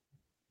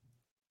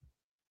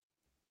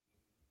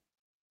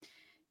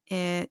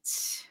 I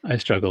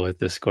struggle with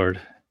Discord.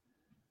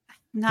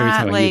 Not every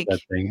time I like use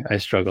that thing, I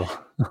struggle.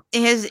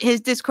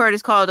 His Discord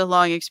is called a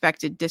long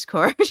expected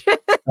Discord.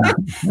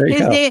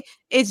 His name,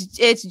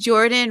 it's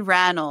Jordan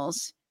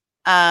Rannells.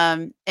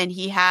 And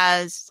he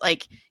has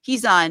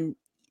he's on,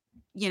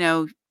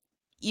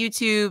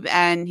 YouTube,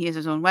 and he has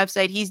his own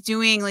website. He's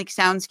doing like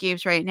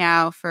soundscapes right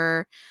now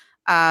for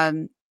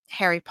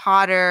Harry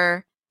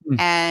Potter,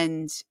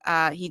 and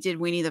he did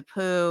Winnie the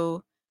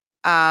Pooh.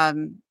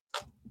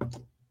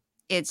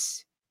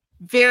 It's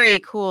very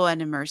cool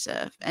and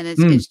immersive, and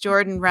it's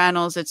Jordan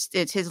Rannells.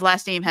 It's his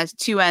last name has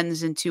 2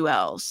 N's and 2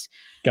 L's.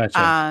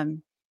 Gotcha.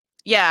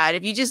 Yeah, and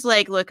if you just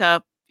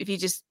if you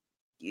just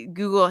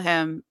Google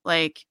him,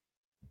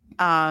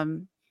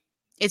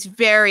 it's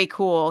very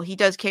cool. He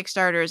does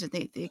Kickstarters, and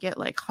they get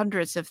like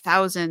hundreds of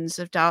thousands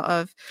of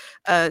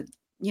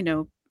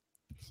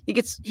he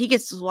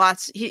gets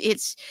lots.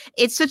 It's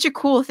such a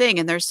cool thing,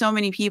 and there's so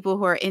many people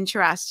who are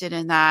interested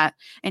in that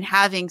and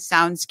having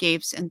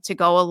soundscapes and to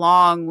go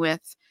along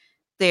with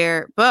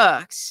their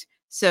books.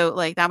 So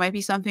that might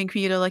be something for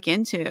you to look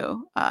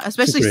into,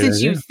 especially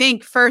since you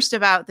think first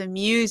about the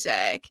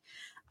music.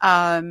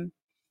 Because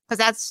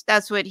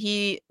that's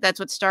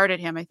what started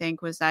him, I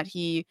think, was that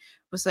he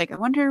was like, I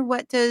wonder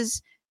what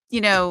does,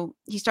 he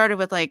started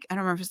with I don't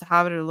remember if it's The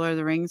Hobbit or Lord of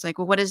the Rings.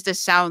 Well, what does this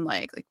sound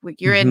like?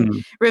 You're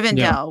in Rivendell.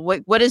 Yeah.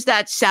 What does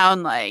that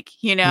sound like?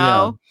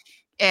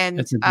 And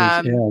it's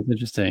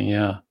interesting.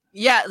 Yeah.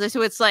 Yeah.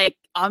 So it's like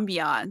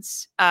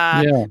ambiance,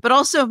 but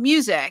also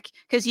music,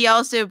 because he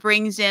also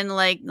brings in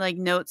like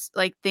notes,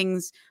 like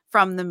things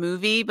from the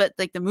movie, but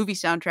the movie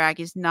soundtrack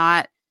is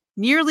not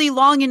nearly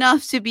long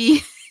enough to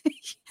be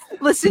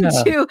listened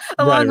to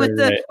along with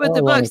the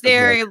books.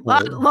 They're a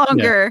lot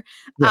longer.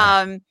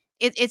 Yeah.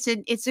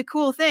 It's a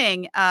cool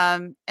thing.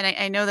 And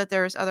I know that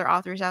there's other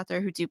authors out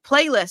there who do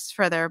playlists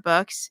for their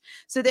books.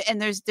 So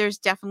and there's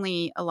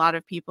definitely a lot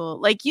of people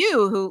like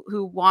you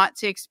who want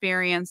to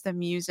experience the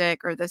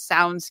music or the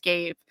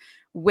soundscape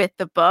with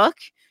the book.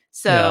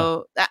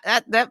 So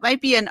that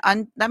might be an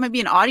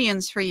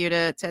audience for you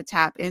to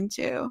tap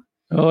into.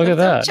 Oh, look at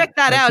that. Check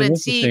that out and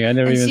see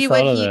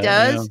what he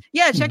does.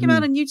 Yeah, check him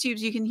out on YouTube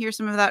so you can hear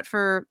some of that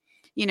for,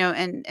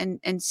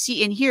 and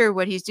see and hear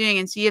what he's doing,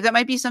 and see if that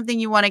might be something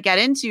you want to get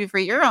into for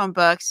your own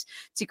books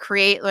to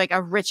create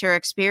a richer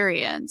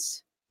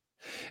experience.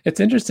 It's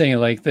interesting.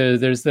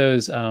 There's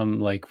those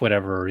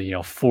 4-hour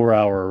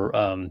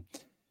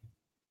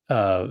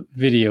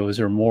videos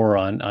or more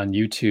on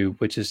YouTube,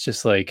 which is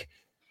just like,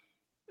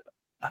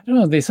 I don't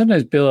know, they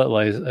sometimes bill it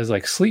like as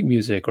like sleep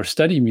music or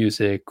study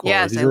music or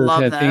Yes, these I other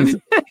love kind of things.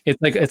 them.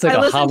 It's like I a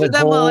listen to hobbit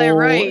them while I hole,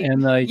 write.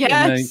 and like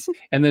Yes.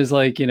 and there's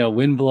like,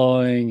 wind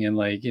blowing and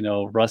like,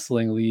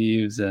 rustling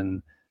leaves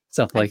and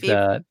stuff My like favorite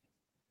that.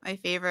 my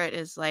favorite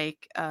is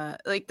like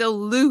they'll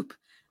loop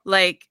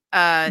like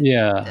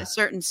Yeah.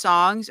 certain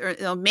songs, or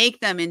they'll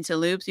make them into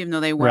loops even though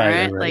they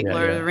Right. weren't, like Yeah.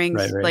 Lord of Yeah. the Right.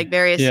 Rings, Right. like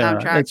various Yeah.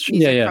 soundtrack That's yeah.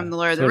 music Yeah. from the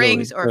Lord of the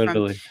Rings Totally. or from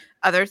Totally.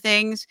 other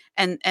things,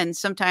 and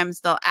sometimes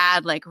they'll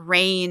add like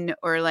rain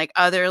or like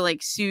other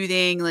like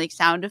soothing like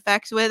sound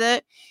effects with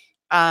it.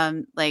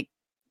 Like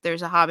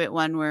there's a Hobbit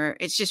one where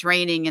it's just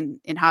raining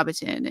in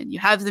Hobbiton, and you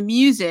have the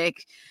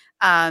music,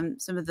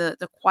 some of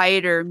the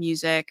quieter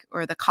music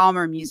or the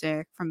calmer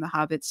music from the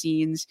Hobbit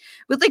scenes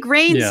with like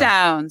rain Yeah.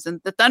 sounds,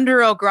 and the thunder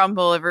will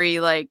grumble every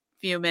like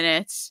few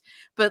minutes,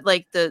 but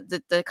like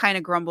the kind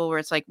of grumble where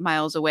it's like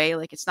miles away,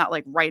 like it's not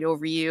like right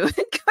over you,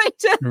 kind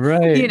of,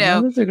 Right. you No,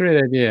 know. that's a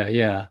great idea.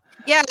 Yeah.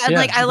 Yeah, and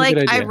Yeah. That's a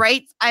good I idea.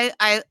 write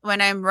I when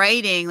I'm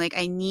writing, like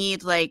I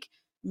need like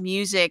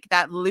music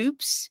that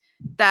loops,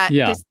 that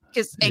Yeah.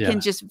 because I can Yeah.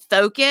 just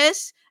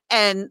focus,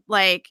 and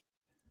like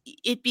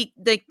it be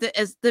like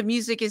as the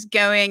music is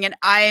going and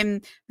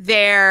I'm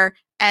there,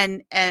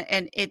 and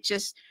it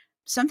just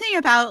something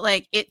about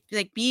like it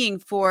like being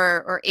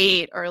 4 or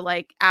 8 or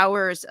like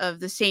hours of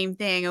the same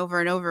thing over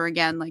and over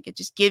again, like it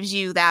just gives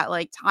you that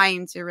like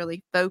time to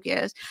really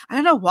focus. I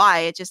don't know why,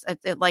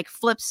 it like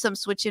flips some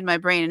switch in my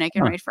brain and I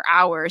can Huh. write for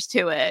hours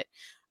to it.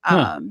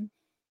 Huh.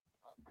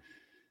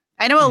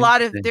 I know a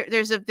lot of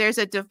Interesting. there's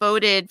a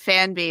devoted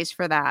fan base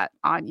for that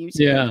on YouTube.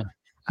 Yeah.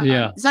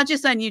 Yeah. It's not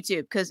just on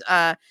YouTube, because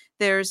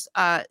there's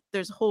a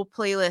whole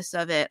playlist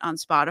of it on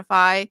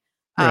Spotify.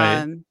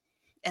 Right.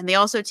 And they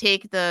also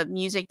take the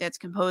music that's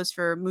composed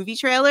for movie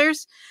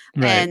trailers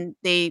Right. and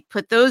they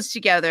put those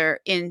together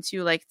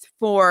into like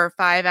 4 or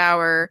 5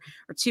 hour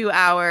or 2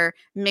 hour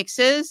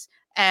mixes,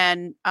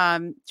 and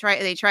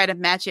they try to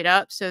match it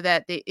up so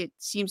that it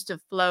seems to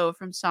flow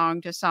from song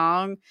to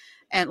song,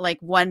 and like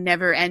one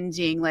never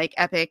ending like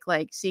epic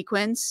like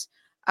sequence.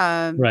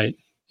 Right.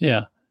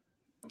 Yeah.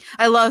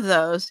 I love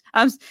those.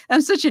 I'm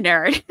such a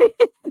nerd.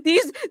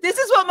 This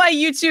is what my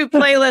YouTube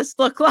playlists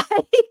look like.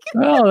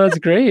 Oh, that's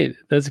great.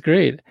 That's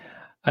great.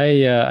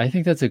 I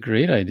think that's a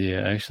great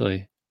idea,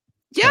 actually.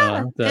 Yeah, I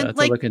and have to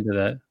like, look into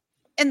that.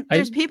 and I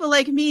there's people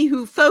like me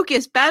who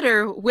focus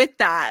better with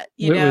that,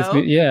 you with know?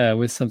 yeah,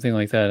 with something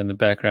like that in the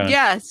background.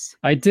 Yes.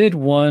 I did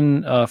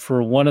one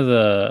for one of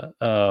the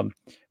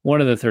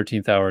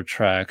 13th hour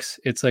tracks.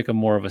 It's like a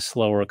more of a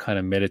slower kind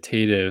of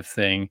meditative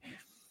thing.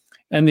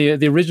 And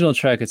the original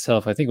track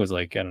itself, I think was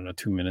like, I don't know,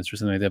 2 minutes or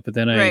something like that. But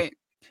then I Right.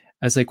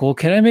 was like, well,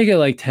 can I make it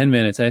like 10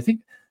 minutes? And I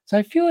think so.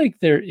 I feel like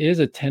there is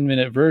a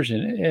 10-minute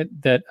version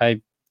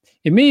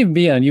it may even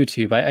be on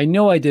YouTube. I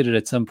know I did it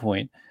at some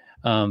point.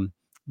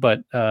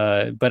 But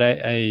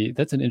I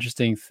that's an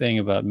interesting thing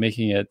about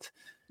making it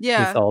with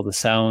Yeah. all the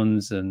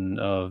sounds and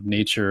of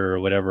nature or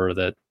whatever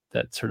that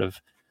sort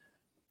of,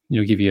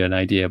 give you an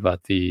idea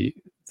about the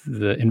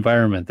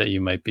environment that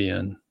you might be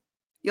in.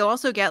 You'll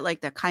also get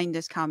like the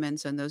kindest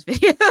comments on those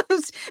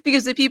videos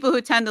because the people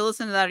who tend to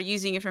listen to that are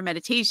using it for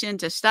meditation,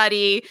 to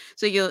study.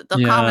 So the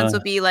comments Yeah.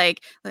 will be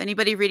like,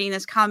 anybody reading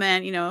this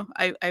comment,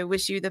 I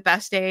wish you the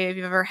best day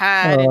you've ever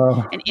had, and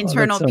Oh, that's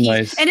internal so peace.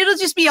 nice. And it'll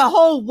just be a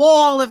whole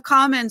wall of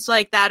comments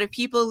like that of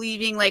people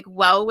leaving like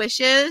well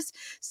wishes.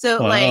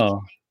 So like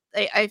Wow.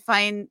 I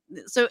find,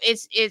 so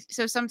it's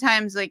so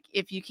sometimes like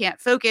if you can't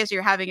focus,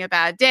 you're having a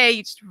bad day,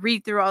 you just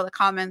read through all the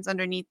comments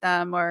underneath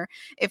them. Or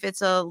if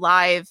it's a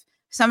live,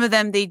 some of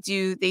them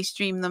they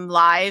stream them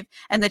live,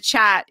 and the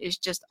chat is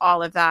just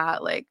all of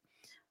that. Like,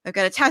 I've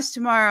got a test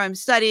tomorrow, I'm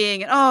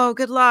studying, and oh,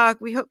 good luck.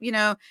 We hope,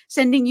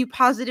 sending you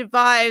positive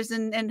vibes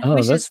and Oh,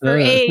 wishes for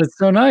A, that's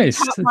so nice.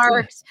 top It's,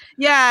 marks.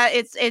 Yeah,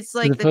 it's as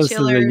like the opposed to the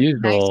chiller,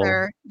 usual.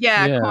 nicer,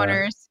 yeah, Yeah.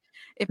 corners.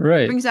 It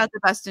Right. brings out the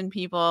best in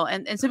people,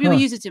 and some people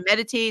Huh. use it to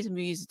meditate, some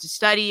people use it to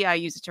study. I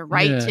use it to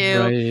write Yeah. too.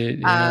 Right.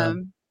 Yeah.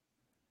 Um,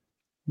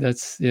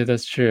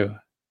 That's true.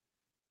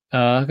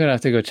 I'm gonna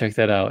have to go check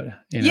that out.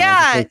 As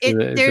yeah, opposed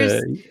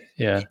to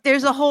yeah.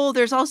 there's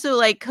also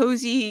like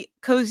cozy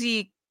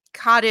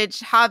cottage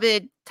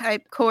hobbit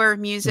type core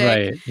music.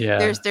 Right. Yeah.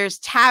 There's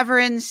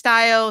tavern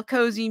style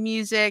cozy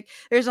music.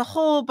 There's a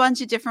whole bunch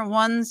of different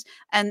ones,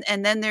 and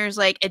then there's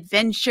like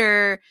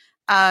adventure,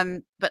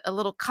 but a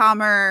little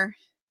calmer,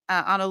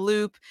 on a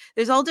loop.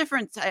 There's all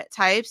different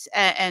types,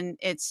 and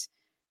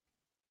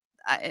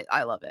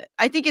I love it.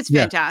 I think it's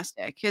Yeah.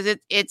 fantastic because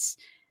it's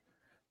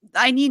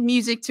I need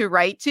music to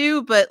write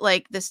to, but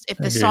like this, if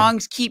I the agree.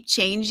 songs keep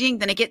changing,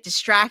 then I get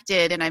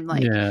distracted and I'm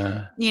like,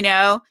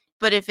 Yeah.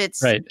 but if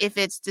Right.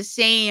 it's the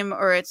same,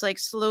 or it's like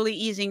slowly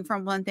easing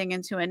from one thing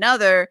into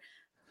another,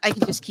 I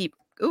can just keep,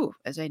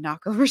 as I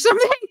knock over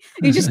something,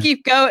 you just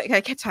keep going. I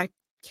can't talk.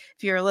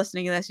 If you're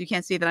listening to this, you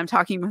can't see that I'm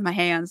talking with my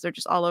hands. They're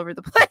just all over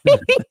the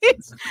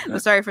place. I'm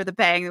sorry for the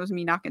bang. That was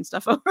me knocking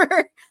stuff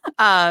over.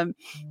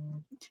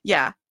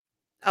 Yeah.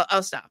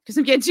 I'll stop because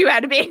I'm getting too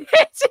animated.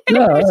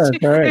 No, that's all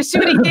right. There's too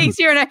many things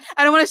here, and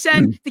I don't want to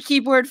send the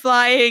keyboard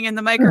flying and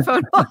the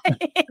microphone flying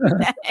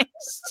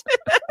next.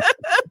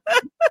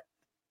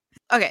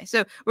 Okay,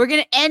 so we're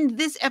going to end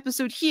this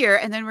episode here,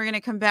 and then we're going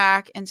to come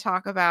back and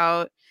talk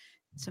about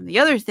some of the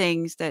other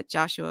things that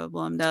Joshua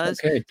Blum does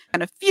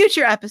on a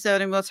future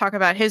episode, and we'll talk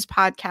about his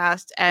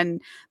podcast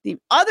and the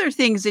other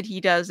things that he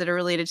does that are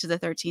related to the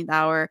 13th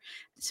hour.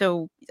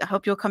 So I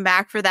hope you'll come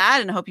back for that,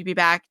 and I hope you'll be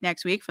back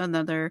next week for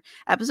another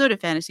episode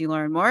of Fantasy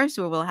Lore and More.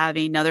 So we'll have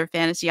another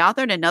fantasy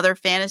author and another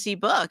fantasy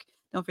book.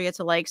 Don't forget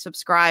to like,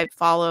 subscribe,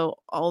 follow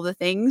all the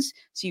things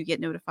so you get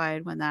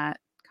notified when that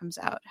comes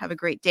out. Have a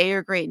great day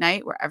or great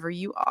night wherever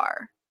you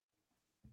are.